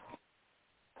 and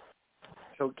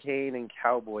Cocaine and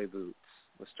Cowboy Boots,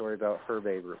 the story about Herb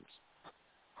Abrams.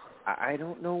 I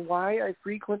don't know why I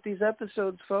frequent these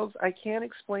episodes, folks. I can't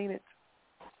explain it.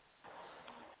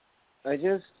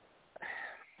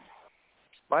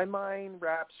 My mind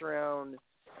wraps around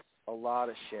a lot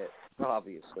of shit,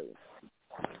 obviously.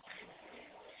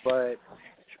 But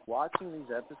watching these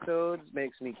episodes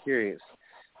makes me curious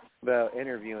about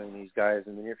interviewing these guys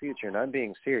in the near future, and I'm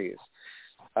being serious.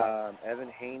 Evan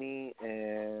Haney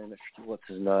and what's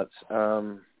his nuts?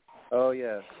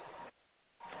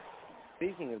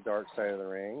 Speaking of Dark Side of the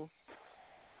Ring,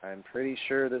 I'm pretty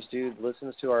sure this dude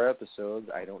listens to our episodes.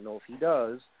 I don't know if he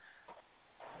does.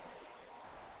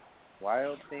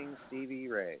 Wild Thing Stevie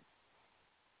Ray.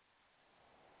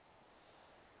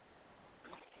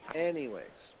 Anyways,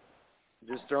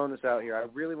 just throwing this out here, I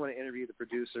really want to interview the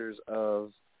producers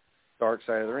of Dark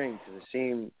Side of the Ring because they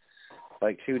seem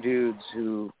like 2 dudes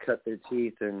who cut their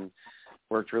teeth and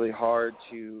worked really hard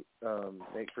to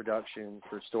make production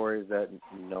for stories that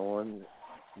no one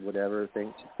would ever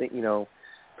think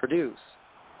produce.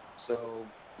 So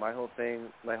my whole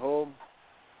thing,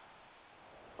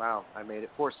 wow, I made it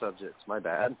 4 subjects. My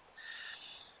bad.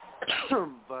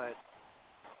 But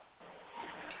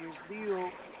here's the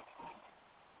deal.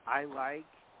 I like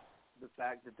the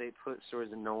fact that they put stories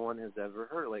that no one has ever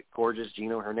heard, like Gorgeous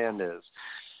Gino Hernandez.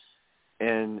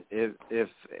 And if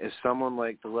someone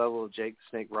like the level of Jake the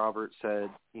Snake Roberts said,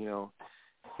 you know,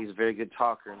 he's a very good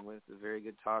talker, and with a very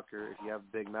good talker, if you have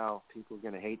a big mouth, people are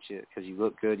going to hate you because you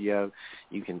look good. You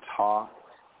can talk,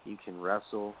 you can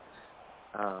wrestle.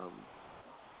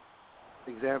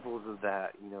 Examples of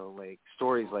that, you know, like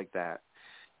stories like that,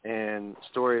 and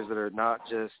stories that are not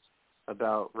just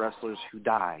about wrestlers who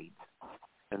died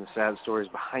and the sad stories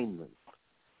behind them.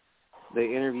 They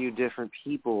interview different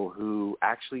people who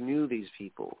actually knew these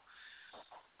people.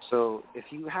 So if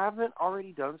you haven't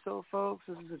already done so, folks,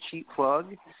 this is a cheap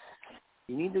plug.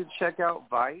 You need to check out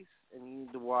Vice, and you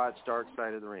need to watch Dark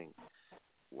Side of the Ring.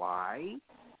 Why?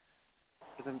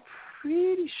 Because I'm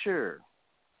pretty sure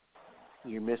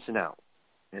you're missing out.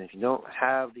 And if you don't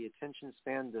have the attention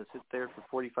span to sit there for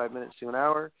 45 minutes to an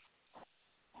hour,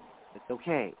 it's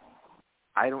okay.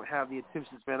 I don't have the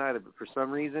attention span either, but for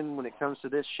some reason, when it comes to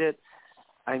this shit,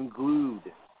 I'm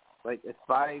glued. Like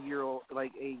a 5-year-old,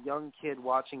 like a young kid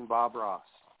watching Bob Ross.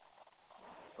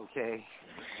 Okay?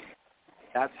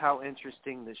 That's how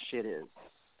interesting this shit is.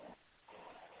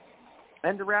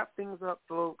 And to wrap things up,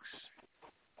 folks,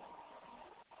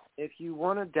 if you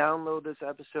want to download this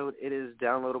episode, it is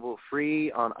downloadable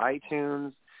free on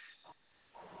iTunes.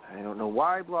 I don't know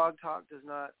why Blog Talk does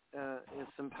not is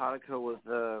simpatico with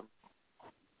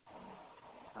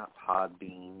not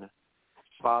Podbean,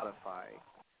 Spotify.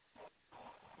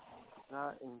 It's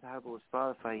not compatible with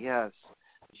Spotify, yes.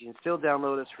 But you can still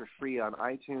download us for free on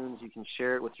iTunes. You can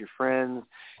share it with your friends.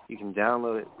 You can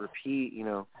download it, repeat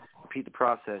the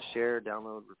process, share,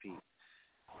 download, repeat.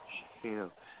 You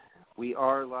know, we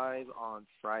are live on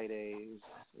Fridays.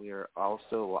 We are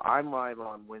also, I'm live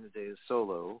on Wednesdays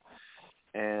solo.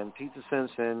 And Pizza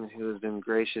Simpson, who has been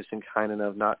gracious and kind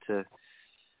enough not to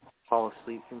fall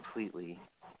asleep completely.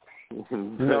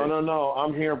 No.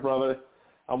 I'm here, brother.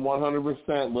 I'm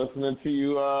 100% listening to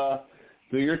you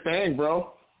do your thing,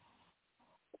 bro.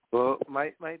 Well,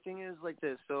 my thing is like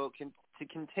this. So to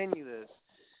continue this,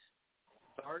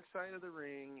 Dark Side of the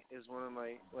Ring is one of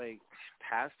my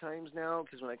pastimes now,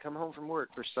 because when I come home from work,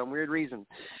 for some weird reason,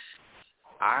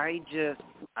 I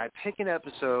pick an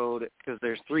episode, because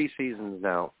there's 3 seasons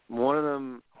now. One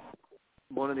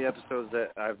of the episodes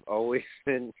that I've always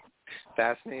been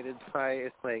fascinated by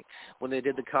is like when they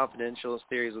did the Confidential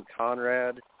series with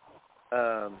Conrad.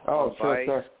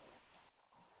 Sure.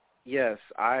 Yes,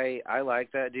 I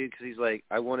like that dude, because he's like,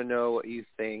 I want to know what you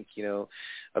think,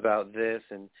 about this.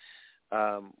 And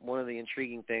one of the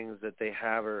intriguing things that they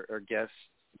have are guest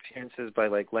appearances by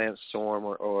like Lance Storm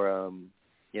or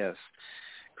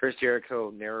Chris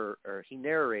Jericho. He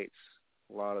narrates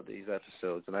a lot of these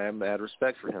episodes, and I have mad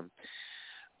respect for him.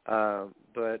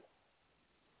 But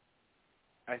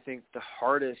I think the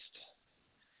hardest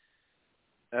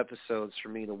episodes for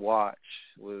me to watch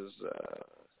was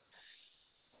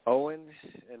Owen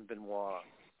and Benoit.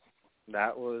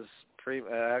 That was pretty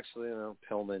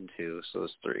Pillman too, so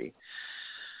it's 3.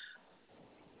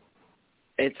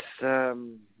 It's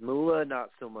Moolah,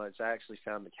 not so much. I actually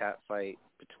found the cat fight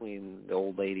between the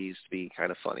old ladies to be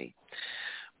kind of funny.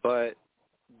 But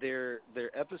their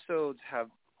episodes have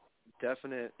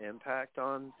definite impact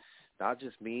on not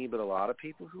just me, but a lot of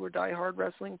people who are diehard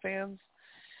wrestling fans.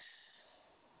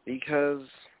 Because,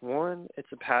 one,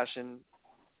 it's a passion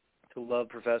to love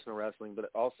professional wrestling, but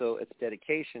also it's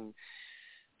dedication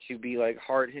to be like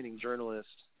hard-hitting journalists,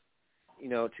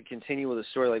 to continue with a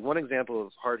story. Like one example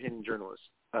of hard-hitting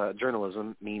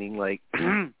journalism, meaning like,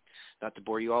 not to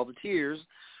bore you all to tears,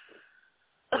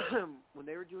 when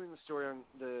they were doing the story on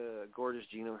the Gorgeous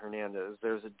Gino Hernandez,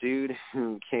 there was a dude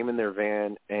who came in their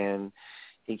van, and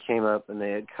he came up and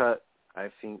they had cut, I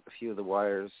think, a few of the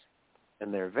wires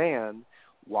in their van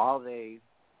while they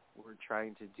were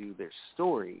trying to do their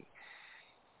story.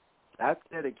 That's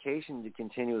dedication to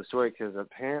continue the story, because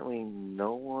apparently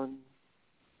no one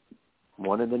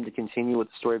wanted them to continue with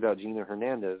the story about Gino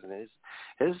Hernandez, and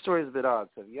his story is a bit odd.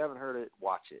 So if you haven't heard it,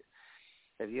 watch it.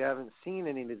 If you haven't seen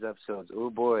any of these episodes, oh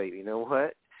boy, you know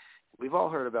what? We've all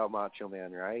heard about Macho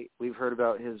Man, right? We've heard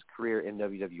about his career in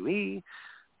WWE,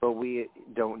 but we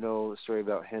don't know the story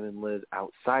about him and Liz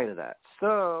outside of that.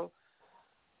 So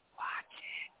watch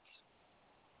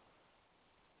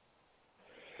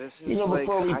it. This is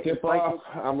before we dip off,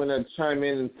 I'm gonna chime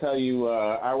in and tell you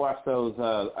I watched those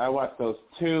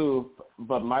 2,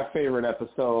 but my favorite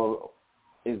episode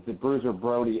is the Bruiser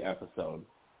Brody episode.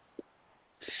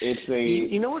 It's a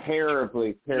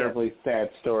terribly sad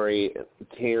story,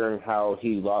 hearing how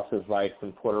he lost his life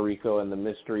in Puerto Rico and the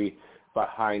mystery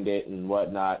behind it and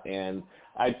whatnot. And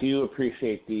I do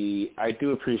appreciate the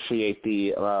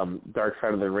Dark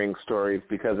Side of the Ring stories,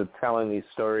 because it's telling these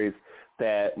stories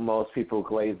that most people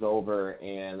glaze over,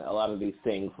 and a lot of these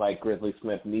things like Grizzly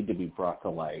Smith need to be brought to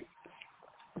light.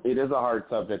 It is a hard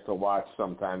subject to watch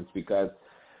sometimes, because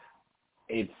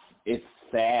it's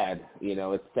sad.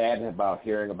 It's sad about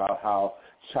hearing about how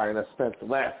Chyna spent the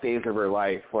last days of her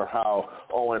life, or how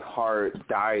Owen Hart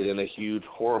died in a huge,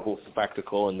 horrible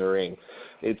spectacle in the ring.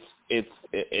 It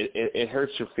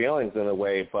hurts your feelings in a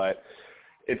way, but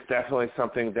it's definitely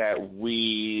something that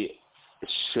we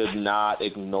should not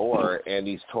ignore, and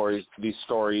these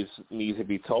stories need to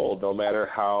be told, no matter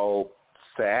how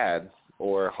sad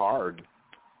or hard.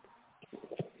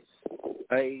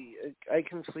 I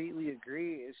completely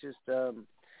agree. It's just how do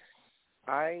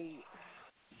I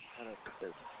put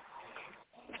this?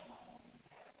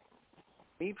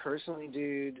 Me personally,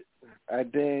 dude,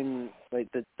 I've been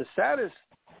like the saddest,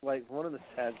 like one of the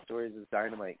sad stories is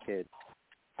Dynamite Kid.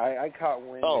 I caught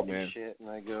wind of this shit, and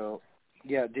I go,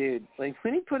 yeah, dude, like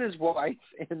when he put his wife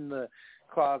in the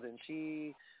closet, and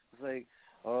she was like,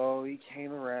 oh, he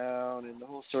came around, and the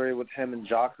whole story with him and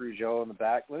Jacques Rougeau in the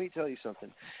back. Let me tell you something.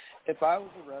 If I was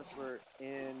a wrestler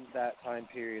in that time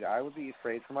period, I would be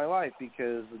afraid for my life,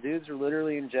 because the dudes are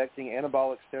literally injecting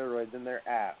anabolic steroids in their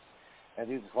ass, and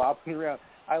dudes flopping around.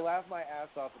 I laughed my ass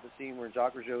off at the scene where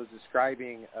Jacques Rougeau is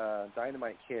describing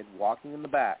Dynamite Kid walking in the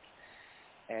back,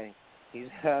 and he's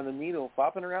on the needle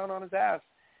flopping around on his ass,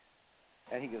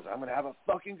 and he goes, I'm going to have a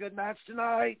fucking good match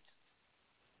tonight.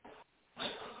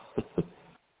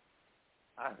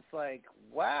 I was like,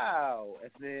 wow.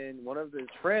 And then one of his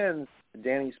friends,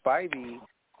 Danny Spivey,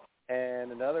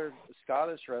 and another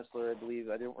Scottish wrestler, I believe,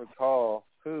 I don't recall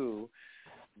who,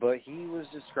 but he was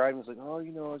describing, was like, oh,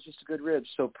 it's just a good rib.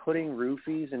 So putting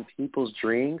roofies in people's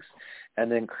drinks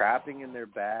and then crapping in their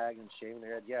bag and shaving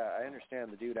their head, yeah, I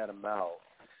understand the dude had a mouth,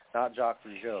 not Jacques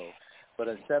Rougeau, but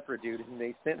a separate dude whom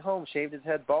they sent home, shaved his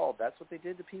head bald. That's what they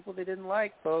did to people they didn't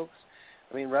like, folks.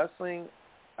 I mean, wrestling,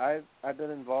 I've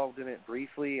been involved in it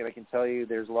briefly, and I can tell you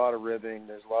there's a lot of ribbing,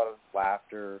 there's a lot of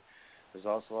laughter, there's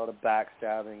also a lot of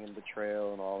backstabbing and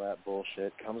betrayal and all that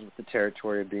bullshit. It comes with the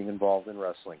territory of being involved in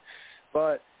wrestling.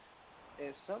 But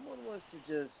if someone was to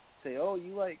just say, oh,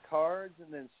 you like cards,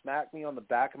 and then smack me on the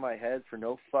back of my head for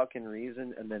no fucking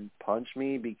reason, and then punch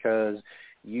me because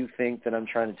you think that I'm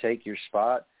trying to take your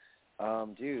spot,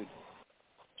 dude,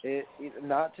 it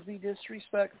not to be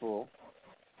disrespectful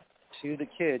to the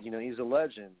kid, he's a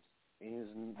legend.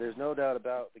 There's no doubt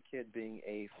about the kid being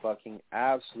a fucking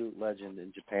absolute legend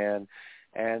in Japan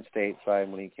and stateside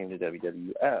when he came to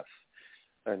WWF.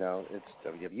 Or no, it's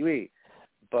WWE.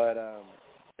 But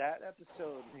that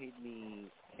episode made me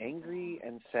angry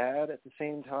and sad at the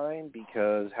same time,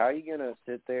 because how are you going to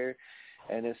sit there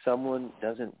and if someone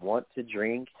doesn't want to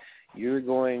drink, you're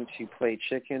going to play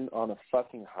chicken on a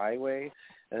fucking highway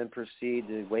and then proceed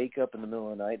to wake up in the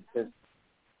middle of the night because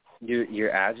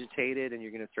you're agitated, and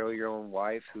you're going to throw your own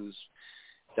wife, who's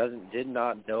did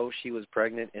not know she was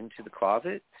pregnant, into the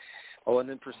closet. Oh, and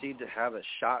then proceed to have a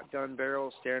shotgun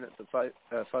barrel staring at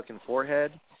the fucking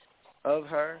forehead of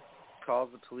her. Calls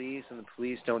the police, and the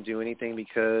police don't do anything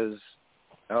because,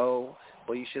 oh,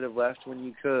 well, you should have left when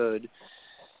you could.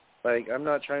 Like, I'm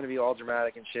not trying to be all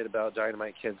dramatic and shit about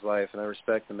Dynamite Kid's life, and I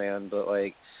respect the man, but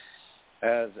like,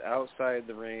 as outside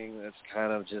the ring, it's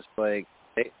kind of just like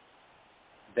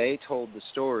they told the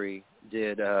story,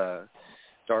 did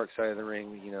Dark Side of the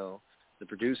Ring, the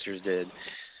producers did.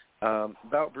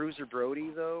 About Bruiser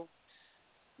Brody, though,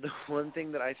 the one thing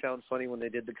that I found funny when they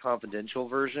did the confidential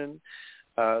version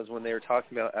was when they were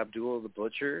talking about Abdullah the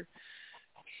Butcher.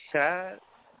 That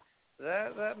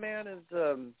man is,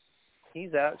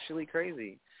 he's actually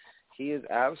crazy. He is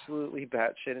absolutely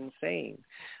batshit insane.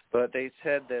 But they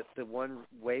said that the one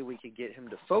way we could get him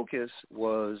to focus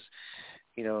was,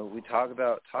 we talk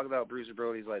about Bruiser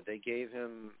Brody's life. They gave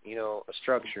him, a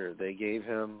structure. They gave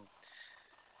him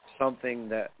something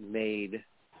that made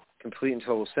complete and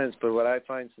total sense. But what I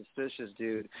find suspicious,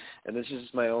 dude, and this is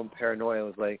just my own paranoia,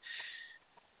 was like,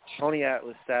 Tony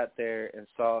Atlas sat there and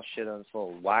saw shit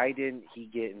unfold. Why didn't he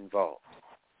get involved?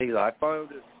 He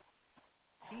found it.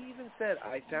 He even said,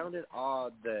 I found it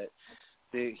odd that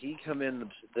he come in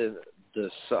the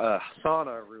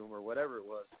sauna room or whatever it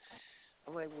was.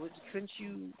 I'm like, well, couldn't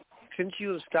you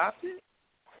have stopped it?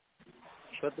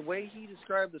 But the way he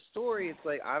described the story, it's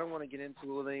like, I don't want to get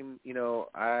into it with him.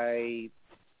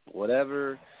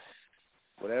 Whatever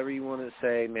you want to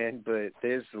say, man. But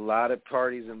there's a lot of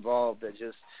parties involved that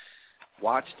just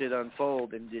watched it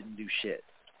unfold and didn't do shit.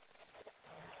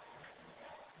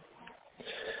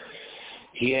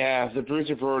 Yeah, the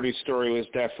Bruiser Brody story was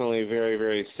definitely very,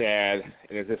 very sad.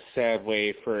 And it's a sad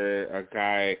way for a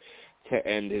guy to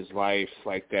end his life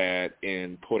like that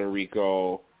in Puerto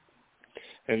Rico.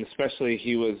 And especially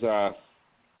he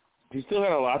still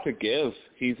had a lot to give.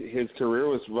 His career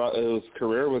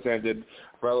was ended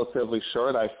relatively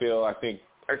short. I think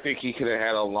he could have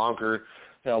had a longer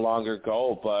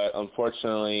go, but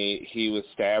unfortunately he was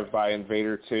stabbed by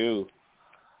Invader 2.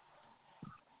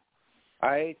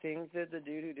 I think that the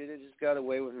dude who did it just got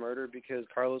away with murder because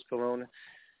Carlos Colon,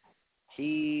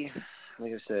 like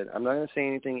I said, I'm not going to say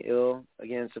anything ill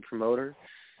against the promoter.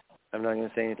 I'm not going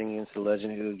to say anything against the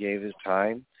legend who gave his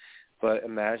time. But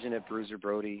imagine if Bruiser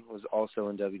Brody was also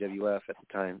in WWF at the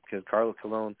time, because Carlos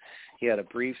Colon, he had a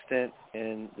brief stint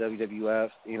in WWF,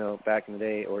 back in the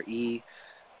day, or I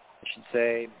should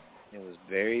say. It was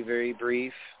very, very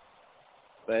brief.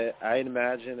 But I'd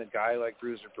imagine a guy like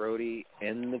Bruiser Brody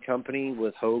in the company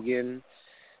with Hogan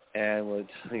and with,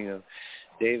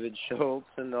 David Schultz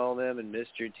and all them and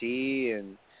Mr. T,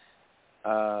 and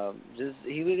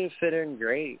he would have fit in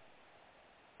great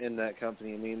in that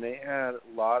company. I mean, they had a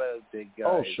lot of big guys.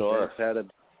 Oh, sure.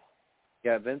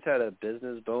 Vince had a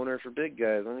business boner for big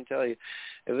guys. Let me tell you,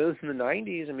 if it was in the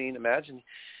 90s, I mean,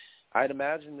 I'd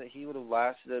imagine that he would have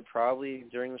lasted probably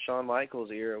during the Shawn Michaels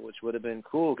era, which would have been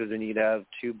cool because then you'd have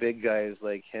two big guys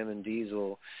like him and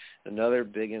Diesel, another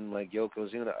big one like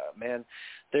Yokozuna. Man,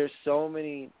 there's so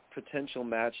many potential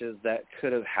matches that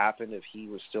could have happened if he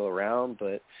was still around.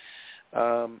 But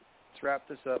to wrap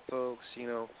this up, folks,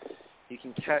 you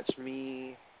can catch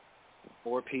me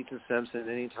or Pizza Simpson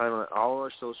anytime on all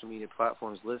our social media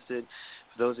platforms listed.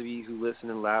 For those of you who listen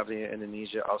in Latvia,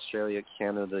 Indonesia, Australia,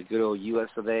 Canada, the good old US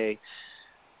of A,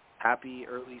 happy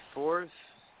early 4th.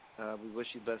 We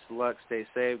wish you best of luck. Stay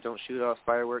safe. Don't shoot off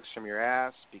fireworks from your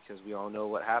ass because we all know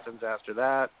what happens after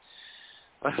that.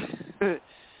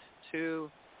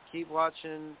 2, keep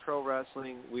watching pro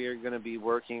wrestling. We are going to be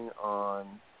working on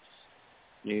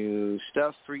new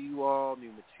stuff for you all,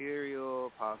 new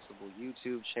material, possible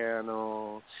YouTube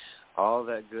channel, all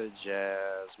that good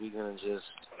jazz. We're going to just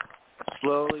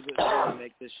slowly but surely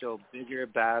make this show bigger,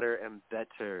 badder, and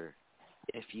better,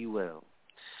 if you will.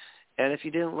 And if you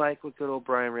didn't like what good old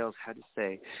Brian Rails had to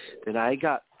say, then I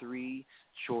got 3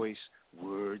 choice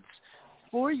words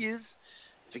for you.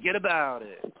 Forget about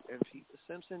it. And Pete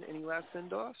Simpson, any last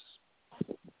send-offs?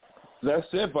 That's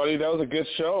it, buddy. That was a good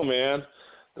show, man.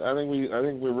 I think we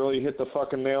really hit the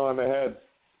fucking nail on the head.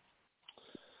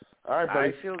 All right, buddy.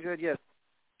 I feel good, yes.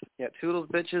 Yeah, toodles,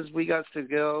 bitches. We got to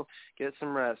go get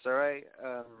some rest, all right?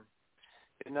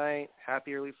 Good night.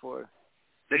 Happy early 4th.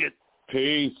 Dig it.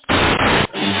 Peace. Look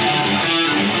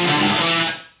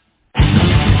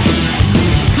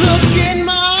in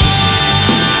my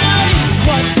eyes.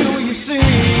 What do you see?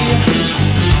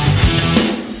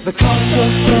 The cost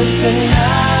of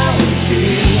personality.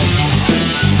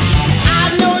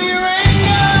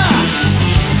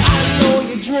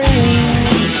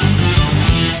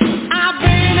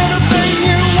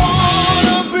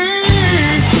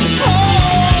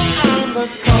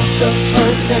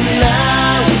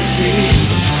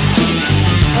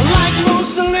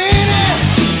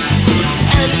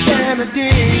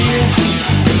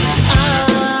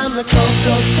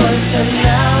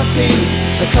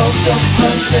 The cult of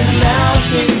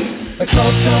personality, the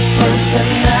cult of